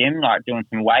in the gym, like doing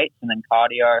some weights and then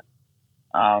cardio.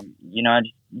 You know,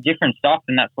 just different stuff,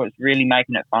 and that's what's really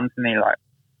making it fun for me. Like,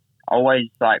 always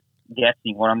like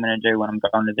guessing what I'm going to do when I'm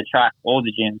going to the track or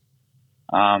the gym,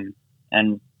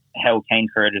 and hell keen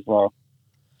for it as well.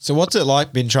 So what's it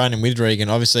like been training with Regan?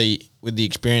 Obviously, with the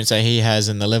experience that he has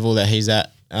and the level that he's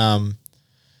at,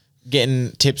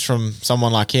 getting tips from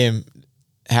someone like him,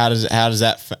 how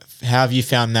have you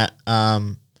found that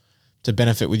to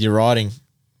benefit with your riding?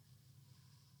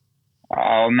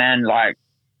 Oh man, like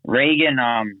Regan,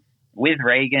 with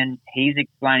Regan, he's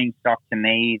explaining stuff to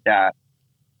me that,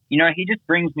 you know, he just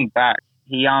brings me back.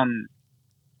 He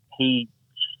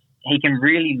can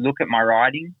really look at my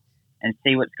riding and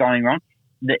see what's going wrong.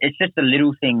 It's just the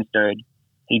little things, dude.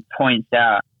 He points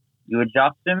out, you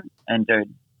adjust them, and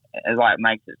dude, it like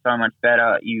makes it so much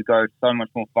better. You go so much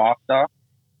more faster,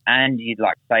 and you'd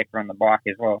like safer on the bike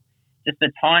as well. Just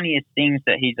the tiniest things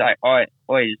that he's like, oh,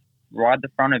 just ride the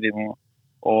front a bit more,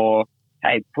 or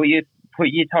hey,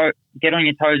 get on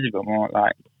your toes a bit more,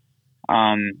 like,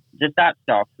 just that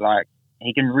stuff. Like,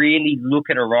 he can really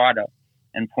look at a rider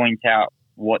and point out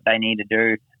what they need to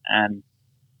do. And,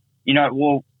 you know,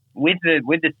 well, with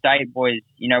the state boys,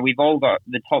 you know, we've all got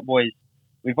the top boys,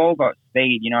 we've all got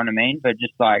speed, you know what I mean? But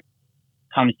just like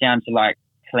comes down to like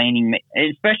cleaning me,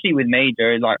 especially with me,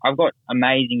 dude. Like, I've got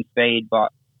amazing speed,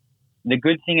 but the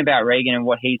good thing about Regan and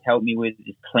what he's helped me with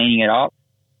is cleaning it up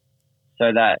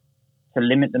so that to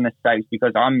limit the mistakes,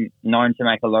 because I'm known to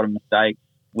make a lot of mistakes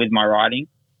with my riding,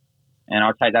 and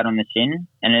I'll take that on the chin.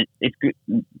 And it's good.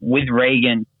 With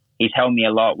Regan, he's helped me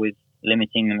a lot with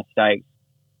limiting the mistakes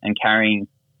and carrying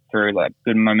through like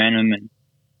good momentum and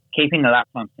keeping the lap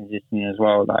time consistent as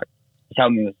well. Like, it's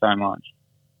helped me with so much.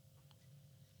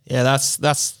 Yeah,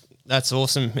 that's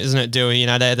awesome, isn't it, Dewey? You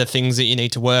know, they're the things that you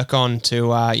need to work on to,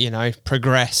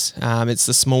 progress. It's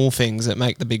the small things that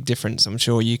make the big difference. I'm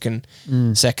sure you can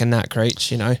second that,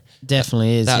 Creech, you know.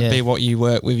 Definitely is, That'd be what you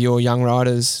work with your young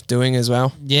riders doing as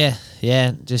well. Yeah,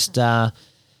 just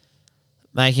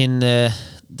making the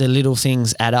little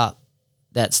things add up.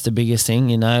 That's the biggest thing,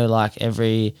 you know, like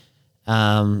every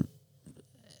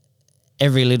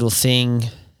little thing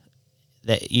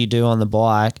that you do on the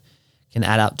bike can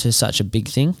add up to such a big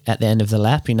thing at the end of the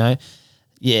lap, you know.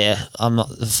 Yeah, I'm not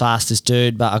the fastest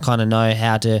dude, but I kind of know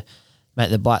how to make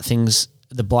the bike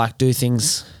do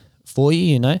things for you,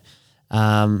 you know.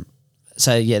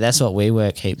 So yeah, that's what we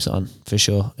work heaps on for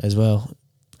sure as well.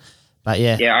 But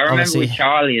yeah, I remember obviously- with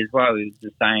Charlie as well. It was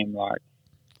the same. Like,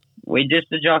 we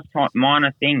just adjust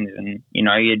minor things, and you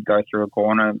know, you'd go through a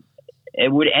corner. It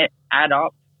would add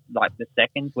up. Like, the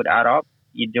seconds would add up.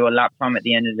 You'd do a lap time at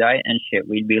the end of the day, and shit,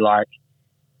 we'd be like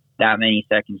that many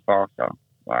seconds faster.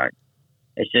 Like,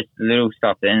 it's just little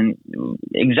stuff. And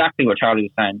exactly what Charlie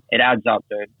was saying, it adds up,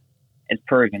 dude. It's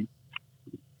proven.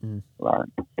 Like,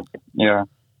 yeah.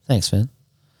 Thanks, man.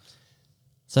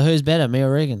 So who's better, me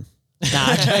or Regan?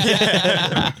 Nah,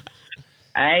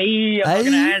 Hey, I'm not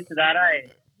going to answer that,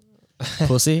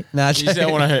 pussy. Nah, You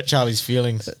don't want to hurt Charlie's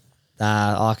feelings.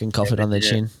 nah, I can cough it on the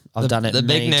chin. I've done it the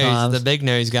big many news. times. The big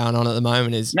news going on at the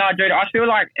moment is No, dude, I feel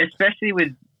like, especially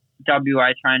with WA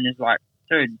trainers, like,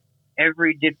 dude,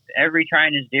 every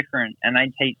trainer is different, and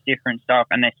they teach different stuff,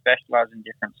 and they specialize in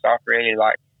different stuff, really.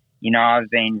 Like, you know, I've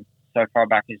been so far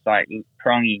back as, like,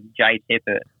 Prongy, Jay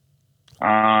Tippett.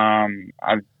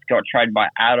 I've got trained by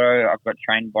Addo. I've got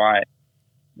trained by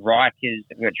Rikers.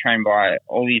 I've got trained by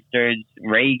all these dudes,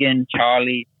 Regan,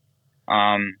 Charlie.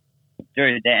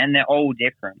 Dude, they're all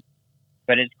different.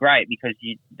 But it's great because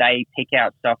they pick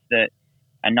out stuff that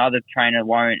another trainer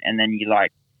won't, and then you,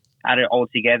 like, add it all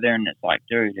together, and it's like,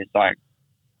 dude, it's like,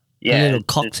 yeah. a little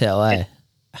cocktail, eh?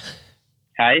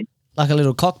 Hey? Like a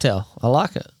little cocktail. I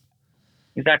like it.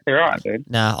 Exactly right, dude.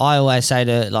 Nah, I always say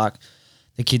to, like,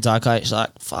 the kids I coach, like,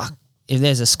 fuck, if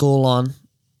there's a school on,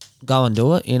 go and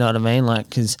do it, you know what I mean? Like,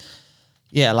 because,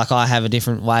 yeah, like, I have a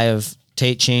different way of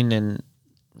teaching and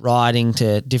riding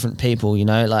to different people, you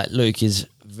know? Like, Luke is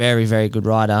very, very good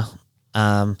rider,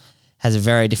 has a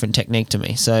very different technique to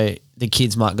me. So the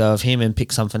kids might go with him and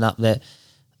pick something up that,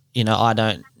 you know, I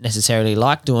don't necessarily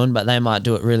like doing, but they might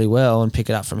do it really well and pick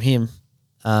it up from him.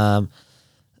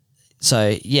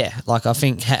 So, yeah, like, I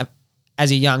think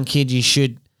as a young kid, you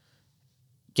should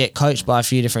get coached by a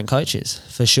few different coaches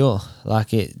for sure.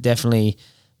 Like, it definitely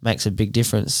makes a big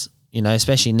difference, you know,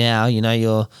 especially now, you know,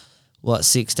 you're,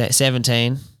 16,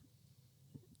 17,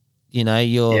 you know,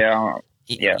 you're,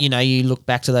 you know, you look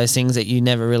back to those things that you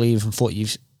never really even thought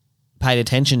you've paid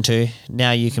attention to.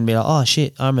 Now you can be like, oh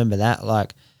shit, I remember that,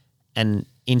 like, and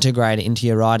integrate it into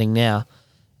your riding now.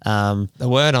 the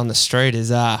word on the street is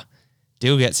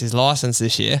Dill gets his license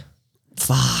this year.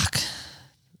 Fuck.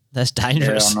 That's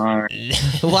dangerous. Yeah, I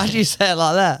know. Why'd you say it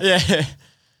like that? Yeah.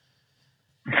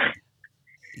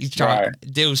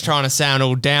 Dill's trying to sound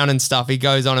all down and stuff. He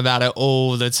goes on about it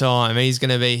all the time. He's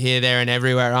going to be here, there, and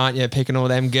everywhere, aren't you? Picking all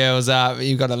them girls up.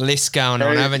 You've got a list going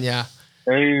on, haven't you?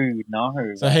 Dude, no.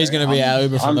 So he's going to be our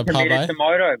Uber from the pub, I'm committed eh? to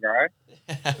moto, bro.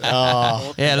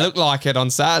 Oh. Yeah, looked like it on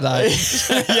Saturday.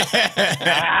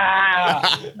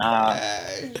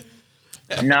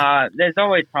 Nah, there's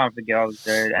always time for girls,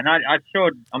 dude. And I'm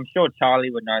sure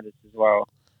Charlie would know this as well.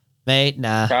 Mate,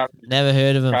 nah. Charlie- Never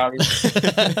heard of him.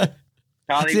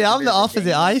 Charlie See, I'm the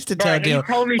opposite. I used to tell he Dill,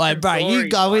 told me like, some bro, you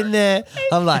stories, go bro. in there.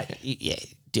 I'm like, yeah,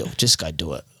 Dill, just go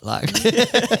do it. Like,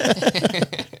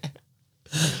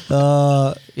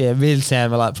 yeah, me and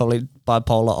Sam are like probably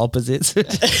bipolar opposites.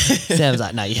 Sam's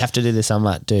like, no, you have to do this. I'm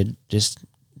like, dude, just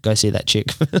go see that chick.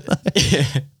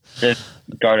 Just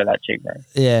go to that chick, bro.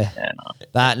 Yeah. No.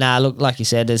 But nah, look, like you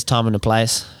said, there's time and a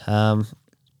place. And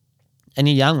you're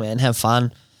young, man. Have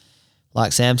fun.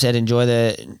 Like Sam said, enjoy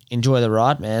the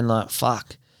ride, man. Like,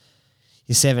 fuck.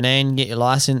 You're 17, get your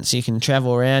license. You can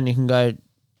travel around. You can go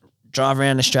drive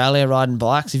around Australia riding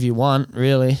bikes if you want,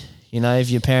 really. You know, if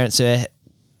your parents are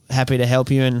happy to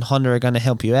help you and Honda are going to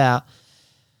help you out,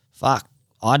 fuck,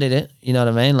 I did it. You know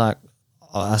what I mean? Like,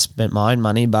 I spent my own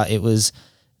money, but it was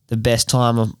the best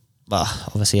time of well,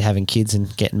 obviously having kids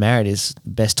and getting married is the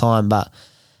best time, but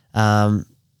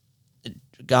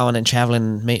going and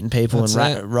traveling, meeting people That's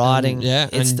and it. riding,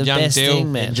 it's and the young best Dill,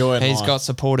 thing, man. enjoying He's life. got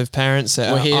supportive parents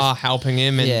that We're here are helping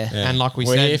him, and, Yeah. and like we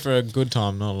We're said, here for a good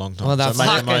time, not a long time. Well, that's so make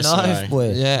the Fucking most of oath, it.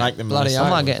 boy. yeah, Make the bloody most I of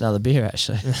might it. get another beer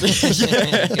actually.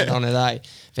 get on it, eh?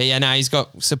 But yeah, no, he's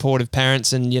got supportive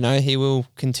parents, and he will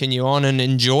continue on and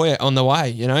enjoy it on the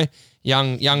way.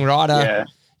 Young rider. Yeah.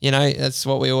 That's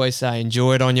what we always say.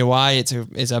 Enjoy it on your way.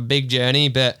 It's a big journey,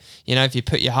 but if you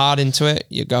put your heart into it,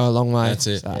 you go a long way. That's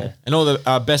it. So, And all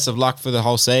the best of luck for the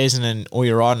whole season and all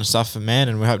your riding and stuff, man.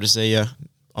 And we hope to see you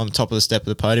on the top of the step of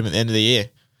the podium at the end of the year.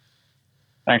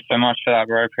 Thanks so much for that,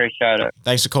 bro. Appreciate it.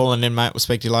 Thanks for calling in, mate. We'll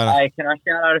speak to you later. Hey, can I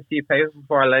shout out a few people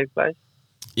before I leave, please?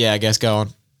 Yeah, I guess go on.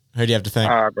 Who do you have to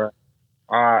thank? All right, bro.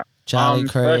 All right. Charlie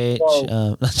First Creech. of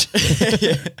all-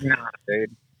 Nah,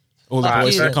 dude. all the All right,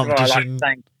 boys for the first of all, competition.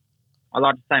 I'd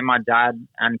like to thank my dad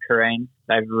and Kareen.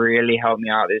 They've really helped me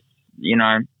out this,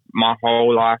 my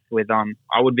whole life with I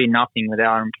would be nothing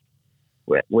without them.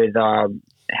 With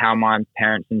how my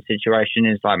parents and situation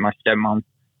is, like my stepmom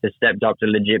has stepped up to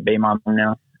legit be my mom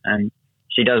now, and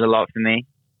she does a lot for me.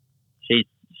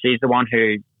 She's the one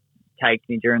who takes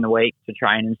me during the week to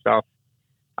train and stuff.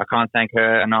 I can't thank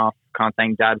her enough. Can't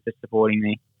thank Dad for supporting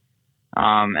me.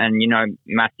 And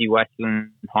Matthew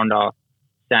Westland, Honda,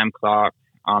 Sam Clark,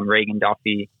 Regan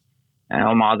Duffy, and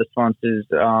all my other sponsors,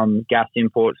 Gas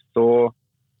Import Store,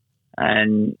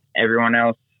 and everyone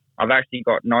else. I've actually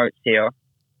got notes here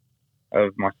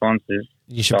of my sponsors.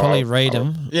 You should probably read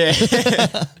them. Yeah.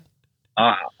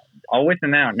 I'll whip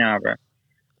them out now, bro.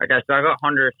 Okay, so I got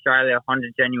Honda Australia, Honda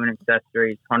Genuine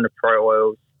Accessories, Honda Pro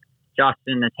Oils,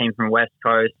 Justin, the team from West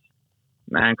Coast.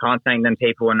 Man, can't thank them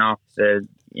people enough. They're,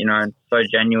 so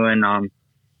genuine.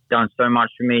 Done so much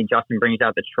for me. Justin brings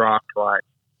out the truck,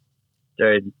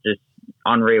 dude, just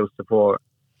unreal support.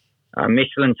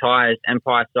 Michelin Tires,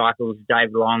 Empire Cycles, Dave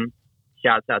Long,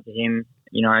 shouts out to him.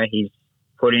 He's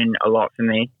put in a lot for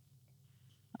me.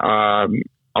 Aussie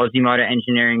Motor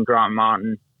Engineering, Grant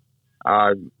Martin,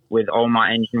 with all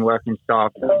my engine work and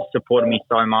stuff, supported me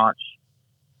so much.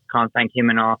 Can't thank him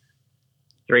enough.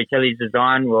 Three Tilly's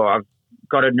Design, well, I've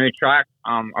got a new track.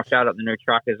 I'll shout out the new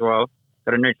track as well.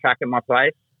 Got a new track at my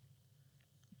place.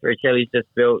 Three Tilly's just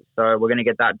built, so we're going to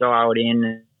get that dialed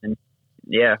in, and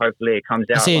yeah, hopefully it comes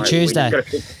out. See you Tuesday.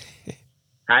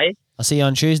 Hey? I'll see you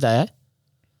on Tuesday, eh?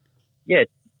 Yeah.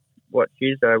 What,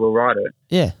 Tuesday we'll ride it?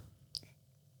 Yeah.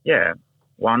 Yeah.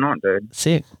 Why not, dude?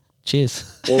 Sick.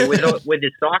 Cheers. Well, with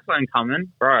this cyclone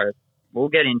coming, bro, we'll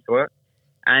get into it.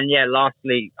 And yeah,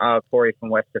 lastly, Corey from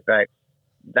West Effects.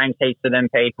 Thanks heaps to them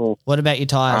people. What about your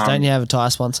tyres? Don't you have a tyre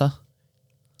sponsor?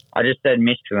 I just said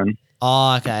Michelin.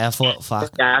 Oh, okay. I thought,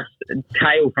 fuck.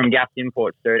 Kale from Gas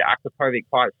Imports, dude. Aquapovic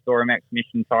Pipes, Stormex,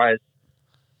 Michelin Tyres.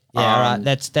 Yeah, all right.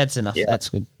 That's enough. yeah. That's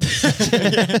good.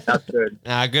 That's good.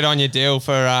 good on your deal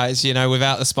for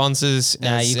without the sponsors.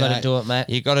 Nah, you got to do it, mate.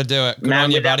 You got to do it. Good Man,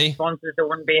 on you, without buddy. sponsors, it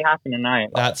wouldn't be happening, eh?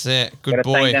 That's it. Good Gotta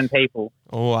boy. thank them people.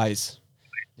 Always.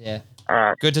 Yeah. All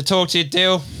right. Good to talk to you,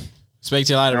 Deal. Speak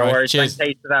to you later, No bro. worries. Cheers. Thanks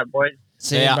heaps for that, boys.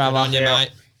 See you, Yeah. Good on brother. you, Yeah.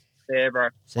 mate. See ya, bro.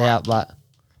 See you out, but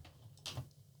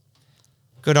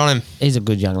Good on him. he's a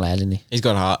good young lad, isn't he? He's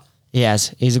got heart. He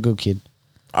has. He's a good kid.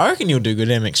 I reckon he'll do good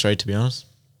MX3, to be honest.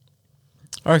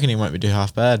 I reckon he won't be do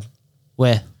half bad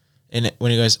Where? in it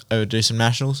when he goes over to do some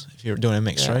nationals. If you're doing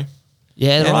MX3,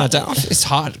 Yeah, Yeah, no, right. it's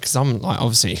hard because I'm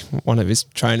obviously one of his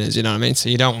trainers. You know what I mean. So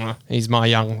you don't want to. He's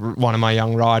one of my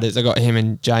young riders. I got him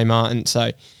and Jay Martin.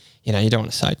 So you don't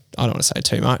want to say. I don't want to say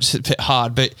too much. It's a bit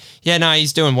hard, but yeah, no,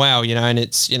 he's doing well. And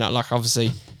it's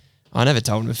obviously. I never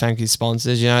told him to thank his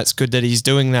sponsors. It's good that he's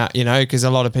doing that. Because a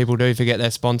lot of people do forget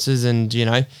their sponsors, and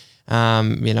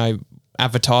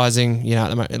advertising. At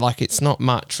the moment, it's not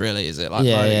much really, is it?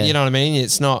 Yeah. You know what I mean?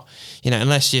 It's not.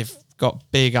 Unless you've got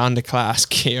big underclass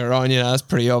gear on, that's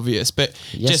pretty obvious. But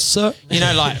Yes, just sir.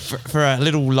 for a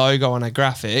little logo on a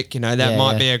graphic, that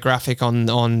might be a graphic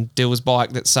on Dill's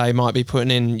bike that say might be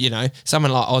putting in,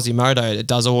 someone like Aussie Moto that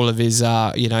does all of his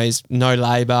his no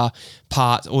labour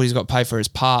parts, all he's got to pay for his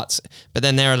parts. But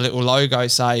then there a little logo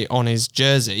say on his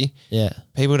jersey. Yeah.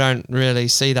 People don't really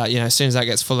see that, as soon as that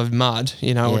gets full of mud, or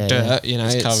Yeah, dirt,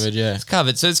 it's covered. Yeah, it's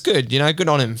covered. So it's good, good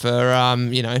on him for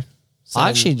I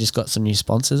actually just got some new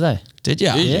sponsors, eh? did you?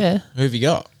 Yeah. Who have you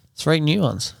got? 3 new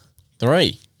ones.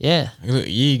 3. Yeah. Look,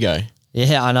 you go.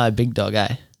 Yeah, I know. Big dog,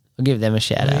 eh? I'll give them a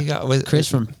shout There out. you go. With Chris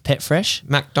from Pet Fresh.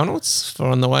 McDonald's for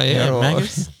on the way here. Yeah, or-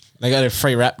 maggots. They got a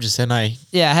free wrap just then, eh?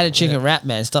 Yeah, I had a chicken wrap,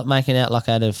 man. Stop making out like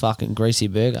I had a fucking greasy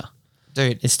burger.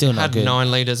 Dude, It's still not had good.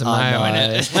 9 litres of mayo in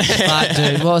it. But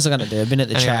dude, what was I going to do? I've been at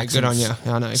the Anyway, track good on since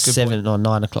you. I know. Good 7 or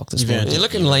 9 o'clock this You've morning. earned You're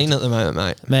looking lean at the moment,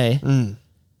 mate. Me? Mm.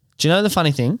 Do you know the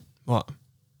funny thing? What?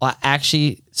 I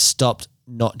actually stopped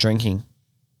not drinking.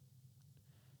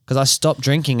 Because I stopped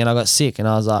drinking and I got sick and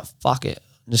I was like, fuck it.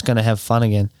 I'm just going to have fun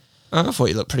again. Oh, I thought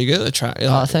you looked pretty good at the track.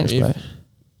 Oh, thanks, bro.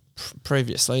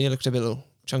 Previously, you looked a bit little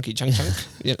chunky.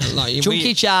 You know, like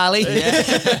Chunky Charlie.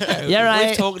 Yeah, Yeah, right.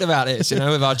 We've talked about this,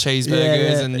 with our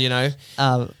cheeseburgers Yeah.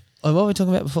 and, What were we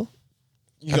talking about before?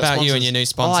 You got about you sponsors. and your new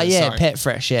sponsor. Oh, yeah, sorry. Pet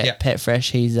Fresh. Yeah, Yeah. Pet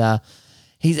Fresh. He's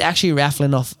actually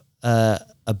raffling off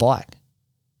a bike.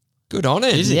 Good on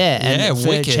it. Yeah, and for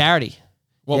wicked. charity.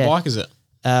 What Yeah. bike is it?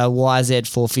 YZ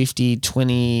 450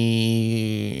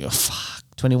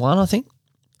 21, I think.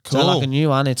 So Cool. like a new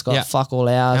one. It's got Yeah. fuck all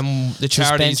hours. And the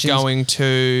charity's suspensions. going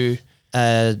to.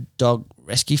 Dog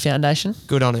Rescue Foundation.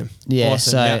 Good on him. Yeah,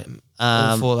 Awesome. so,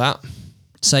 All for that.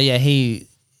 So yeah, he's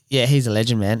a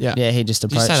legend, man. Yeah. Yeah, he just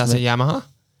Did you approached say that's me. a Yamaha?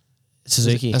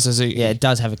 Suzuki. A Suzuki. Yeah, it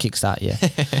does have a kickstart, yeah.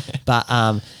 But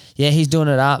yeah, he's doing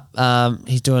it up.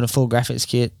 He's doing a full graphics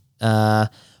kit.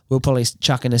 We'll probably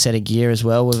chuck in a set of gear as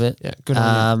well with it. Yeah, good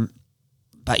on him.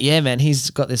 But yeah, man, he's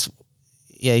got this.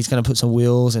 Yeah, he's going to put some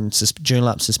wheels and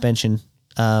Joondalup suspension.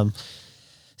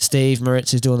 Steve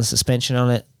Moritz is doing the suspension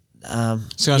on it.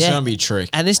 It's going to be a trick.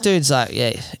 And this dude's like,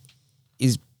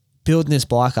 he's building this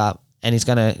bike up and he's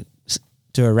going to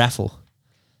do a raffle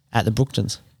at the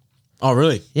Brooktons. Oh,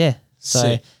 really? Yeah. So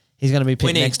Sick. he's going to be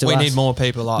picked next to us. We need more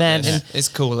people like Man, this. and- It's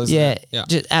cool, isn't Yeah, it? Yeah.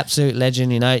 just absolute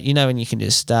legend. You know when you can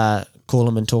just call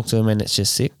him and talk to him and it's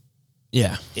just sick,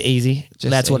 Yeah. easy. Just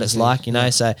That's what it's easy, like, you know.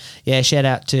 So yeah, shout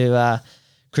out to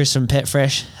Chris from Pet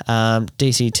Fresh,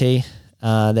 DCT.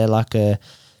 They're like a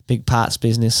big parts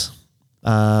business.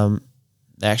 They're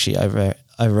actually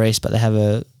over east, but they have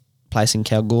a place in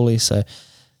Kalgoorlie. So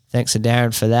thanks to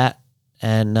Darren for that,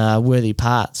 and Worthy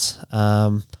Parts.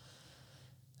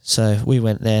 So we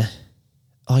went there.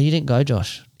 Oh, you didn't go,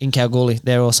 Josh? In Kalgoorlie.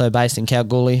 They're also based in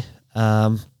Kalgoorlie.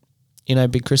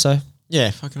 Big Chriso.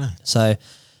 Yeah, fucking hell. So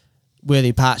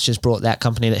Worthy Parts just brought that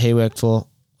company that he worked for,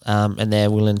 and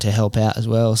they're willing to help out as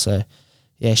well. So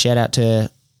yeah, shout out to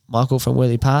Michael from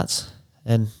Worthy Parts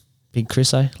and Big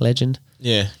Chriso, legend.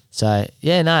 Yeah. So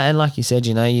yeah, no, and like you said,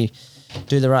 you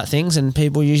do the right things, and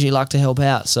people usually like to help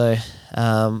out. So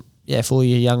yeah, for all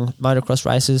your young motocross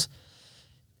racers,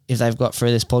 if they've got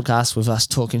through this podcast with us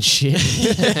talking shit,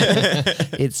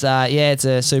 it's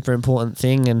a super important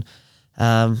thing, and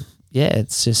yeah,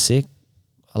 it's just sick.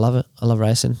 I love it. I love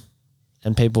racing,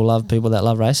 and people love people that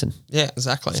love racing. Yeah,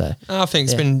 exactly. So, I think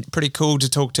it's yeah. been pretty cool to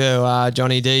talk to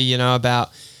Johnny D,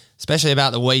 especially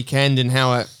about the weekend and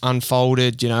how it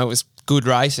unfolded. It was good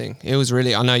racing. It was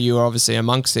really, I know you were obviously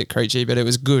amongst it, Creechy, but it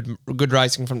was good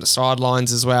racing from the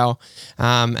sidelines as well.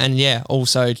 And yeah,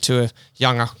 also to a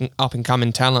young up and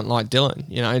coming talent like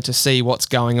Dylan, to see what's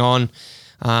going on.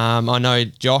 I know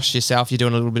Josh, yourself, you're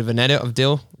doing a little bit of an edit of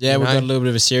Dill. Yeah, we've got a little bit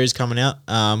of a series coming out.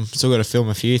 Still got to film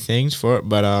a few things for it,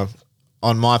 but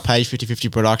on my page,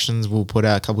 50/50 Productions, we'll put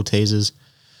out a couple teasers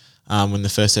when the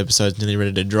first episode's nearly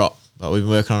ready to drop. But we've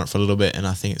been working on it for a little bit, and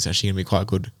I think it's actually going to be quite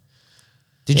good.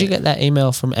 Did you get that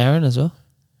email from Aaron as well?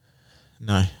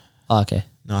 No, Oh, okay.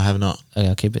 no, I have not. Okay,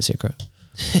 I'll keep it secret.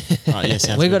 Right, yeah,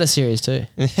 sounds We good. got a series too.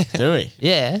 Do we?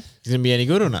 Yeah. Is it going to be any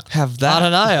good or not? Have that. I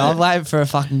don't know. I'm waiting for a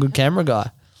fucking good camera guy.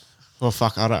 Well,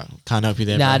 fuck, can't help you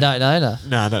there. No, I bro. don't know. No.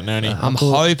 No, I don't know any. I'm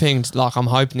Cool. hoping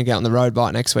to get on the road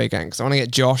bike next weekend because I want to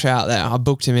get Josh out there. I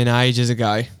booked him in ages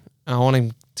ago. I want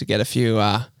him to get a few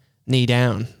knee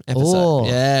down episodes. Oh.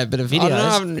 Yeah, a bit of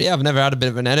Videos. I've never had a bit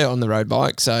of an edit on the road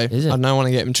bike, so Is it? I don't want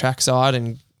to get him trackside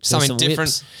and something some different.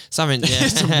 whips. Something, yeah,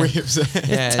 Some whips.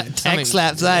 yeah, Tank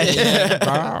slaps, eh?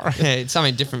 yeah, it's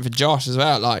something different for Josh as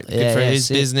well. Like Yeah, good for yeah, his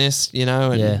sick. business,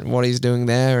 and Yeah. what he's doing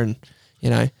there, and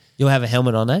You'll have a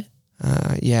helmet on, eh?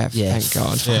 yeah, Yeah, thank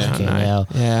God. yeah. I don't Fucking know. hell.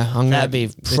 Yeah, I'm That'd gonna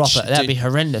be proper. That'd be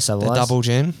horrendous the otherwise. double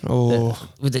gin. Oh.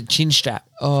 With the chin strap.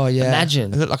 Oh yeah!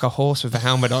 Imagine. It looked like a horse with a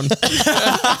helmet on.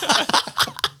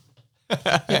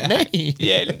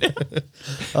 Yeah.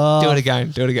 Do it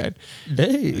again. Do it again.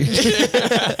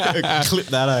 Clip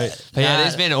that out. But yeah, Nah.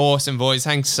 it's been awesome, boys.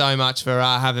 Thanks so much for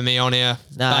having me on here,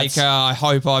 Nah, Baker. I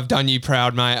hope I've done you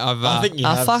proud, mate. I think you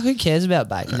have. Fuck, who cares about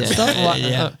bacon? It's not like,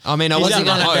 yeah. I mean, I He's wasn't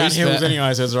done going to it down host, hills but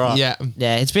anyway, so it's right. yeah.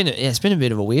 Yeah, it's been a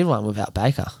bit of a weird one without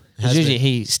Baker. 'Cause Has usually been.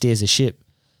 he steers the ship,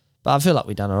 but I feel like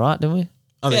we done all right, didn't we?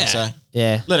 I think Yeah. so.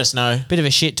 Yeah, Let us know. bit of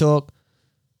a shit talk,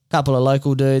 couple of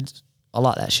local dudes. I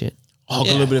like that shit. Oh, got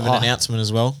Yeah. a little bit of an Oh. announcement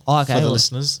as well Oh, okay, for the well.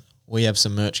 listeners. We have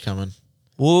some merch coming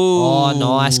Woo. Oh,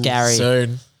 nice, Gary.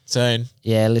 soon. soon.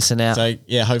 Yeah, listen out. So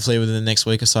yeah, hopefully within the next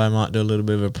week or so, I might do a little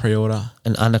bit of a pre-order.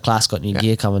 And Underclass got new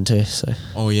gear coming too. So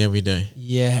Oh yeah, we do.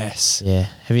 Yes. yeah,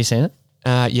 have you seen it?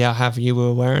 Yeah, I have. You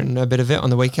were wearing a bit of it on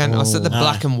the weekend. I said the no.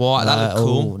 black and white. That No, looked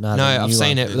cool. oh, no, no, the I've new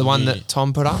seen one. it. The one new- that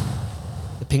Tom put up.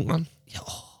 The pink one.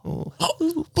 All right,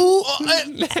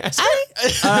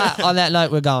 on that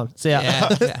note, we're going. See ya.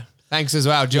 Yeah. Thanks as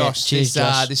well, Josh. cheers,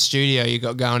 Josh. This studio you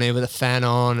got going here with a fan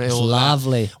on. It's all that.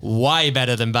 lovely. Way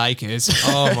better than Baker's.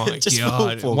 Oh my Just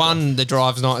god. full One, the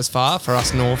drive's not as far for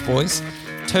us North boys.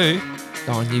 Two,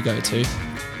 go on, you go two.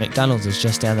 McDonald's is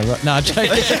just down the road. No, I'm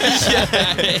joking.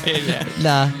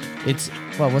 Nah, it's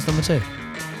what's number 2?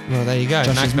 Well, there you go.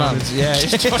 Josh's mum. McDonald's. Yeah,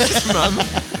 it's Josh's mum.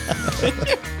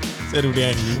 Settle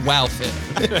down, you. Well fit.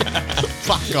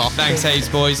 Fuck off. Thanks, heaps,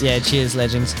 boys. Yeah, cheers,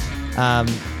 legends.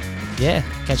 Yeah,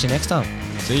 catch you next time.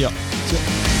 See ya.